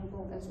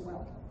accountable as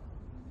well.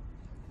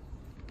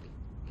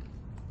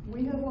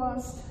 We have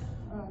lost,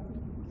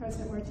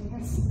 President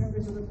Martinez,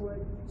 members of the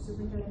board,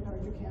 Superintendent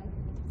Dr. Kemp.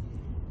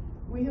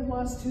 We have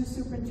lost 2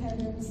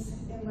 superintendents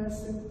in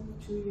less than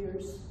 2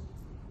 years.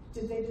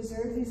 Did they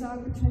deserve these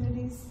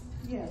opportunities?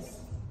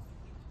 Yes.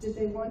 Did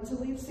they want to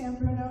leave San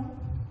Bruno?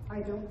 I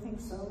don't think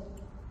so.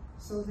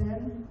 So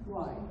then,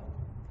 why?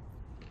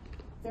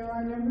 There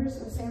are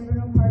members of San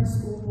Bruno Park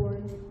School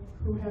Board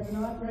who have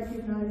not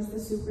recognized the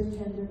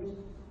superintendent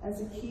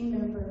as a key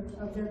member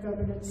of their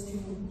governance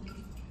team.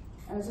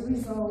 As a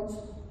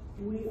result,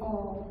 we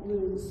all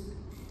lose: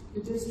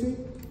 the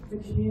district, the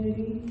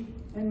community,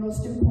 and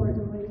most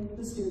importantly,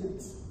 the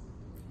students.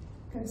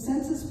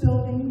 Consensus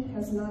building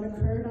has not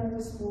occurred on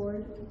this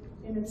board.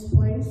 In its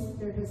place,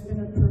 there has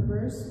been a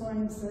perverse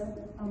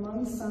mindset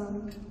among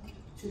some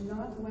to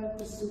not let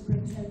the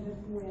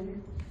superintendent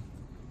win.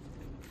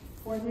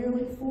 For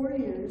nearly 4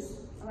 years,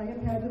 I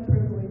have had the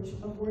privilege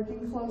of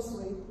working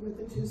closely with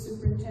the two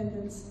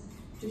superintendents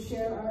to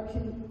share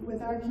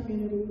with our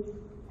community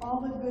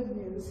all the good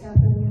news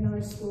happening in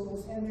our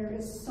schools, and there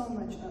is so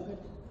much of it.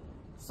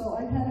 So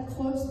I've had a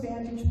close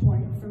vantage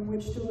point from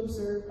which to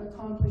observe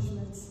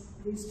accomplishments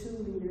these two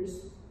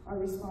leaders are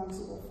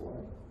responsible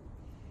for.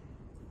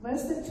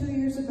 Less than 2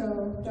 years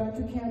ago,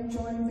 Dr. Kemp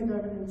joined the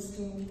governance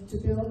team to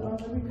build on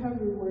the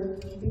recovery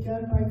work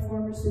begun by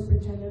former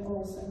Superintendent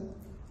Olson.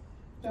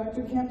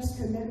 Dr. Kemp's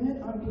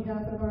commitment on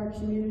behalf of our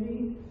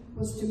community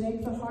was to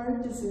make the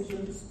hard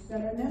decisions that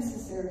are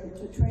necessary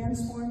to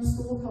transform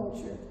school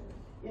culture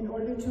in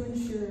order to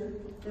ensure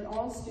that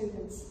all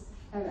students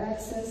have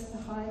access to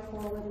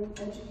high-quality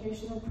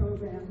educational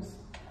programs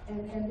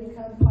and can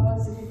become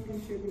positive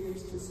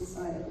contributors to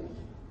society.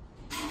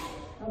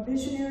 A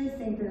visionary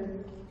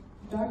thinker,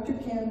 Dr.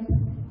 Kemp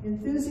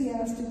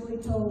enthusiastically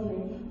told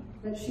me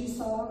that she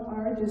saw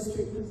our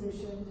district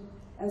positioned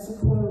as a,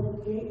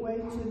 quote, gateway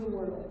to the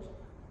world.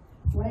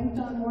 Flanked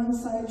on one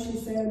side, she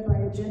said, by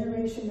a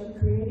generation of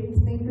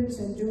creative thinkers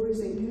and doers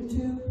at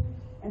YouTube,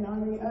 and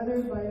on the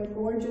other by a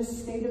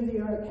gorgeous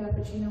state-of-the-art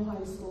Cappuccino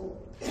High School.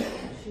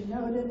 She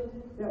noted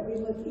that we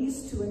look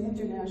east to an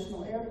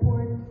international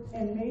airport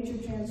and major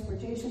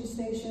transportation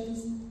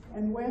stations,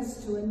 and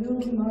west to a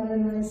newly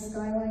modernized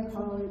Skyline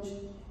College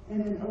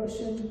and an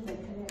ocean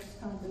that connects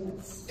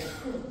continents.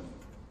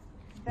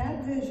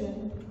 That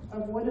vision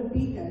of what a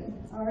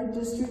beacon our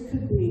district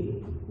could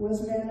be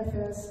was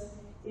manifest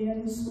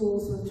in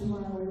Schools with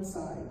Tomorrow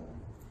Inside,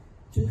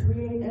 to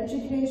create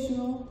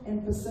educational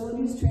and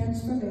facilities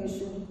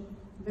transformation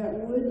that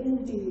would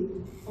indeed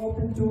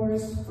open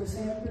doors for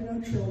San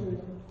Bruno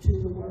children to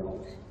the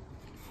world.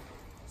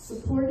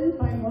 Supported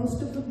by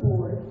most of the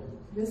board,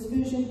 this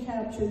vision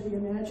captured the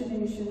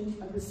imagination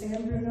of the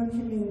San Bruno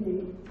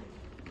community,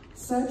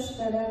 such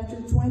that after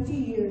 20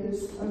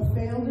 years of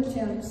failed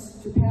attempts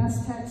to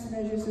pass tax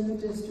measures in the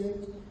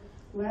district,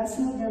 last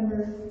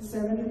November,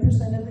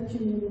 70% of the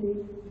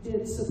community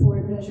did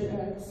support Measure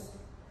X.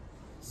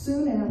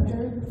 Soon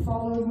after,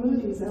 followed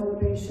Moody's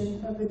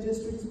elevation of the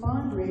district's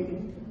bond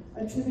rating,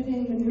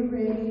 attributing the new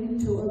rating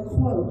to a,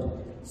 quote,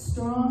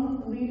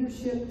 strong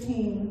leadership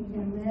team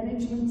and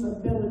management's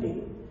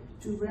ability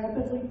to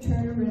rapidly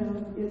turn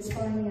around its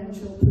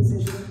financial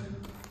position.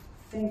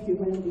 Thank you,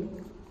 Wendy,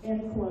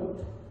 end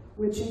quote,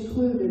 which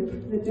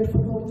included the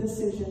difficult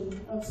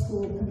decision of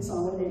school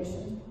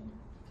consolidation.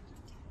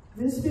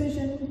 This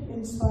vision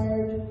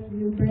inspired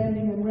new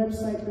branding and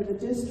website for the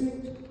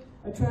district,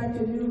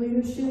 attracted new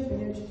leadership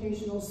in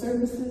educational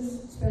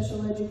services,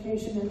 special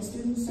education and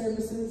student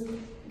services,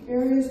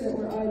 areas that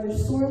were either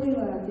sorely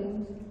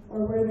lacking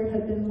or where there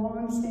had been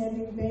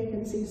long-standing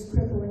vacancies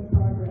crippling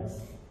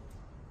progress.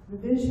 The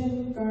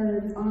vision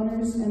garnered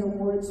honors and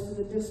awards for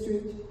the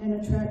district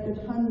and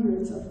attracted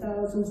hundreds of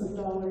thousands of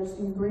dollars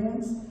in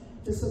grants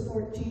to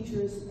support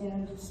teachers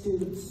and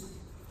students.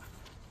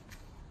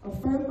 A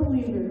firm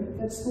believer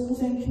that schools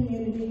and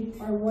community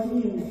are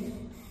one unit,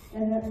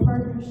 and that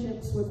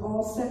partnerships with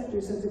all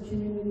sectors of the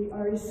community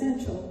are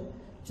essential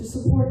to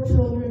support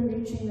children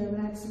reaching their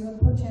maximum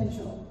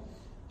potential,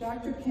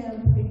 Dr.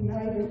 Kemp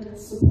ignited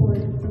support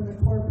from the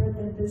corporate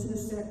and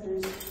business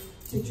sectors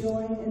to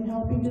join in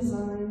helping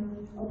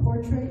design a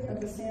portrait of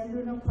the San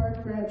Bruno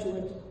Park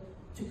graduate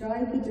to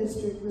guide the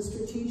district with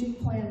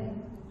strategic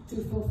planning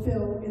to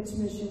fulfill its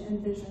mission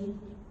and vision.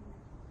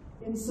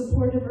 In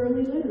support of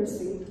early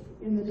literacy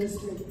in the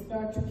district,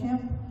 Dr.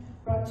 Kemp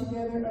brought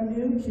together a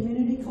new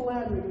community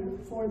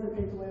collaborative for the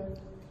Big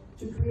Lift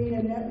to create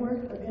a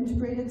network of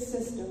integrated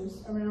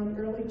systems around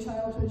early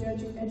childhood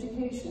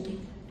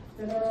education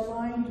that are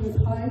aligned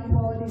with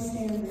high-quality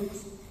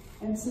standards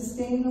and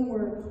sustain the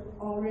work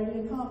already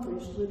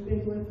accomplished with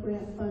Big Lift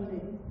grant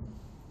funding.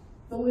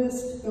 The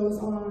list goes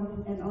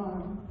on,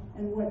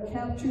 and what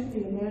captured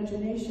the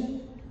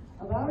imagination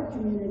of our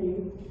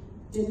community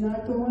did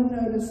not go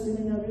unnoticed in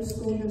another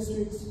school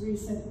district's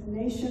recent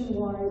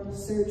nationwide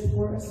search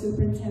for a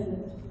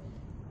superintendent.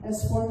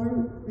 As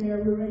former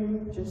Mayor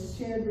Ruring just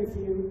shared with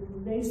you,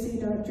 they see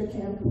Dr.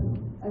 Kemp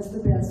as the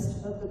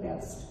best of the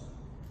best.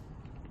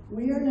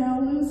 We are now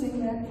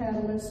losing that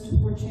catalyst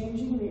for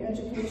changing the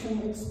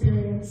educational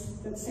experience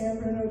that San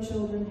Bruno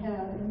children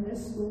have in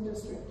this school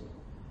district.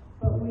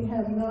 But we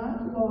have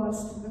not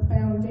lost the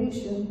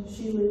foundation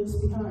she leaves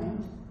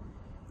behind.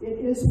 It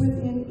is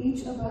within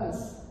each of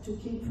us to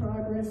keep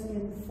progress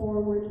in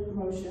forward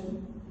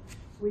motion.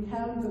 We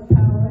have the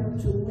power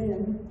to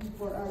win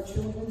for our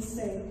children's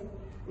sake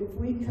if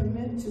we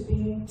commit to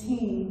being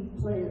team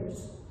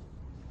players.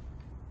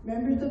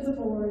 Members of the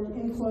board,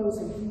 in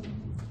closing,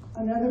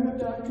 another of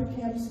Dr.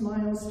 Kemp's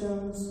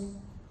milestones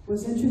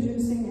was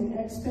introducing an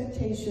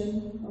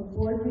expectation of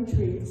board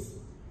retreats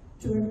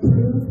to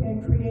improve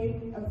and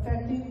create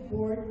effective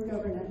board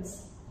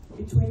governance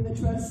between the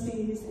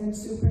trustees and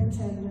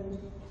superintendent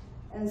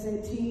as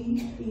a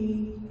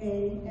TEAM.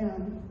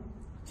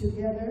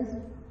 Together,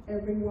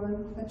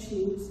 everyone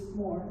achieves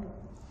more.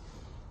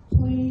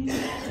 Please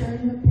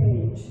turn the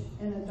page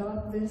and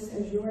adopt this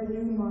as your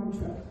new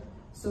mantra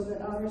so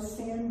that our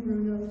San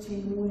Bruno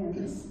team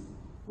wins.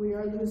 We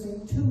are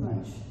losing too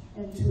much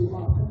and too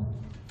often.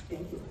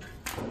 Thank you.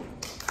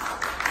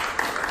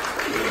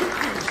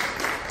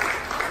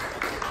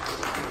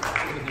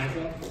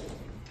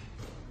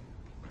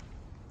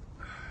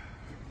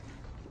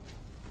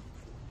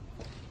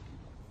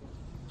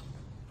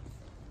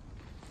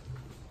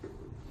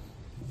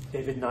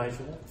 David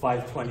Nigel,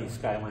 520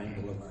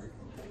 Skyline Boulevard.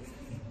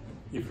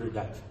 You've heard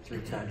that 3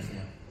 times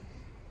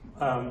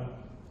now.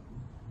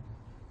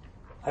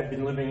 I've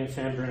been living in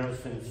San Bruno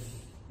since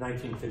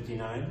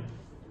 1959.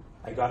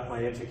 I got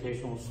my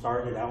educational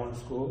start at Allen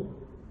School.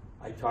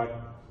 I taught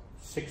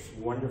 6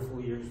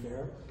 wonderful years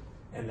there,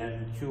 and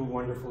then 2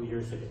 wonderful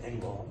years at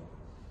Engwall.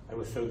 I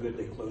was so good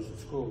they closed the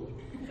school.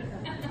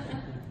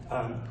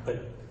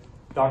 But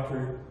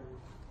Dr.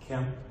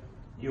 Kemp,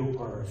 you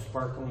are a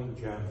sparkling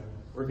gem.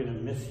 We're going to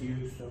miss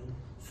you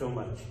so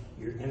much.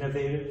 You're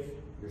innovative,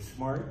 you're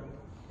smart,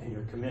 and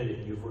you're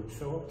committed. You've worked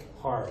so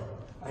hard.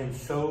 I am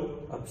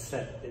so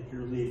upset that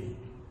you're leaving.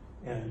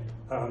 And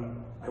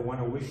I want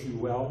to wish you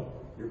well.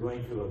 You're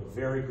going to a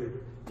very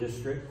good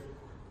district.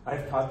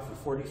 I've taught for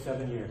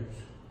 47 years,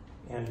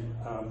 and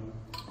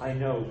I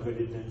know good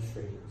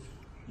administrators.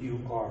 You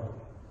are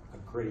a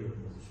great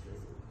administrator.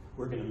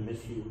 We're going to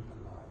miss you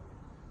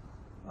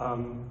a lot.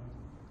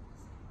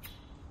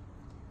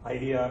 I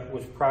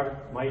was proud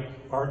of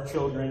our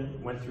children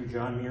went through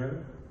John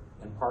Muir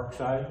and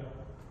Parkside,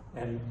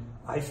 and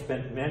I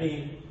spent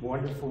many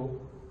wonderful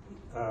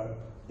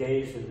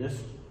days in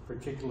this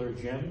particular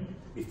gym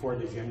before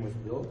the gym was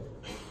built.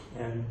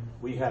 And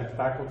we had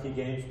faculty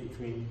games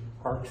between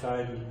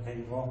Parkside and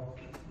Engwall.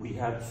 We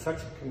had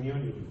such a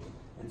community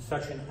and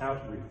such an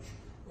outreach,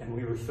 and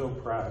we were so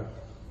proud.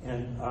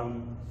 And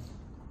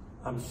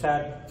I'm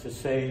sad to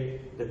say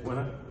that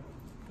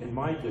in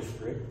my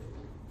district,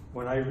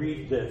 when I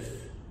read this,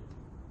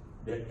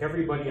 that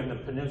everybody on the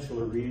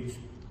peninsula reads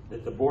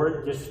that the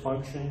board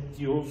dysfunction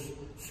fuels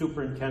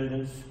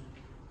superintendent's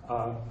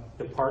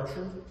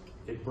departure,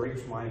 it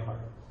breaks my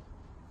heart.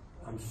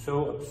 I'm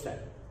so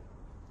upset.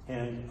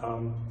 And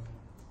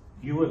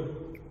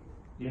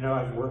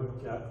I've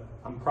worked,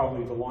 I'm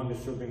probably the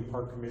longest serving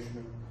park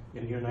commissioner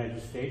in the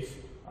United States.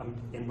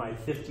 I'm in my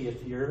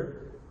 50th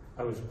year.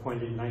 I was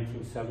appointed in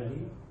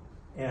 1970.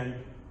 And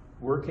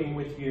working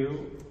with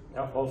you,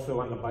 also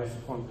on the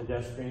bicycle and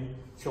pedestrian,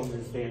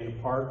 Children's Day in the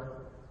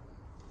Park,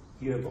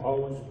 you have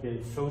always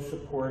been so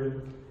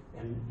supportive,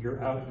 and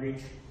your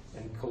outreach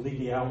and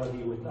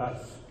collegiality with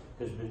us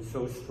has been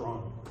so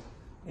strong.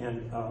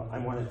 And I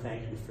want to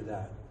thank you for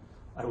that.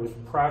 I was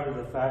proud of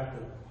the fact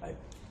that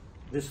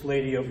this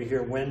lady over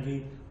here,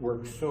 Wendy,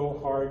 worked so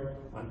hard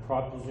on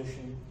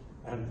Proposition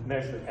and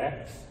Measure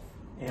X,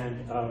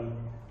 and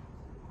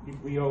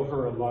we owe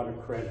her a lot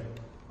of credit.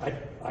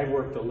 I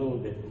worked a little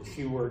bit, but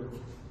she worked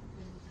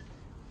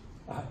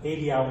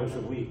 80 hours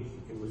a week.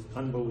 It was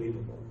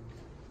unbelievable.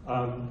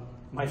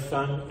 My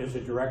son is a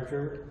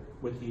director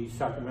with the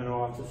Sacramento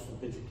Office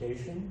of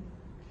Education,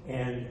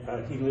 and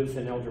he lives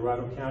in El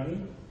Dorado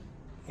County.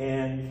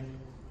 And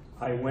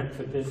I went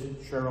to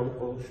visit Cheryl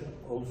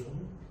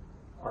Olson,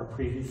 our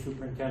previous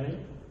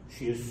superintendent.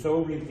 She is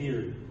so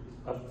revered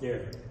up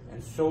there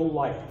and so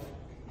liked.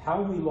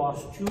 How we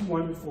lost 2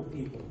 wonderful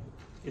people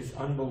is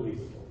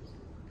unbelievable.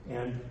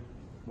 And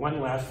one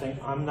last thing,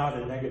 I'm not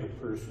a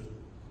negative person,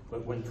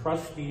 but when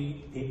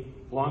Trustee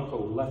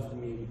Blanco left the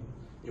meeting,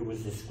 it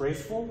was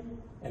disgraceful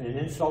and an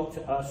insult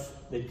to us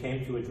that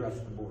came to address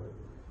the board.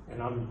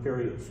 And I'm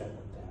very upset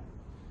with that.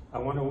 I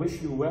want to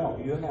wish you well.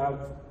 You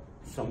have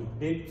some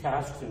big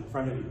tasks in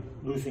front of you,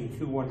 losing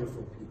 2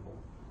 wonderful people.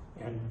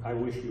 And I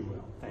wish you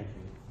well. Thank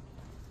you.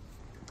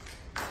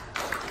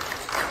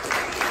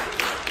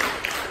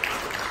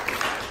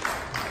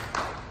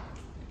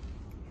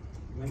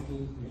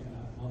 Wendy,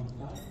 on the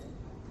top.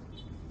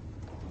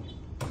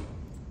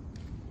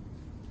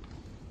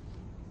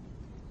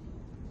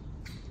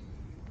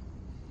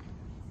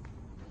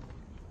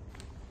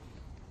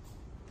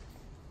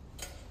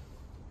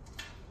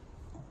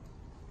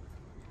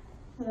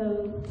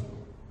 Hello.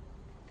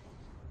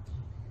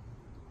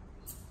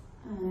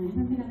 I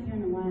haven't been up here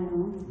in a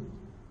while.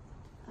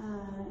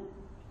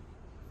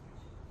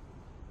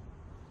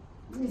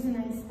 The reason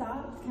I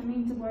stopped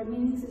coming to board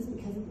meetings is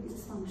because of the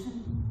dysfunction.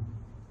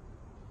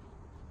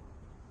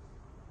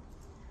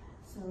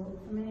 So,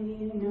 for many of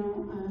you know,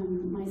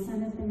 my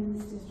son has been in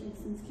this district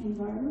since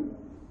kindergarten,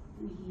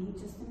 and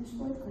he just finished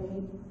 4th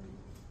grade.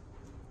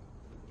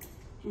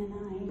 And I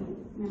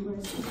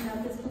remember speaking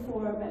about this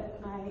before,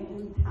 but I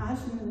am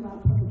passionate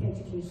about public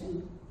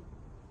education,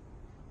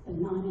 but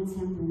not in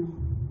San Bruno.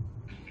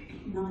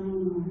 not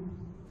anymore.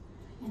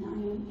 And I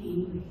am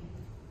angry.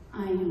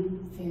 I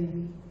am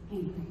very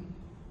angry.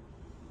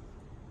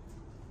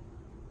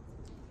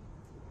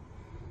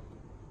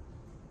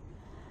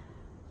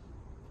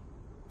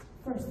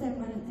 First, I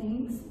want to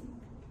thank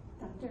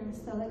Dr.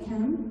 Stella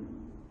Kim.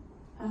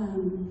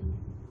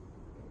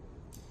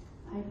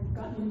 I've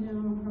gotten to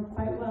know her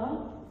quite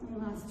well in the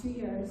last 2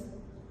 years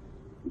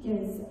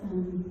because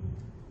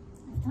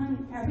I've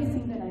done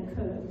everything that I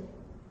could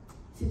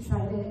to try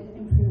to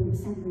improve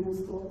San Bruno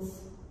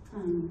schools.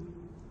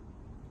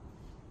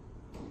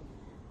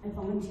 I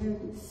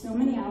volunteered so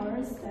many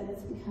hours that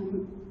it's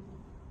become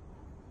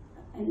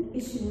an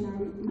issue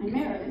in my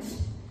marriage.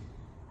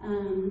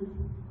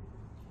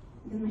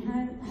 Because my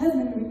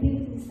husband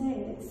repeatedly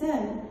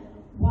said,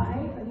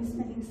 why are you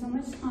spending so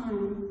much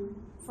time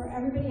for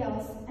everybody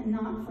else and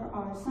not for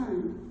our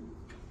son?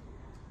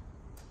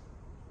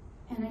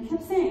 And I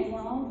kept saying,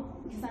 well,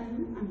 because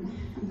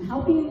I'm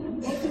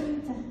hoping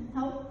to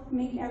help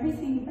make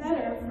everything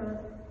better for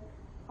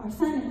our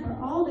son and for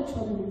all the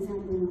children in San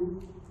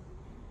Bruno.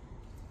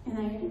 And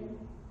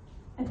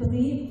I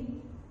believe,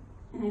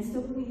 and I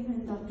still believe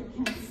in Dr.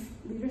 Kemp's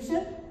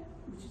leadership,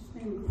 which has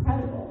been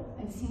incredible.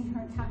 I've seen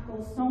her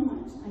tackle so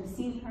much. I've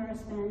seen her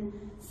spend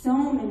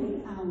so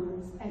many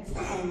hours,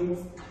 extra hours.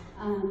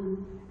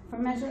 For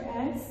Measure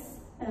X,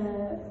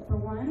 for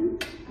one,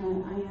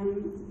 I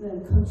am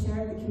the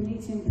co-chair of the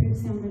Committee to Improve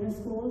San Bruno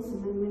Schools,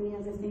 among many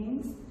other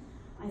things.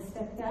 I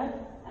stepped up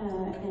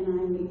and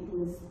I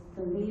was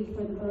the lead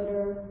for the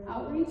voter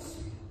outreach,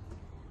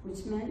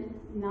 which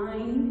meant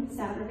 9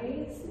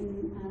 Saturdays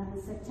in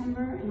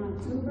September and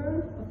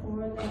October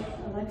before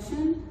the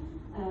election.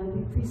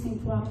 We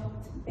precinct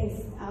walked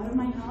based out of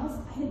my house.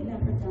 I had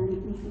never done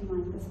anything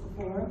like this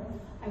before.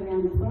 I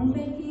ran the phone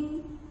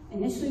banking,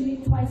 initially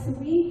twice a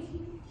week,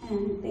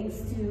 and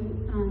thanks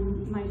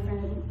to my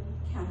friend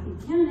Kathy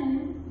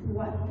Cannon, who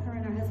her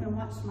and her husband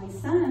watched my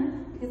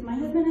son, because my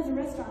husband has a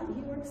restaurant.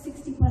 He works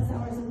 60+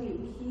 hours a week.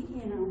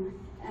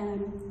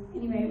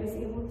 Anyway, I was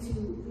able to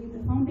lead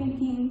the phone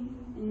banking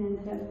and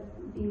ended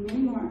up being many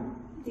more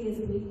days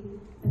a week.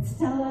 But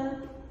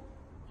Stella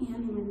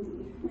and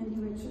Wendy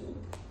Richard,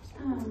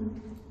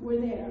 were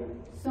there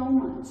so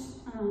much,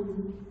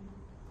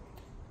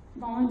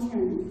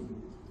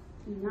 volunteering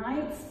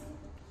nights,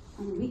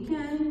 on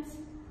weekends.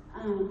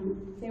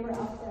 They were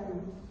out there.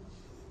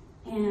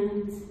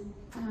 And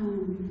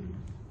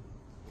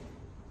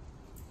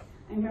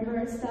I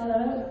remember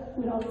Stella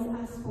would always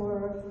ask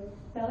for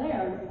Bel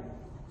Air.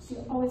 She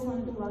always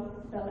wanted to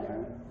walk Bel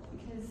Air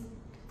because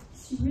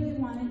she really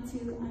wanted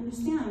to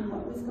understand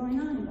what was going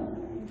on in Bel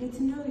Air and get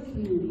to know the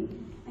community.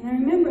 And I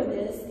remember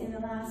this in the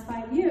last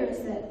 5 years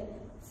that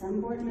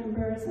some board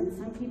members and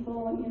some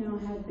people,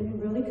 have been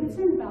really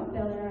concerned about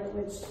Bel Air,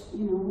 which,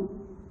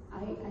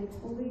 I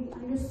totally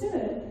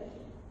understood.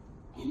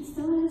 And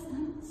Stella has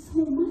done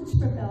so much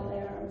for Bel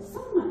Air,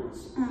 so much,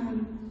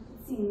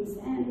 it seems.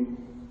 And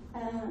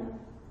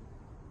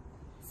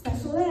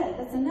special ed,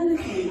 that's another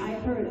thing I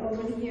heard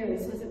over the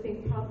years was a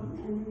big problem.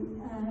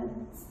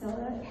 And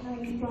Stella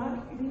has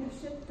brought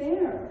leadership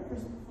there for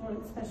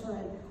special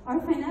ed. Our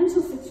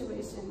financial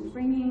situation,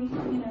 bringing,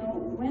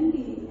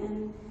 Wendy,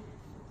 and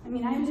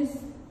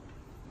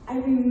I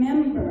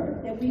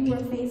remember that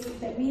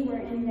we were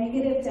in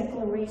negative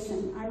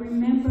declaration. I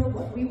remember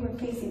what we were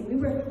facing. We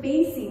were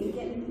facing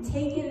getting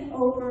taken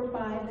over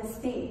by the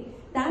state.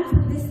 That's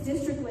what this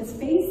district was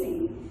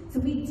facing. So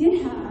you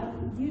did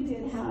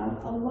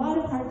have a lot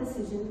of hard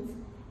decisions,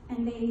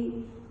 and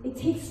it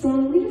takes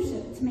strong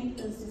leadership to make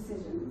those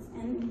decisions.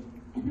 And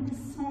there was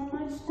so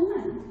much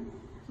done.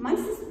 My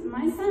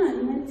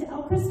son went to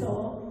El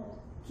Crystal,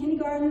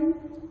 kindergarten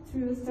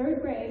through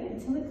 3rd grade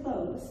until it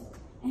closed.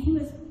 And he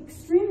was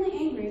extremely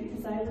angry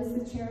because I was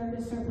the chair of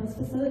the Surplus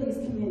Facilities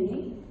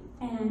Committee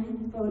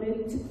and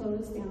voted to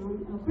close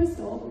down El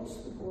Crystal,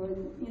 which the board,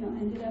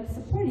 ended up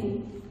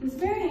supporting. He was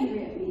very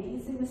angry at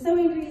me. He was so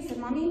angry, he said,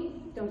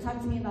 "Mommy, don't talk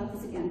to me about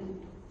this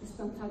again. Just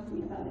don't talk to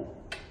me about it."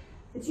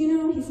 But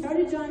he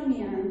started John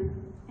Muir,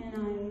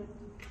 and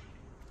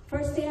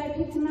first day I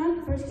picked him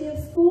up, first day of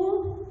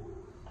school,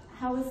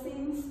 how was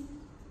things?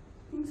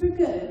 Things were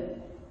good.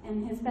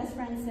 And his best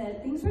friend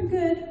said, "Things were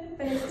good,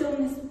 but I still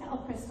miss El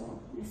Crystal."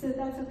 I said,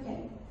 "That's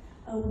okay."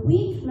 A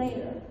week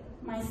later,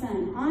 my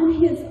son, on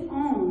his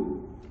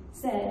own,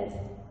 said,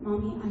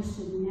 "Mommy, I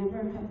should never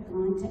have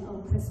gone to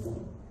El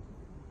Crystal."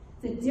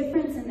 The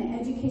difference in the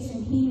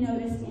education he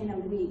noticed in a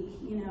week,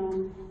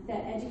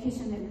 that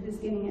education that he was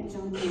getting at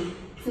John Muir.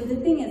 So the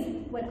thing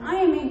is, what I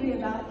am angry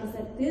about is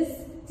that this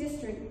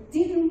district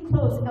didn't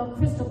close El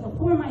Crystal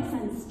before my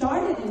son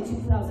started in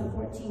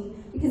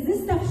 2014, because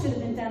this stuff should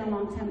have been done a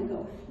long time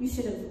ago. You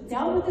should have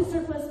dealt with the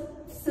surplus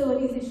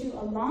facilities issue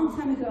a long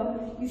time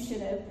ago. You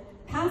should have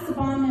passed the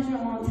bond measure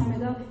a long time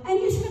ago, and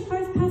you should have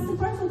passed the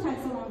parcel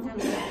tax a long time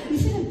ago. You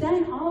should have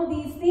done all of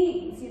these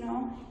things,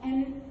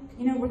 and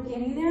we're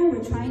getting there.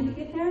 We're trying to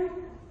get there,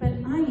 but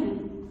I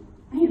am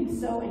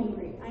so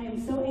angry. I am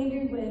so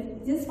angry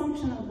with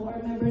dysfunctional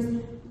board members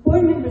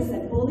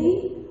that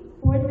bully,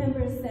 board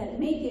members that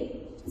make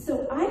it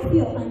so I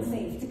feel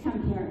unsafe to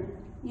come here,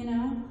 you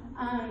know?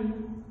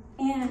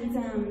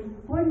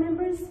 Board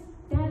members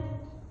that,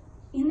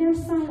 in their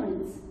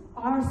silence,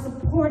 are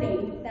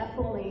supporting that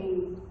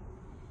bullying.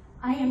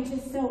 I am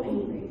just so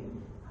angry.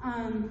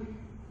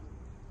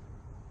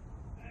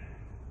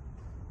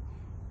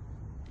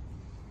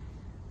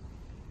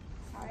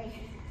 Sorry,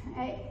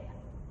 I'm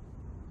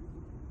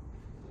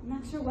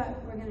not sure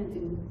what we're gonna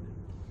do.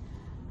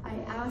 I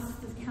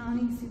asked the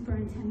county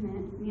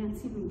superintendent,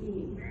 Nancy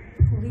McGee,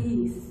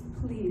 please,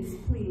 please,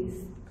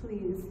 please,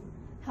 please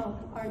help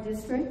our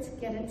district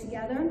get it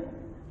together.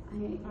 I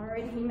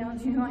already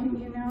emailed you,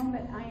 you know,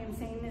 but I am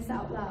saying this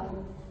out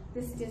loud.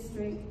 This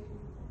district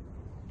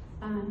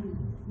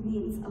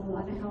needs a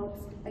lot of help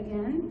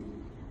again.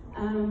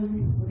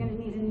 We're gonna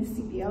need a new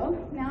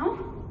CBO now,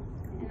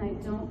 and I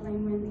don't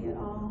blame Wendy at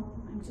all.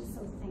 I'm just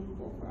so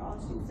thankful for all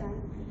she's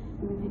done.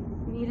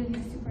 And we need a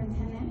new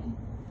superintendent.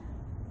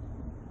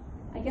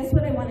 I guess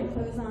what I want to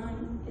close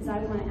on is I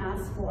want to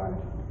ask for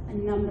a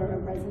number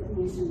of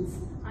resignations.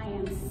 I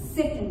am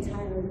sick and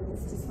tired of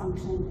this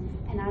dysfunction,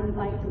 and I would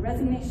like the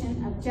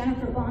resignation of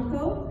Jennifer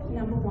Blanco,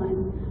 number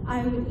one.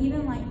 I would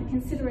even like the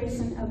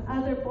consideration of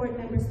other board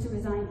members to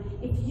resign.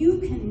 If you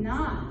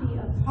cannot be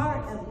a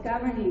part of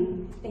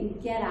governing, then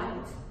get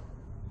out.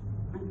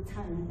 I'm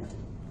tired of it.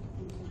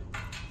 Thank you.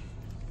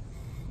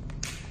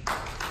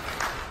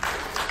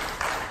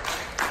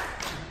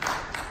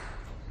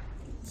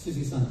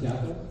 Susie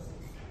Santiago.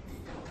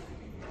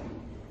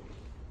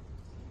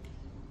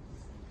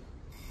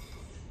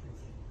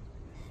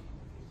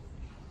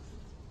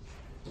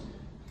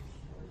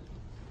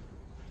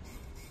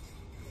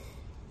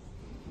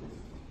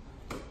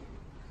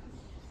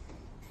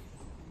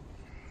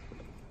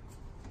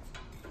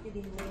 Good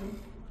evening.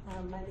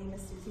 My name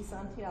is Susie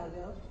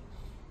Santiago,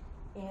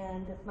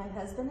 and my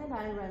husband and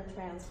I run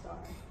TransStar.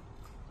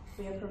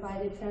 We have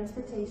provided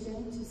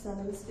transportation to some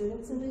of the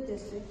students in the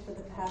district for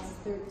the past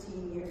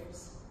 13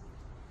 years.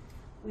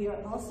 We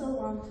are also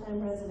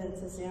longtime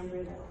residents of San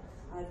Bruno.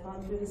 I've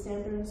gone through the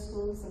San Bruno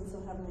schools and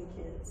so have my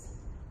kids.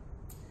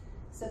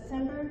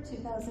 September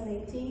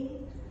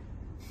 2018,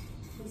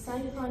 we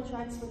signed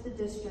contracts with the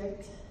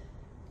district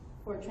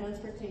for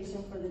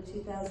transportation for the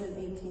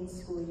 2018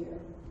 school year.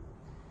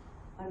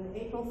 On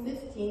April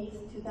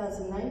 15th,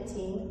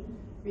 2019,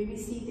 we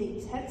received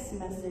a text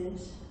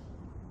message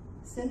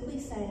simply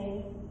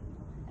saying,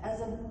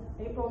 as of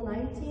April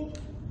 19th,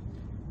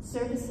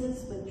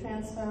 services with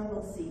TransStar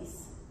will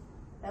cease.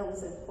 That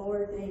was a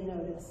 4-day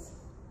notice.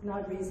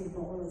 Not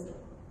reasonable, was it?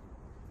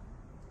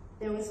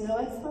 There was no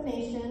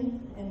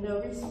explanation and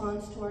no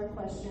response to our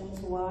questions,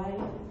 why,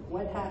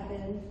 what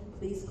happened,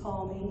 please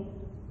call me.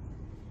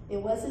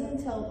 It wasn't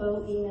until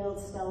Bo emailed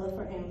Stella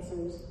for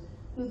answers,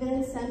 who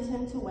then sent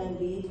him to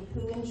Wendy,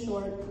 who in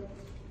short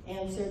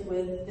answered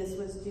with, this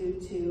was due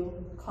to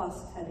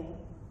cost cutting.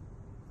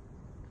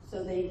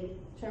 So they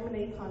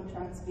terminate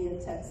contracts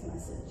via text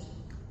message.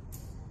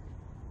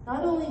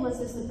 Not only was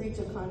this a breach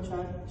of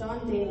contract, John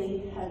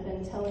Daly had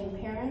been telling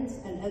parents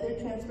and other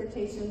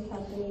transportation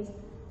companies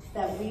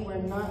that we were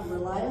not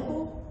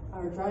reliable,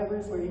 our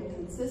drivers were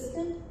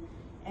inconsistent,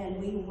 and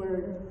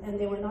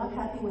they were not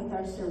happy with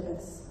our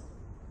service.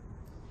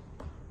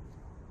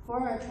 For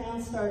our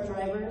TransStar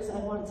drivers, I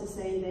want to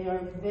say they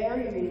are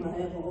very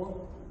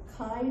reliable,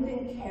 kind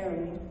and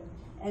caring,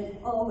 and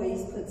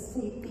always put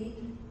safety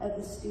of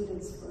the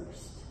students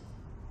first.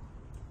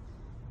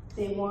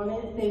 They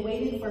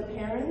waited for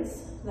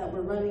parents that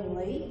were running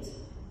late.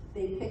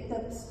 They picked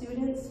up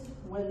students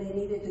when they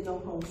needed to go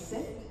home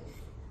sick.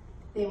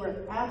 They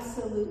were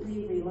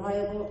absolutely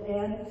reliable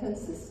and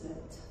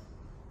consistent.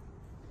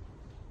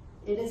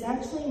 It is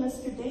actually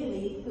Mr.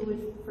 Daly who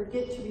would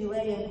forget to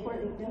relay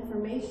important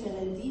information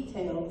and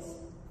details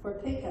for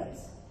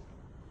pickups.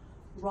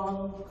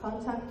 Wrong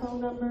contact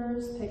phone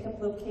numbers,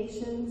 pickup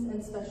locations,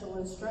 and special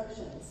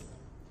instructions,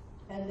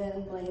 and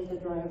then blame the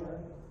driver.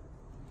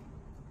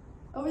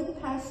 Over the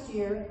past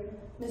year,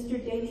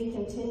 Mr. Daly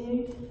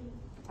continued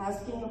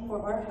asking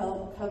for our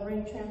help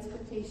covering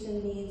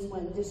transportation needs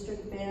when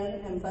district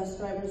van and bus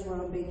drivers were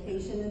on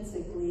vacation and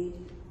sick leave.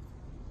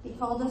 He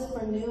called us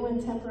for new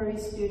and temporary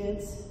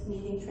students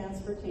needing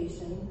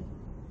transportation,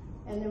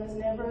 and there was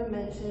never a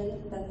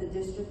mention that the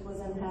district was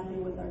unhappy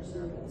with our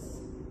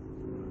service.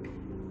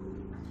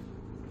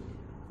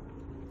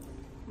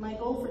 My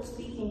goal for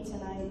speaking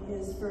tonight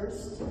is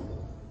first,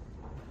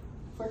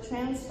 for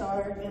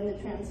TransStar and the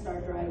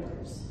TransStar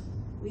drivers.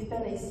 We've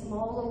been a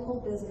small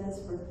local business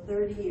for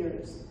 30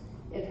 years.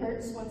 It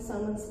hurts when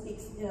someone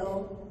speaks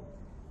ill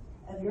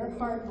of your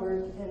hard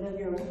work and of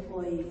your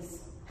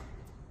employees.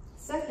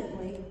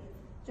 Secondly,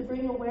 to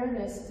bring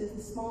awareness to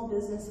the small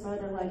business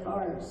matter like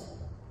ours.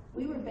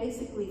 We were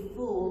basically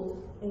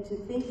fooled into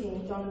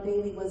thinking John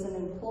Daly was an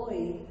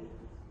employee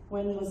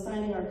when he was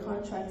signing our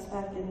contracts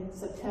back in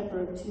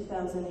September of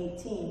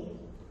 2018.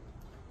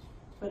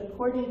 But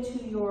according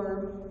to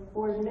your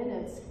board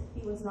minutes,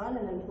 he was not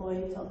an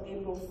employee until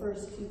April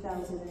 1st,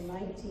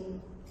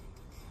 2019.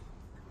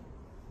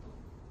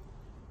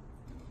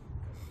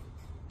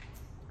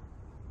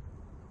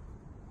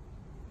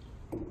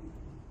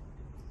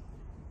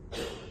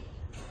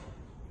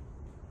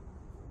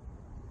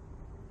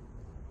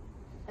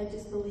 I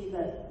just believe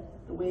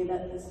that the way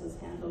that this was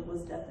handled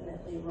was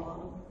definitely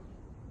wrong.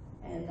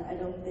 And I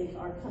don't think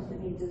our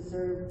company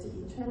deserved to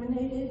be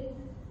terminated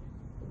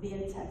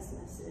via text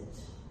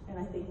message. And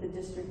I think the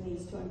district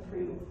needs to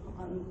improve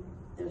on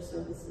their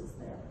services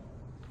there.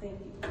 Thank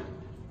you.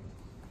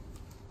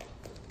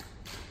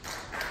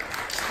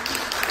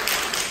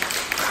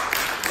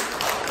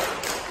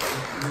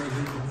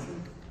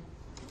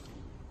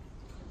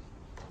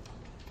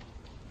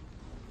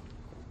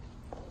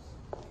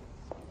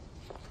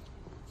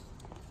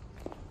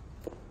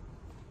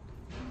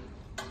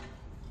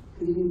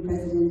 Good evening,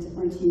 President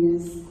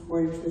Martinez,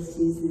 Board of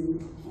Trustees,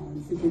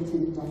 and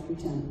Superintendent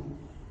Dr. Chen.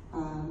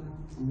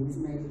 My name is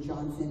Mary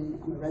Johnson.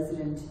 I'm a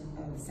resident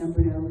of San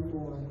Bruno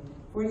for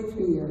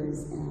 43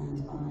 years,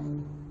 and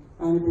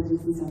I ran a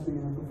business in San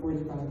Bruno for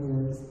 45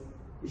 years.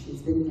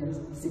 She's been here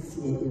for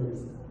 68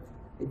 years.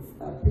 It's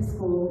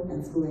preschool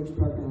and school-age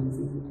programs,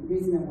 and the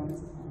reason I want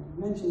to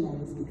mention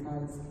that is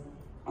because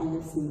I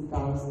have seen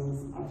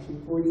thousands, actually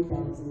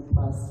 40,000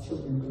 plus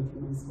children go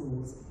through my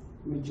schools,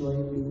 the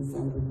majority being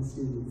San Bruno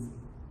students.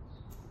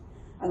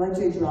 I'd like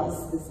to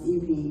address this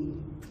evening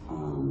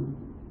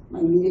my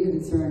immediate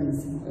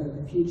concerns of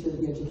the future of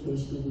the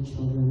education of the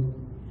children.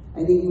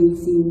 I think we've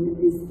seen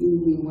this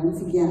evening,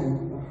 once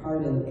again, the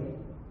heartache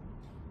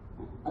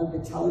of the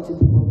talented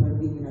people who are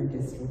leaving our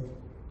district.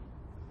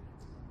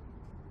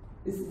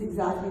 This is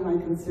exactly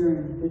my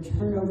concern. The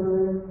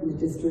turnover in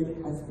the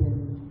district has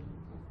been,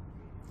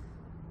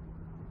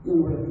 the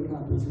word of the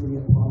cup is really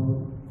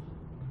appalling.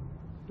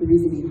 The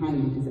reason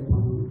behind it is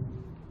appalling.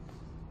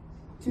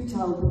 Two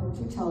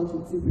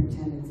talented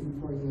superintendents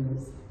in 4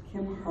 years.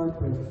 Kim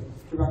Harper,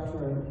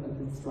 Director of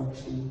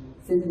Instruction,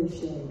 Cynthia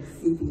Shea,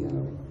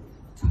 CBO,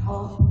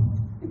 top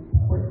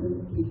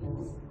important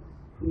people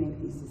who make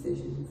these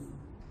decisions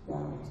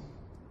that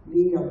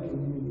lead our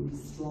community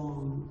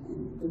strong,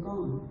 and they're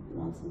gone.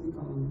 They're absolutely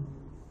gone.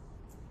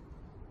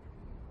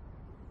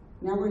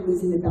 Now we're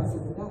losing the best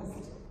of the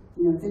best.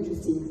 You know, it's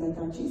interesting because I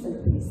thought she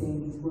said pretty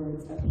saying these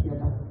words up here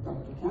about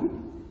Dr. Kemp,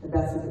 the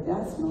best of the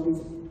best, and all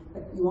these,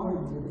 but you are,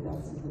 you're the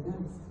best of the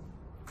best.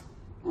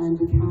 And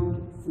we've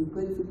had some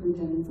good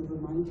superintendents over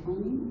my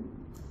time,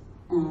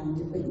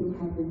 but you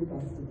have been the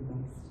best of the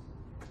best.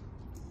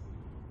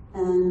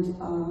 And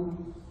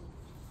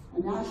a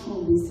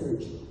national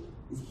research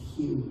is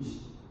huge.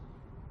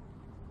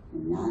 A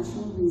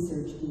national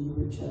research when you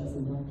were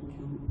chosen, Dr.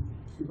 Kemp.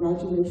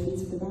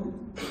 Congratulations for that.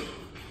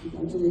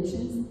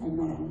 Congratulations. I'm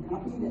not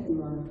unhappy that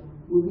you are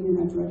moving in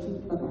that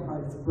direction, but my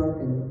heart is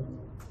broken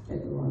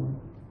that you are.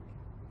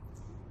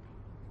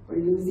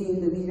 We're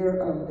using the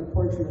leader of the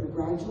Portrait of a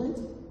Graduate.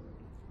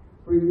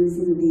 We're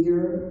using the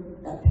leader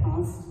that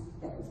passed,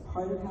 that was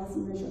part of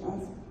passing Measure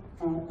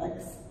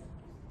X.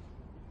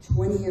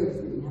 20 years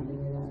we didn't have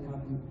any of that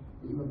happen.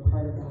 You were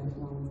part of that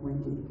along with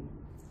Wendy.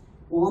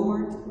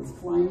 Walmart was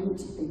flying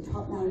a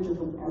top manager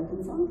from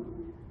Arkansas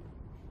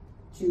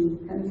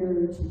to come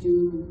here to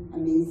do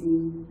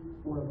amazing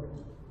work.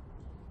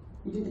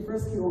 You did the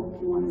first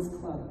Kiwanis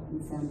Club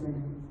in San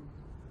Bruno.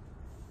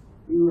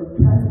 You were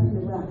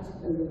president-elect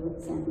of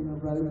the San Bruno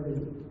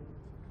Rotary.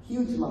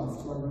 Huge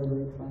loss to our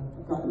Rotary Club.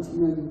 I've gotten to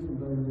know you through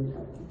Rotary.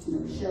 I've gotten to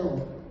know Cheryl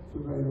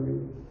through Rotary.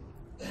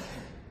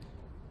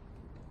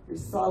 You're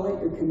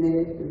solid, you're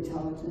committed, you're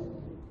talented.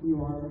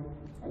 You are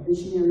a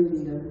visionary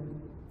leader,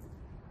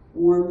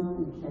 warm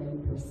and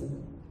caring person.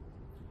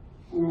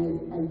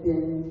 And I've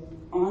been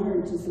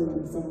honored to serve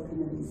on several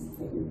committees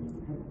that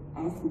you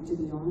have asked me to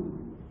be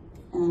on.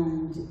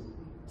 And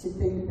to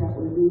think that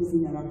we're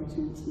losing that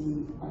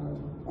opportunity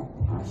of that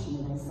passion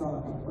that I saw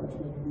at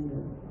Portrait of a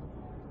Leader.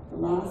 The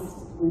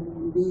last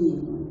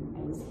meeting when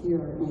I was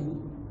here,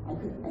 and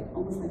I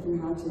almost like you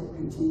had to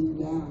continue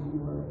down. You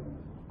were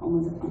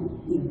almost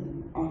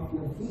off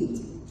your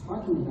feet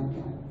talking about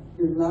that.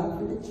 Your love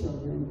for the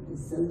children is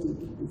so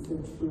deep and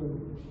so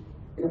true.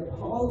 It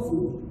appalls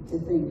me to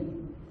think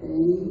that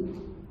any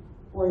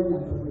board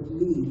member would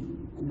leave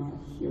and not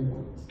hear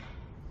that.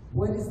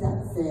 What does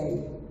that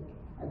say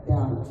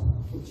about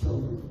the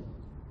children?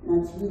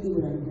 And that's really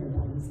what I'm here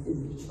about is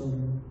the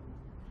children.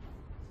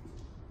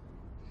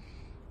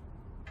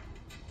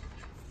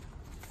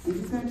 I'm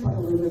just going to talk a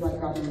little bit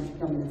about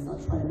governance. I'll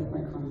try to make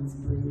my comments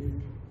brief.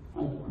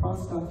 I've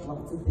crossed off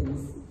lots of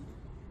things.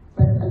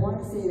 But I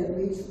want to say that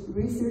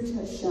research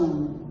has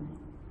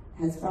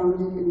found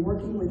in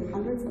working with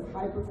hundreds of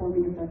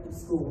high-performing effective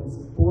schools,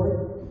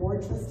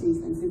 board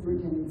trustees and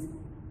superintendents,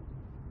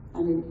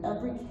 and in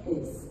every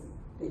case,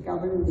 they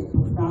govern with a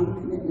profound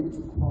commitment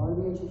to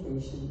quality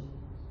education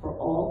for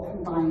all,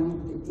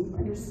 combined with a deep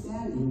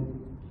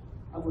understanding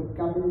of what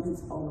governance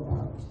is all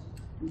about.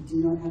 We do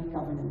not have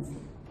governance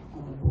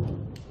on our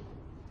board,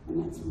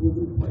 and that's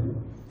really important.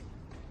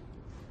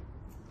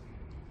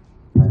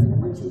 President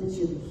Martinez,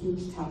 you have a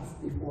huge task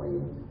before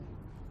you,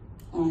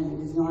 and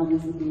it is not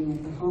easy being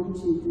at the home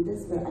to do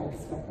this, but I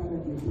expect that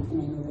of you, and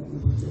I know that you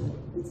will do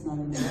it. It's not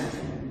an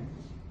easy.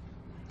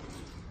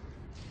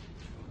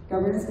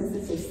 Governance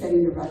consists of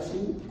setting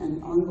direction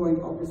and ongoing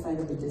oversight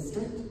of the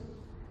district,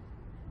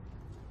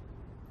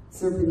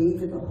 serve the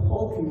needs of the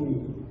whole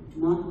community,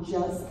 not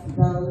just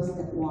those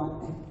that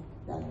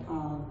that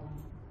have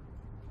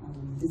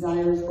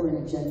desires or an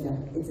agenda.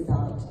 It's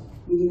about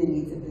meeting the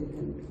needs of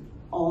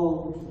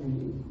all the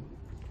community.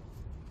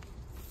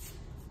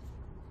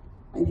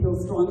 I feel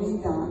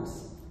strongly that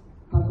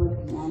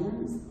public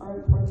manners are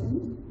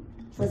important.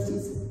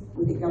 Trustees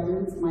with a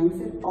governance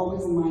mindset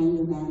always mind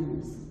the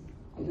manners.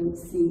 I don't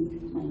see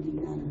minding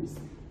manners.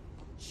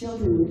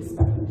 Children would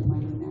expect them to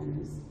mind the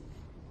manners.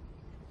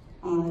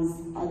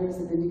 As others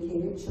have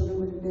indicated, children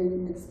would have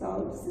been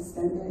expelled,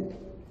 suspended,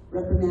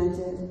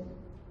 reprimanded,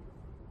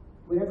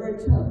 whatever it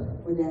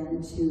took for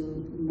them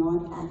to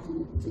not act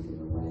in a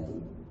particular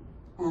way.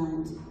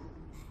 And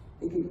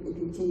it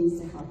continues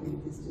to happen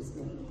in this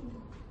district.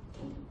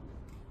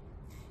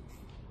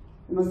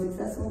 The most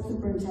successful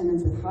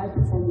superintendents with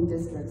high-performing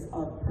districts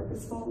are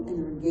purposeful in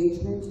their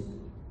engagement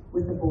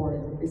with the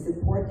board. They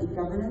support a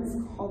governance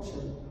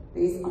culture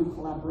based on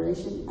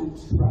collaboration and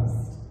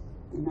trust.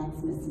 And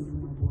that's missing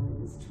from my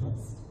board, is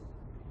trust,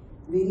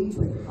 leading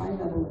to a high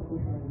level of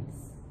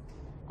coherence.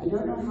 I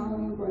don't know how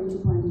you're going to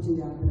plan to do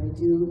that, but I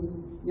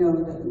do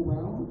know that you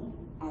will,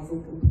 as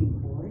a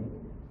complete board.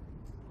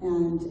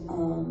 And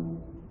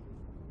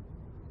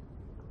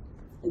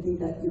I think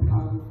that you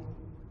have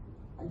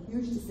a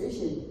huge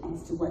decision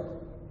as to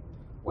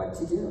what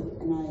to do,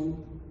 and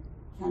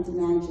I can't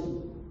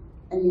imagine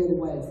any other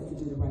way except to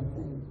do the right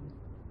thing.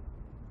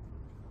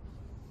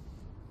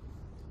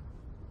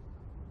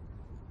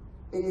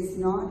 It is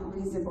not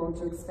reasonable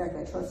to expect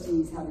that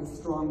trustees have a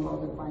strong,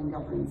 well-defined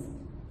governance.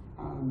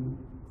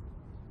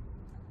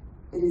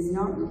 It is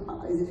not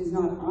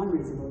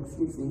unreasonable,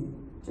 excuse me,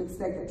 to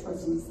expect that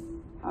trustees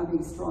have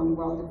a strong,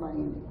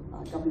 well-defined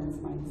governance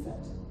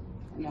mindset,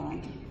 and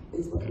that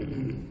is what we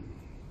need.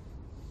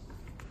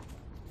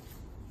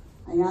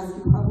 I ask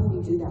you, how will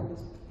you do that?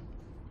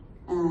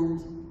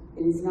 And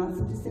it is not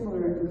so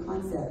dissimilar in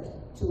concept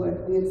to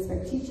what we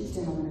expect teachers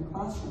to have in a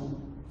classroom,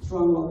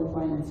 strong,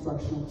 well-defined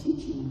instructional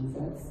teaching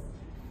mindsets,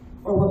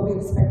 or what we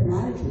expect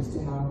managers to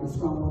have, a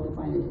strong,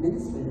 well-defined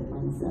administrative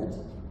mindset.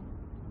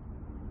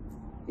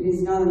 It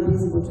is not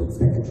unreasonable to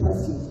expect that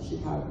trustees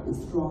should have a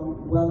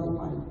strong,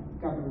 well-defined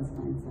governance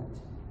mindset.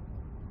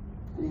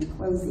 And in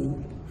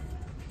closing,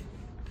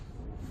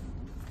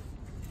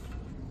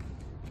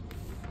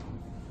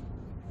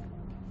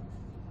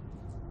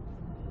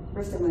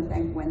 first I want to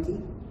thank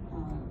Wendy.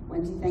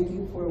 Wendy, thank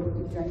you for what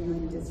you've done here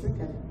in the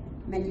district. I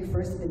met you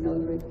first at the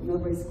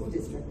Millbrae School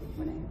District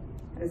when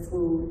I had a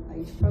school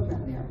age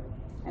program there.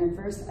 And at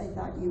first I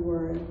thought you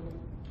were,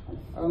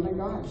 oh my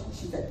gosh,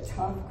 she's a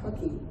tough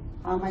cookie.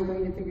 How am I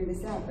going to figure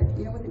this out? But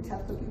you know what the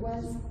tough cookie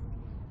was?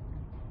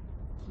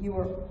 You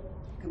were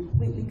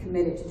completely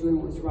committed to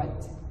doing what was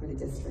right for the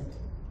district.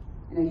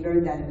 And I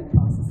learned that in the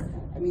process of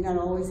that. I mean, I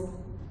always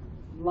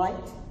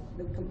liked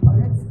the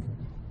components,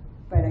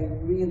 but I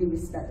really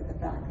respected the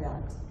fact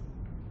that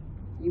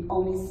you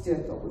only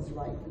stood what was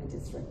right for the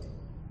district.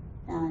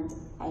 And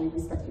I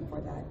respect you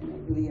for that, and I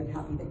really am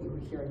happy that you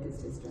were here at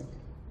this district.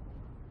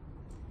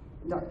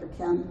 Dr.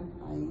 Kemp,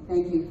 I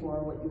thank you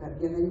for what you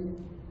have given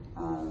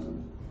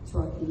to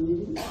our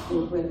community.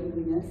 You'll greatly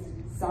be missed.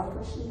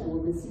 Selfishly, I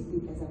will miss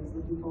you because I was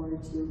looking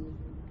forward to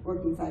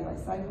working side by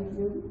side with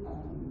you,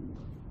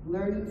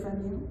 learning from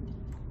you,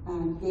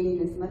 and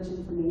gaining as much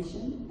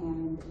information,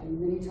 and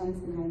many times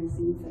behind the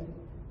scenes said,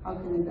 how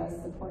can I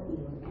best support you?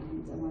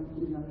 And I want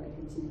you to know that I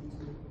continue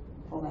to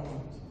pull that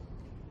out.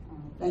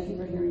 Thank you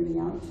for hearing me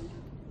out,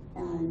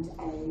 and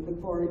I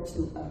look forward to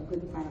a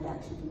good plan of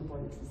action from the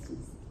Board of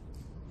Trustees.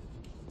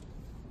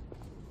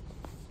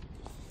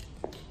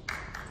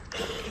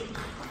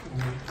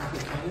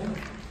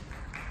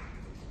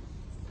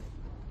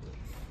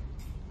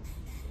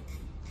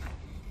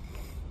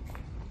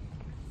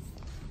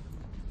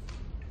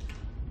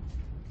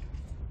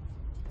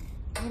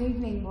 Good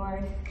evening,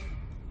 Board,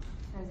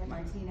 President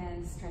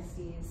Martinez,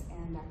 trustees,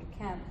 and Dr.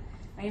 Kemp.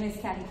 My name is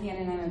Kathy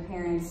Cannon. I'm a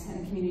parent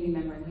and a community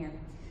member in here.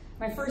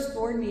 My first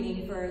board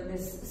meeting for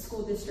this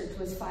school district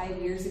was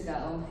 5 years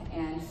ago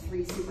and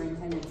 3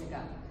 superintendents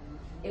ago.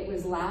 It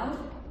was loud,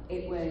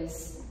 it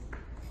was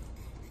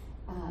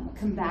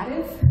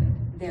combative,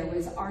 there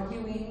was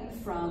arguing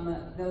from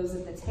those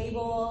at the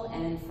table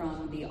and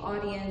from the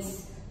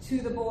audience to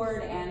the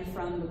board and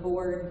from the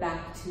board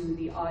back to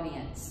the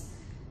audience.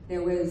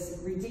 There was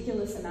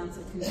ridiculous amounts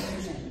of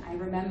confusion. I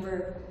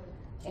remember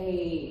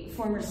a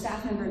former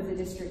staff member of the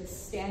district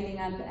standing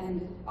up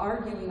and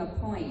arguing a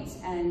point,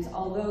 and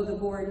although the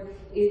board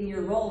in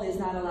your role is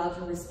not allowed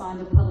to respond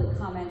to public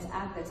comment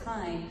at the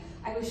time,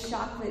 I was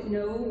shocked that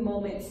no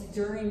moments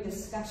during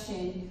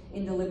discussion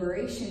in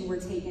deliberation were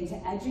taken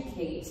to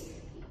educate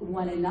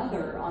one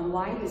another on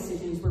why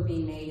decisions were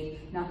being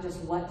made, not just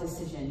what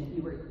decision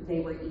they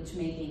were each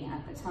making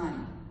at the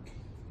time.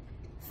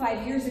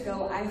 5 years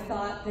ago, I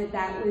thought that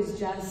that was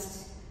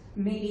just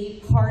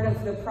maybe part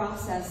of the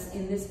process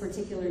in this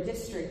particular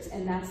district,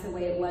 and that's the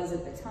way it was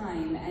at the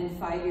time. And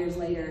 5 years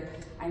later,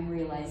 I'm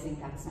realizing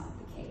that's not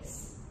the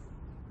case.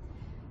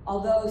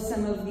 Although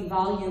some of the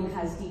volume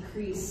has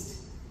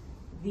decreased,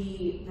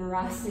 the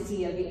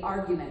veracity of the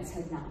arguments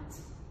have not.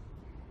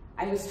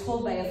 I was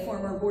told by a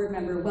former board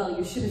member, well,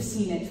 you should have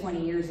seen it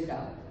 20 years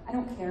ago. I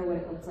don't care what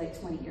it looked like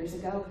 20 years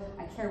ago.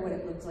 I care what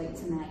it looked like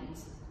tonight.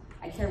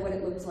 I care what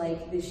it looked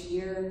like this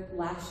year,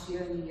 last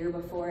year, and the year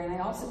before, and I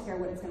also care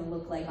what it's going to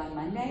look like on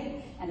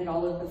Monday and at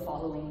all of the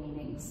following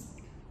meetings.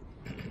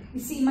 You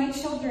see, my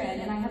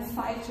children, and I have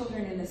 5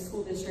 children in this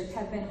school district,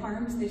 have been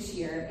harmed this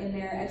year in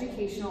their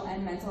educational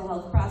and mental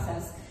health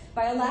process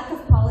by a lack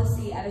of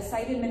policy at a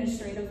site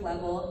administrative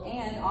level,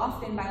 and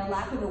often by a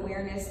lack of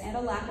awareness and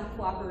a lack of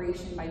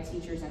cooperation by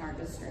teachers in our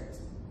district.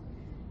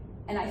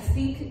 And I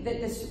think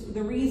that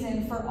the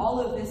reason for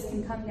all of this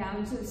can come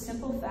down to the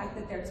simple fact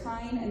that their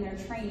time and their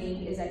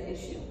training is at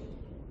issue.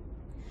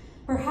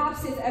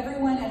 Perhaps if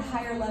everyone at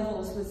higher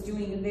levels was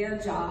doing their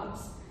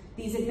jobs,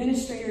 these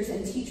administrators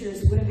and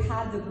teachers would have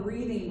had the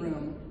breathing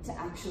room to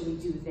actually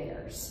do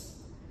theirs.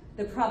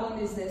 The problem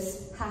is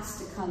this has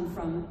to come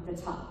from the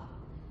top.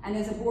 And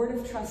as a board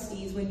of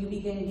trustees, when you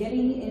begin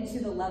getting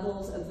into the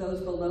levels of those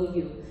below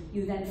you,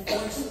 you then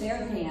force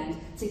their hand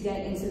to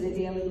get into the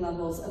daily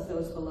levels of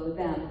those below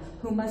them,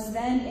 who must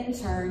then in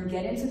turn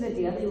get into the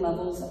daily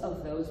levels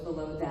of those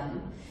below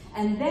them.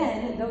 And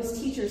then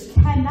those teachers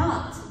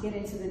cannot get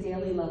into the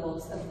daily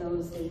levels of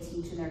those they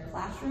teach in their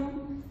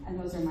classroom, and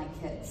those are my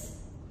kids.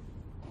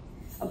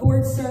 A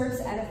board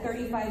serves at a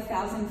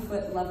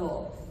 35,000-foot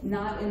level,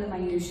 not in the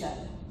minutia.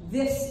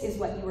 This is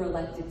what you were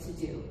elected to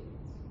do.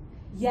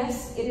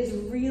 Yes, it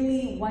is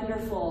really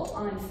wonderful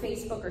on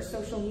Facebook or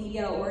social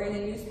media or in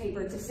a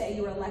newspaper to say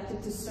you were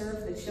elected to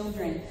serve the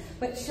children,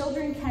 but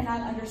children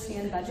cannot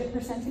understand budget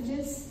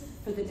percentages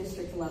for the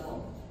district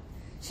level.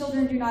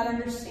 Children do not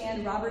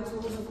understand Robert's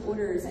Rules of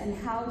Orders and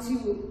how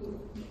to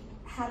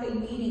have a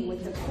meeting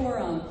with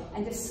decorum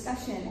and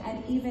discussion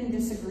and even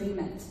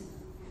disagreement.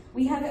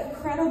 We have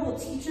incredible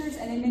teachers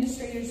and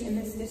administrators in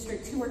this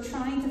district who are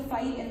trying to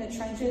fight in the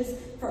trenches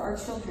for our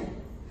children.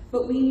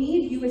 But we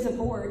need you as a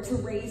board to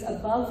raise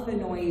above the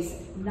noise,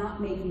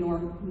 not make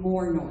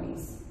more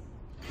noise.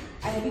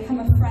 I have become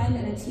a friend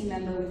and a team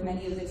member with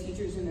many of the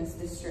teachers in this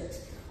district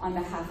on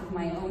behalf of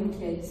my own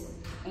kids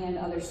and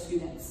other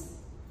students.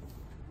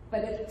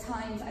 But at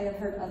times I have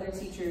heard other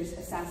teachers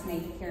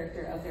assassinate the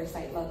character of their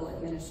site level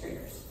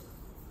administrators.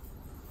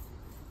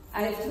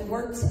 I have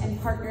worked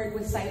and partnered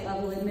with site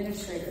level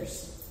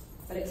administrators,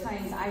 but at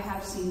times I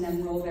have seen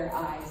them roll their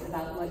eyes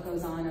about what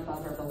goes on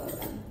above or below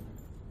them.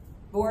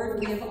 Board,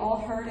 we have all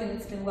heard, and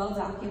it's been well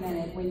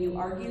documented, when you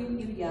argue,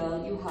 you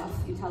yell, you huff,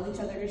 you tell each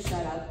other to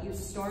shut up, you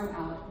storm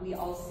out, we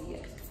all see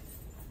it.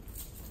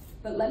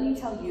 But let me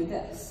tell you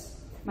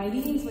this. My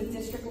meetings with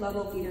district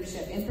level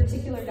leadership, in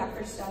particular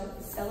Dr.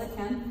 Stella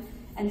Kemp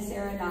and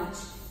Sarah Notch,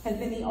 have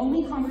been the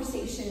only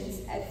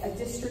conversations at a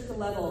district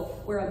level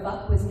where a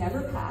buck was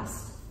never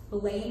passed,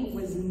 blame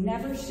was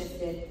never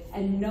shifted,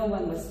 and no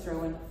one was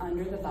thrown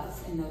under the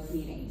bus in those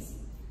meetings.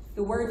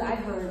 The words I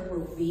heard were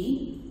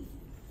we,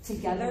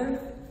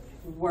 together,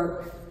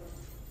 work.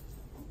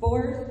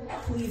 Board,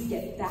 please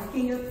get back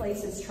in your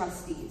place as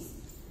trustees.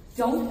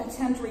 Don't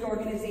attempt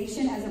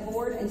reorganization as a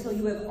board until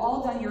you have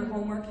all done your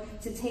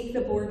homework to take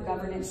the board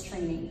governance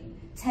training.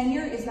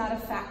 Tenure is not a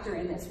factor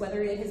in this,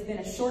 whether it has been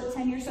a short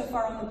tenure so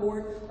far on the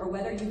board or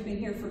whether you've been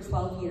here for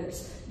 12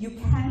 years. You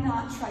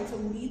cannot try to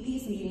lead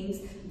these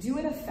meetings, do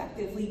it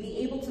effectively, be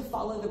able to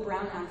follow the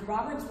Brown Act,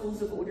 Robert's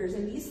Rules of Orders,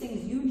 and these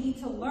things you need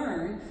to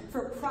learn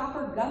for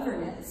proper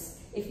governance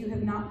if you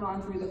have not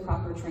gone through the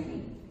proper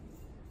training.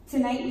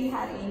 Tonight we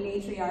had a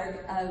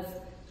matriarch of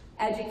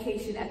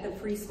education at the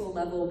preschool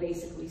level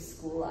basically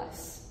school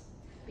us,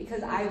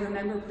 because I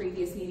remember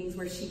previous meetings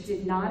where she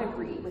did not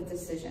agree with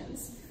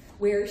decisions,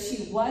 where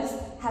she was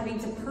having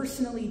to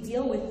personally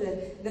deal with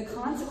the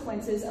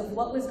consequences of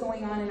what was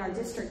going on in our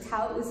district,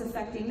 how it was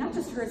affecting not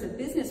just her as a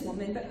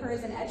businesswoman, but her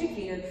as an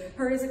educator,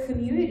 her as a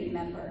community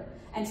member.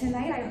 And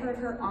tonight I heard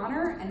her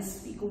honor and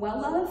speak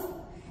well of,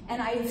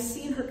 and I have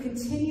seen her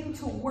continue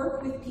to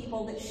work with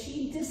people that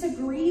she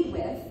disagreed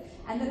with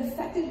and that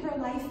affected her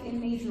life in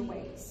major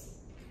ways.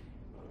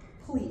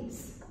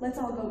 Please, let's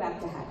all go back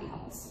to Happy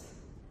Halls.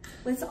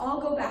 Let's all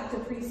go back to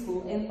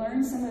preschool and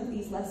learn some of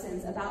these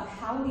lessons about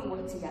how we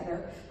work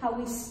together, how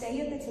we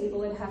stay at the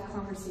table and have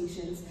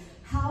conversations,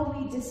 how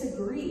we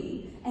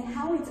disagree, and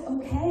how it's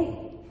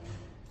okay.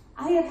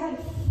 I have had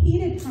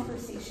heated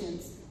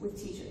conversations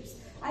with teachers.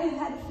 I have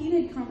had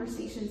heated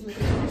conversations with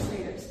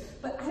administrators,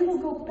 but I will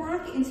go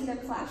back into their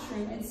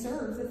classroom and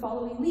serve the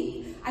following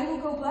week. I will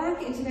go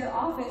back into their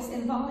office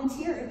and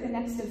volunteer at the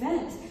next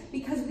event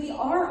because we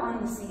are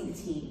on the same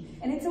team.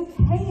 And it's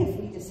okay if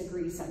we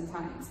disagree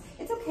sometimes.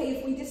 It's okay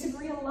if we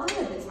disagree a lot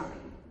of the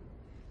time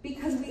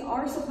because we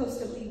are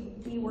supposed to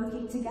be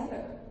working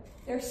together.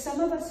 There's some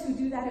of us who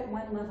do that at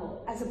one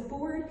level. As a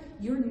board,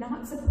 you're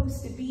not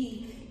supposed to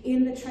be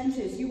in the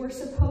trenches. You are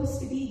supposed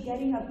to be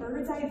getting a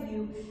bird's eye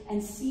view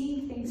and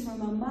seeing things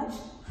from a much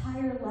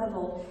higher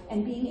level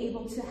and being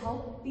able to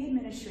help the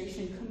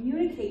administration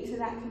communicate to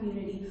that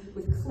community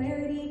with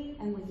clarity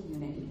and with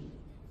unity.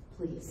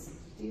 Please,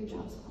 do your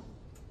jobs well.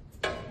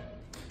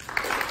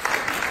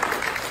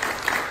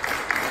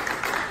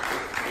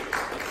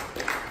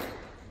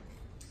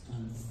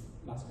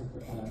 Last group,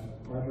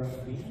 Barbara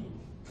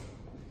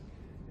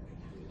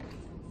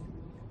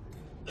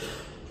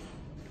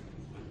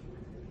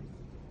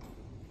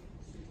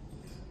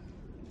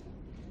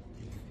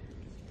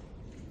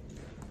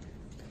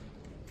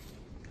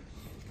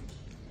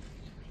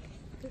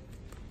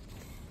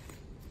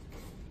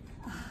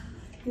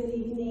Good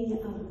evening,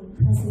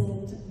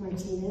 President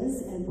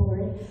Martinez and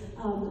Board.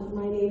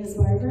 My name is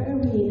Barbara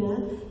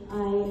Arena.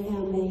 I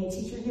am a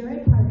teacher here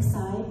at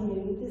Parkside,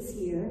 new this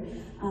year,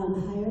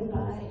 hired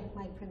by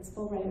my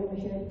principal right over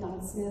here,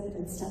 Don Smith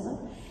and Stella.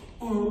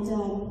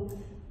 And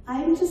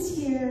I'm just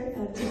here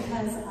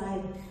because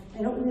I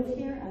don't live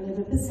here. I live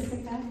in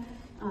Pacifica,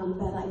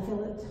 but I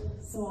feel it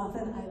so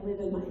often. I live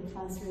in my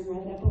classroom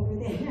right up over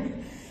there.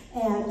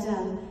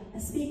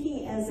 And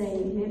speaking as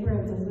a member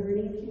of the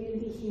learning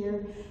community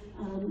here,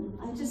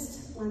 I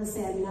just want to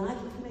say I'm not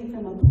coming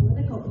from a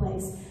political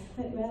place,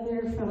 but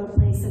rather from a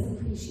place of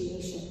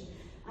appreciation.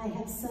 I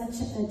have such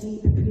a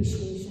deep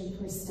appreciation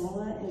for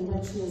Stella and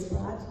what she has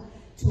brought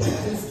to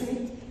our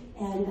district,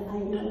 and I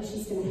know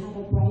she's going to have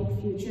a bright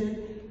future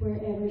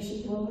wherever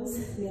she goes.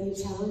 Many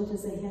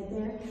challenges ahead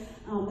there,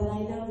 but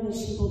I know that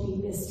she will be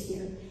missed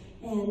here.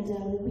 And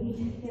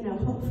we,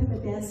 hope for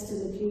the best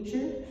in the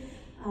future.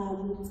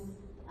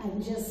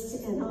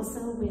 And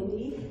also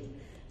Wendy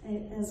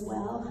as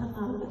well.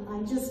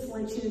 I just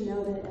want you to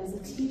know that as a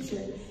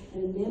teacher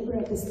and a member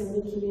of this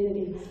learning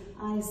community,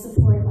 I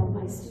support all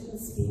my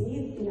students,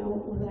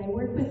 that I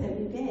work with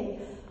every day,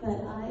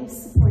 but I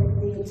support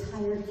the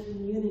entire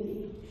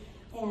community.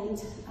 And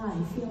I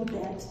feel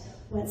that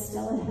what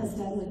Stella has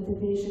done with the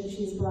vision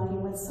she's brought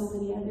and what so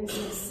many others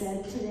have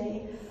said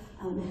today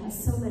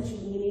has so much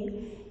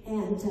meaning,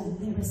 and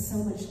there is so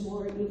much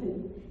more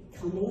even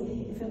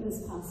coming if it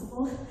was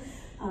possible.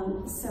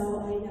 So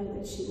I know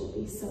that she will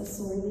be so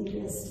sorely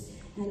missed,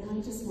 and I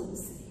just want to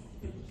say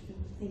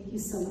thank you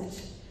so much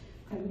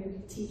from your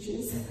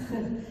teachers.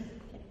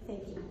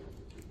 Thank you.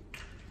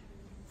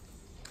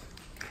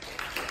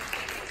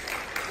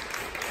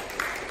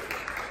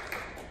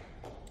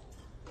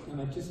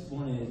 I just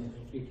wanted,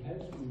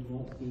 because we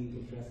won't be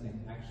addressing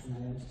action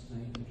items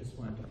tonight, I just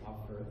wanted to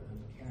offer,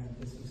 Karen,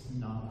 this was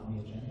not on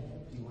the agenda.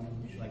 Do you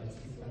would you like to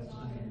speak about it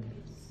tonight?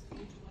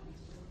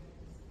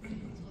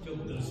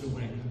 So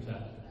when it comes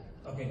up.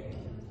 Okay.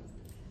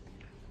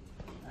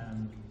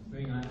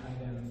 Moving on,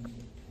 item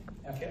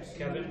F.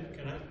 Kevin,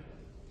 can I?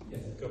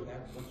 Yes. Go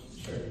back?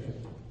 Sure.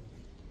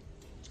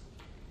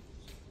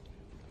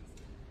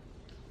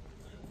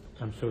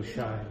 I'm so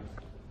shy.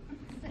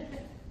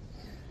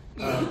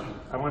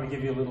 I want to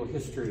give you a little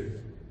history.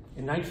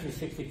 In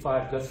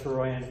 1965, Gus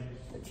Saroyan,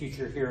 a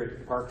teacher here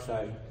at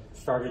Parkside,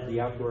 started the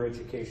outdoor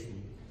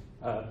education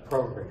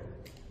program.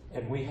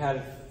 And we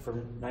had, from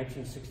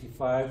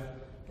 1965,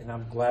 and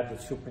I'm glad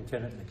that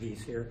Superintendent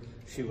McGee's here,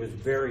 she was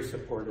very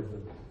supportive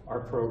of our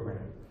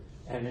program.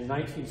 And in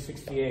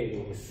 1968,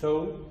 it was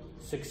so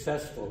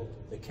successful,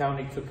 the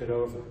county took it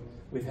over.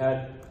 We've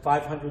had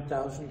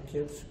 500,000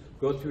 kids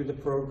go through the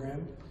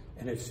program,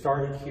 and it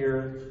started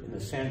here in the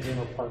San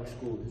Bruno Park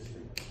School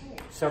District.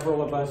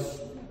 Several of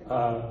us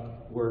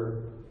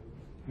were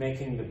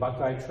making the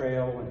Buckeye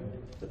Trail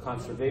and the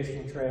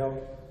Conservation Trail,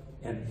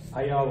 and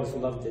I always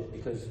loved it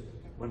because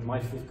when my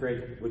 5th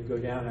grade would go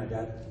down,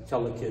 I'd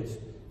tell the kids,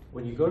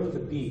 when you go to the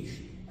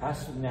beach,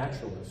 ask the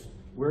naturalists,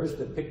 where's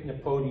the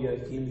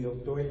Pycnopodia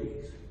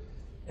heliotoides?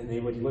 And they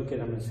would look at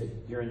them and say,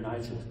 you're in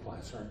Nigel's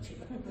class, aren't you?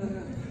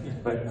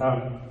 But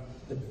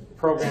the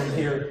program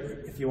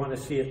here, if you want to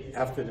see it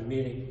after the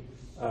meeting,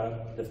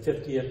 the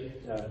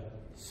 50th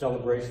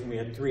celebration, we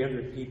had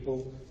 300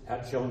 people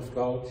at Jones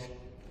Gulch.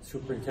 The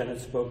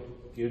superintendent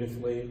spoke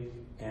beautifully,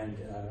 and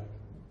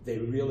they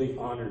really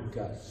honored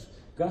Gus.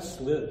 Gus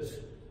lives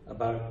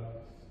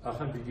about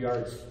 100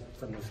 yards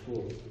from the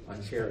school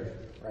on Sheridan,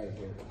 right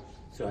here.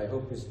 So I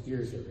hope his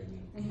ears are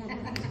ringing. The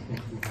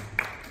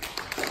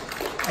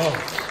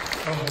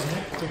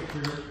next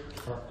picture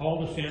are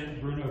all the San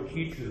Bruno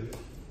teachers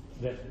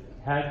that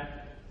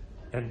had,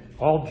 and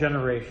all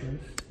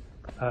generations,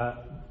 and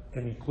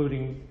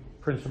including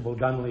Principal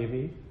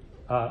Dunleavy,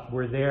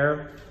 were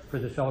there for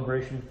the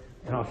celebration,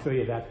 and I'll show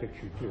you that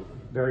picture too.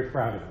 Very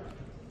proud of it.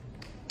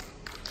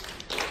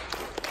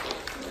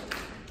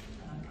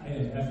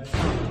 Item F,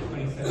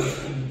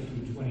 2017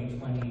 through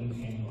 2020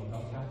 annual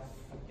LCAP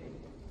update.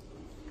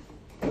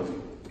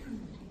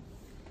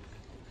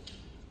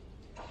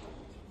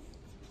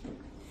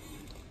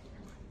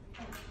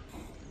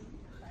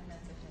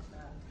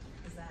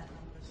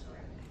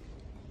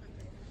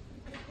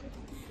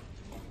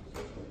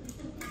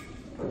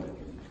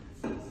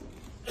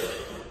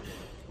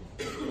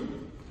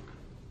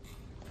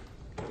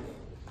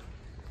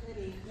 Good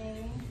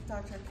evening,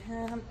 Dr.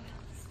 Kemp,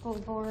 School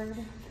Board,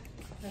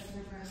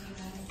 President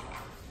Martinez.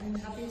 I'm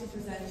happy to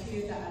present to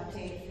you the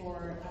update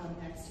for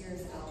next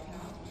year's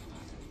LCAP.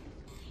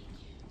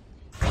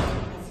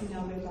 As you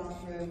know, we've gone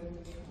through,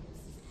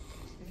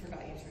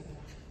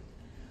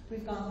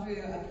 We've gone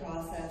through a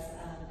process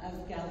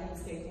of gathering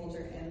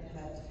stakeholder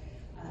input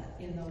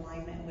in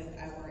alignment with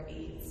our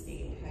 8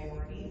 state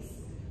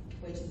priorities,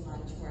 which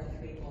led to our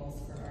 3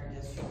 goals for our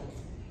district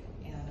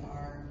and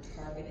are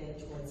targeted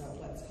towards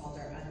what's called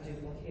our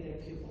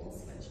unduplicated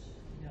pupils, which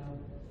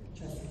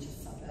Trustee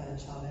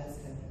Chavez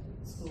can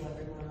school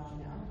everyone on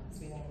now,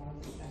 because we have a long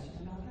discussion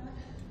about that.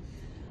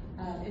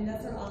 And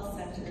those are all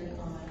centered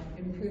on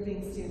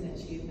improving student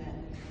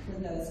achievement for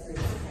those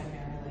groups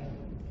primarily.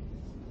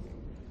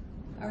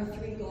 Our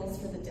three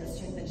goals for the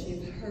district that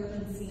you've heard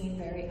and seen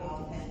very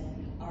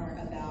often are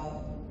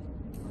about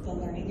the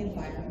learning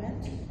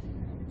environment,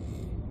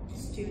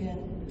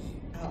 student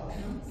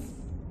outcomes,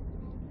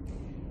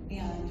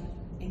 and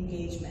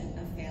engagement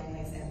of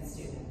families and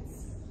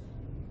students.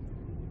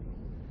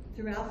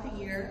 Throughout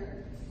the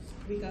year,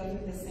 we go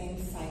through the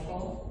same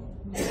cycle.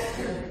 Next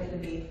year, we're going to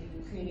be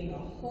creating a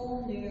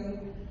whole new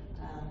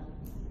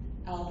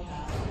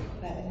LCAP,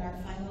 but in our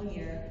final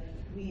year,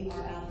 we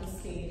are at the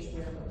stage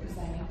where we're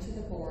presenting to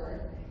the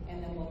board,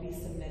 and then we'll be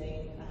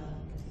submitting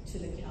to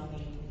the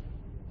county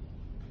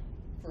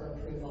for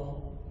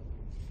approval.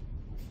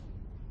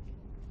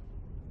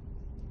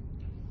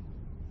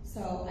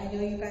 So I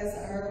know you guys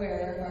are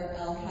aware of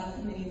our LCAP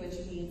committee,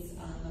 which meets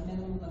a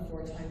minimum of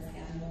 4 times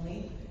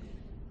annually.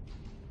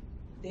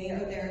 They are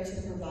there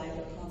to provide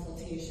a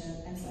consultation,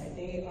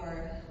 they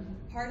are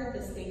part of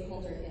the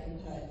stakeholder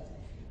input.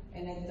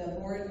 And at the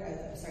board, the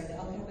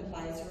LCAP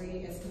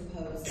advisory is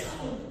composed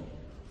of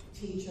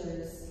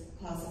teachers,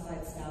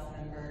 classified staff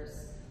members.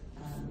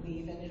 We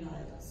even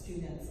had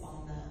students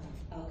on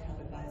the LCAP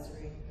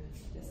advisory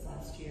this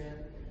last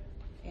year.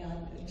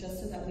 And just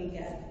so that we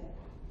get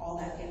all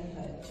that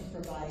input to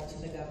provide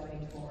to the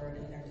governing board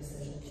in their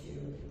decision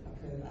to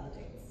approve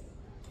updates.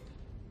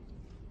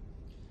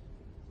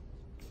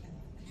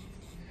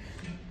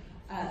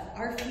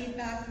 Our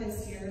feedback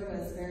this year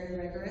was very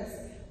rigorous.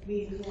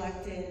 We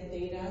collected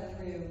data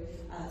through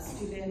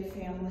student,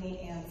 family,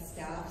 and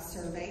staff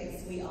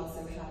surveys. We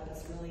also have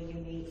this really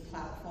unique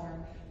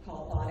platform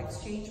called Thought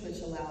Exchange,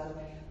 which allowed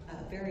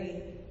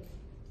very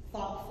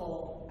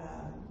thoughtful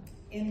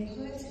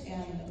input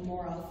and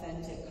more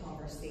authentic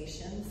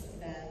conversations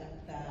than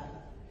the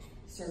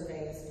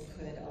surveys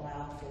could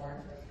allow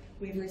for.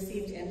 We've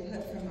received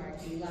input from our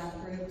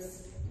DLAC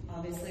groups,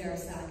 obviously our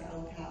SAC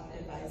LCAP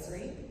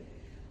advisory,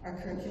 our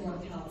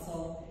curriculum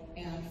council,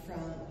 and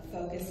from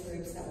focus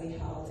groups that we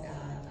held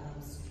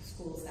at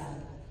schools that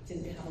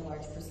didn't have a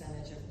large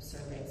percentage of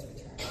surveys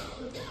returned.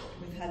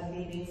 We've had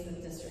meetings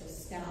with district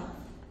staff.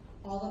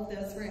 All of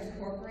those were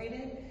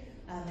incorporated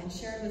and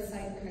shared with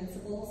site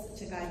principals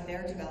to guide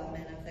their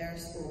development of their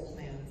school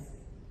plans.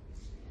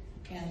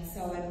 And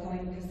so I'm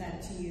going to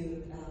present to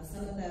you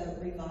some of the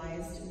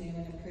revised, new,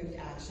 and improved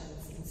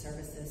actions and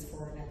services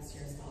for next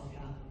year's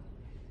LCAP.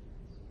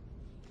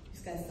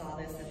 You guys saw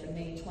this at the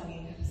May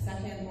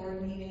 22nd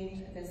board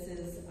meeting. This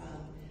is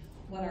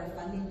what our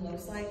funding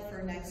looks like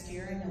for next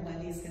year. I know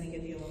Wendy's going to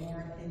give you a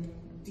more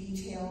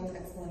detailed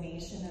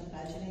explanation of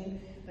budgeting,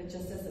 but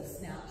just as a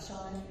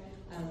snapshot,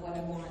 what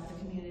I want the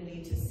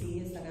community to see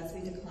is that as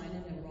we decline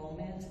in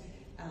enrollment,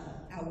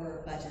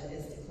 our budget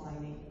is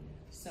declining.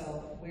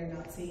 So we're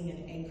not seeing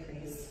an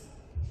increase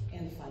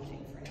in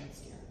funding for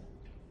next year.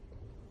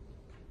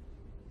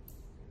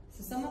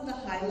 So some of the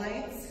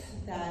highlights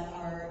that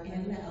are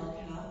in the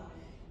LCAP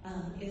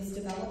is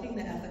developing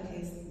the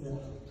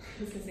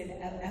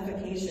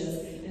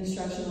efficacious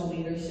instructional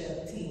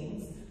leadership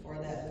teams, or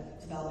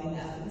developing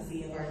the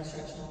efficacy of our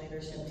instructional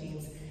leadership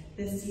teams.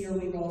 This year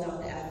we rolled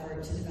out the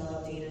effort to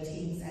develop data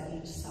teams at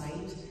each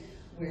site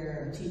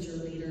where teacher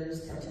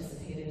leaders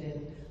participated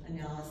in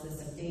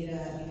analysis of data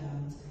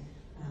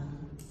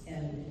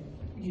and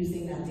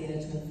using that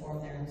data to inform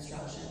their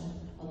instruction.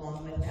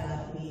 Along with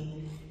that,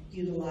 we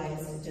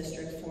utilized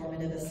district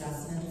formative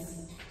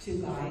assessments to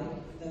guide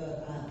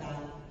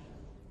that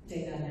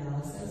data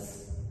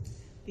analysis.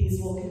 These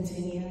will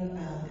continue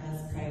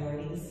as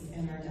priorities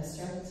in our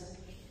district.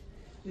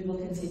 We will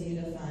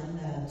continue to fund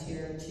the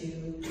Tier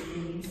 2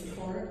 reading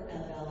support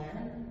at Bel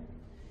Air,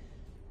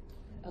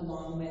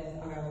 along with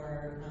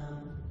our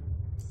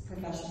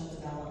professional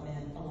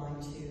development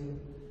aligned to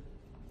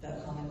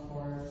the Common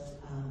Core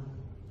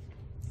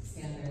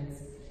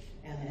standards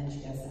and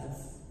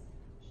NGSS.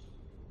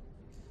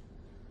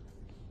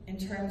 In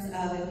terms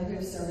of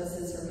improved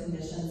services for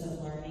conditions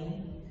of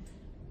learning,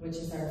 which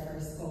is our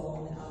first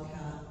goal in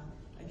LCAP,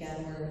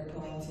 again, we're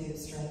going to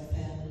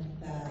strengthen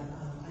the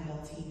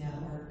ILT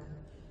network,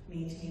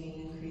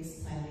 maintaining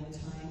increased planning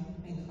time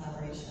and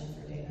collaboration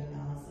for data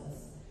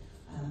analysis.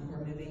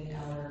 We're moving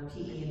our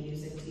PE and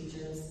music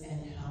teachers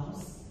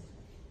in-house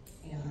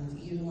and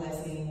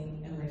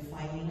utilizing and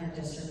refining our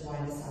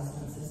district-wide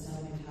assessment system.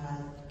 We've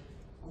had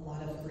a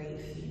lot of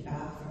great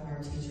feedback from our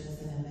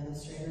teachers and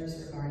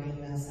administrators regarding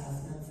the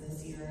assessments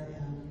this year,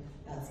 and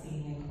that's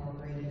being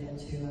incorporated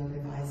into a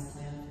revised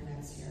plan for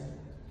next year.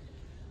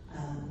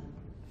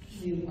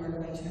 We are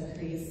going to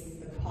increase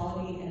the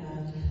quality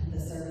and the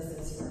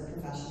services for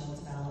professional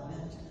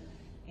development,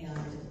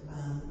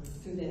 and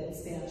through the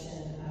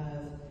expansion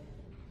of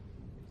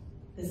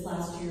this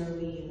last year,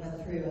 we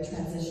went through a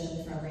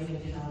transition from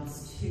reading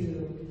counts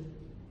to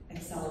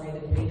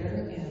accelerated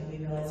reader, and we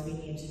realized we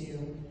need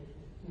to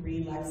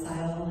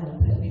re-lexile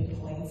and put new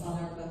points on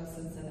our books,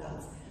 and so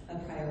that's a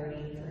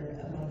priority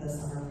for one of the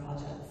summer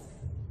projects.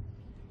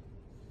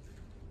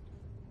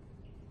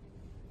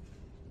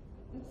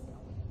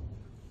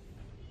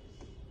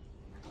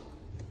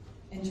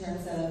 In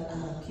terms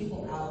of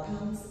pupil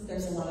outcomes,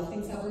 there's a lot of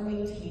things that we're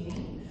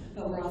maintaining.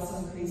 but we're also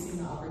increasing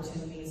the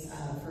opportunities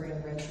for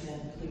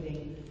enrichment,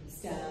 including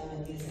STEM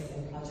and music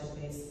and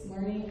project-based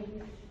learning.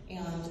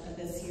 And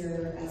this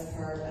year, as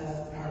part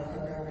of our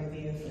program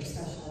review for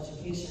special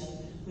education,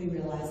 we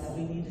realized that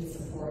we needed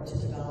support to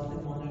develop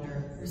and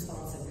monitor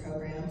responsive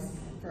programs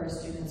for our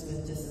students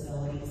with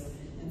disabilities.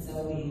 And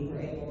so we were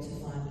able to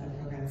fund a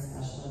program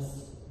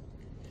specialist.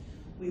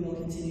 We will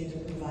continue to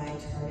provide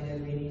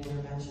targeted reading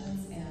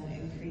interventions and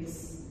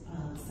increase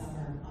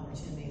summer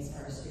opportunities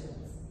for our students.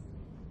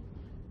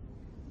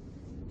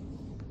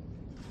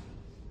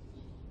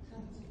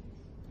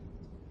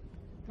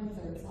 My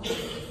third slide.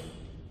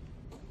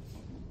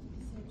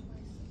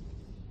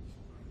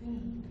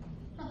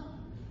 Huh.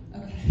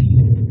 Okay.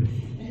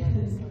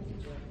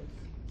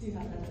 Do you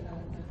have that?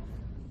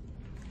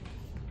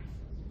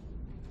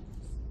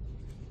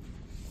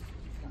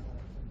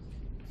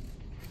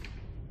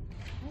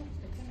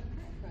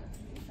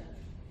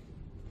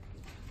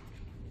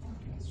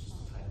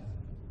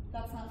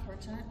 That's not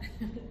fortunate.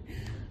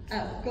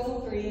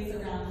 Goal 3 is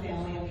around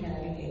family and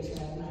parent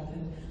engagement, and I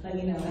can let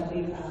you know that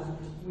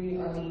we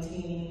are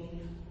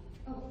maintaining.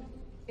 Oh,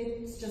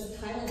 it's just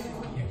titles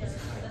wrong.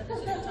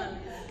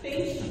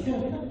 Thank you.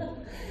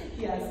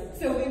 Yes,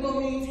 so we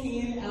will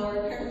maintain our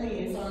parent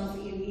liaisons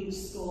in each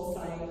school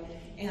site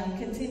and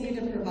continue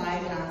to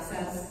provide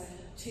access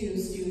to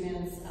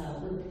students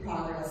with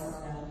progress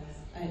on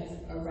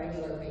a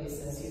regular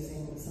basis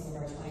using some of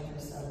our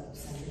 21st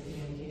century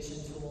communication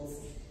tools.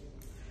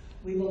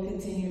 We will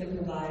continue to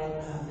provide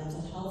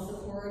mental health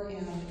support,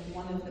 and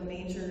one of the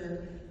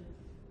major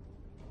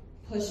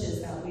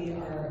pushes that we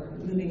are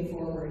moving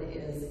forward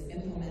is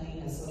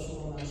implementing a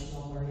social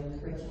emotional learning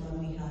curriculum.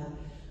 We had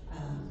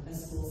a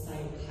school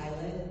site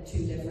pilot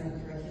 2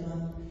 different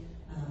curricula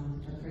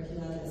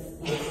this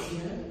last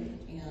year,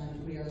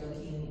 and we are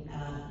looking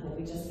at, well,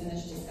 we just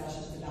finished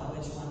discussions about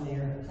which one they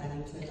are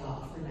planning to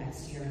adopt for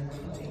next year, and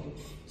we're hoping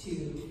to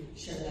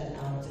share that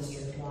out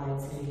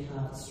district-wide so we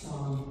have a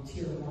strong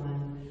Tier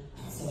 1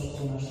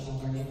 social emotional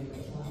learning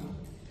curriculum.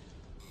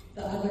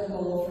 The other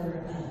goal for,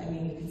 I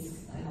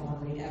don't want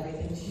to read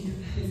everything to you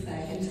guys, but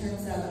in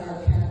terms of our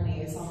parent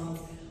liaisons,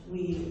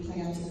 we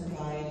plan to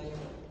provide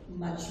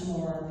much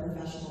more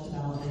professional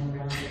development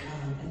around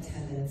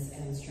attendance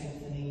and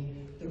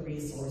strengthening the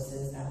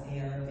resources that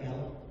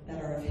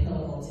are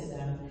available to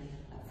them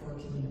for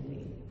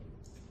community.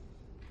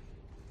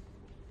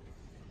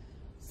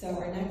 So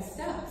our next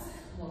steps,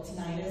 well,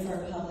 tonight is our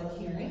public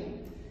hearing.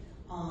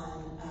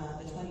 On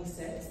the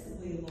 26th,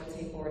 we will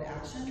take board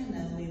action, and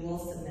then we will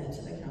submit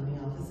to the County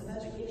Office of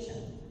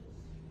Education.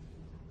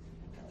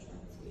 That's short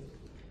and sweet.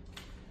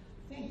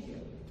 Thank you.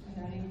 Are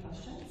there any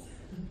questions?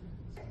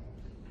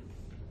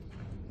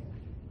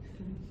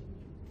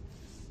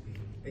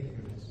 Thank you.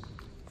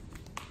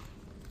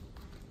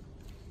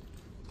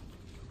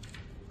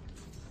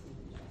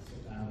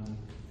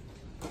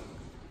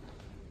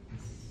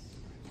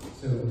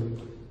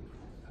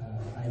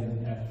 Item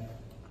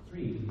F3,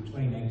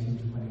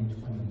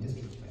 2019-2020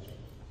 district budget.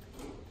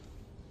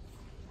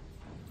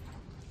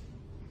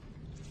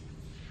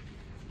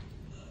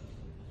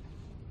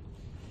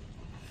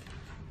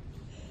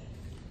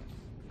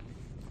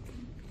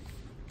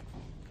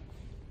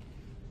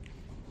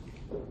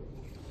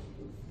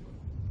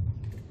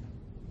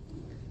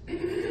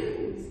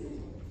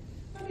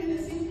 Okay,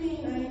 this evening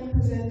I am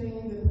presenting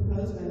the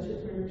proposed budget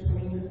for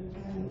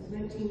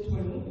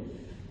 2019-20.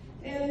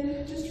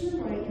 And just a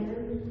reminder,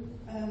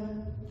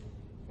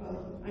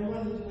 I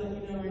wanted to let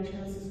you know I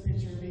chose this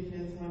picture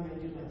because one, I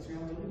do like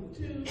surrounding,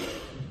 2,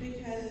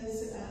 because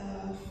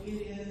it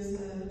is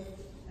a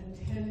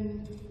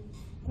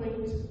 10-point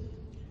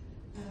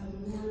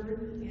word,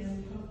 and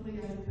hopefully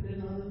I put it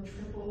on a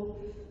triple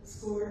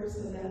score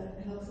so that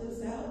helps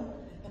us out.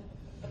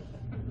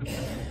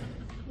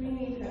 We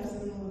need to have a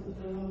little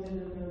bit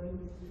of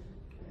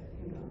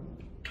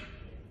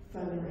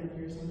fun around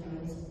here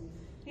sometimes.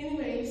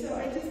 Anyway, so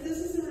this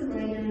is a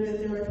reminder that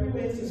there are 3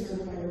 ways to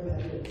certify your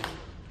budget.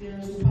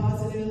 There's the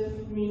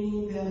positive,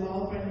 meaning that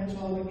all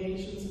financial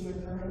obligations in the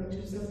current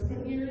and 2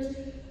 subsequent years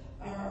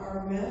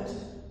are met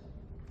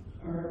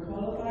or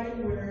qualified,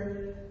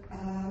 where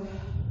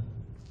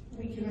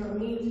we cannot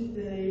meet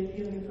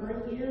in the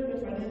current year the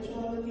financial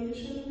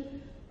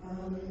obligation.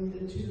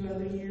 The 2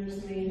 other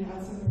years may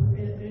have some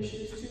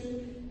issues too.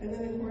 And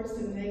then, of course,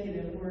 the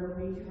negative, where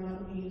we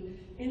cannot meet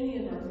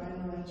any of our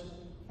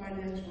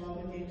financial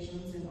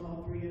obligations in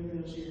all 3 of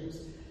those years.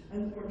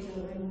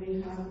 Unfortunately,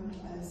 we have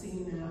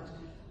seen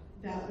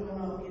that will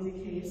not be the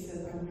case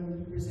that I'm going to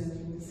be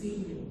presenting this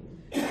evening.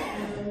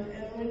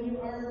 And when you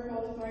are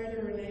qualified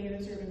or a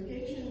negative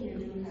certification, you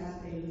do have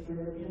a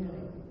 3rd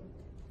interim.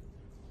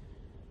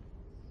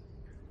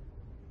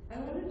 I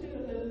want to do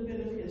a little bit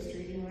of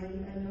history, and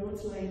I know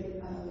it's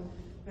late,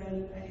 but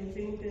I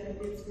think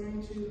that it's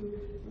going to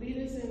lead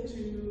us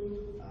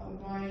into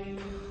why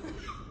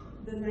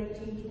the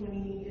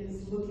 1920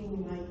 is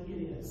looking like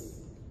it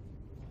is.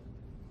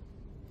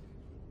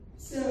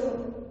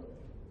 So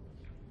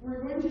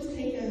we're going to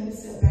take a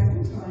step back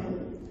in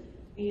time,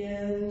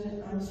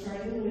 and I'm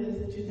starting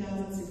with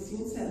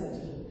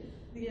 2016-17.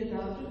 The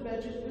adopted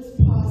budget was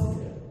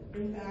positive.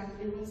 In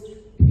fact, it was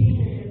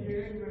painting a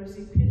very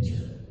rosy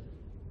picture.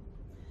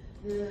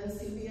 The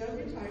CBO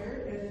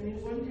retired and a new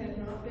one had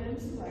not been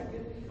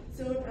selected,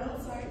 so an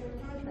outside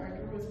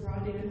contractor was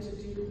brought in to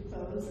do the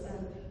close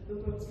of the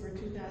books for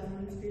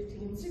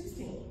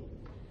 2015-16.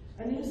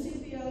 A new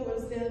CBO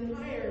was then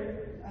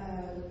hired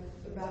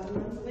about a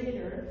month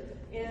later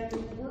and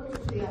worked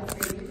with the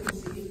outside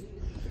agency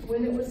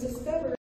when it was discovered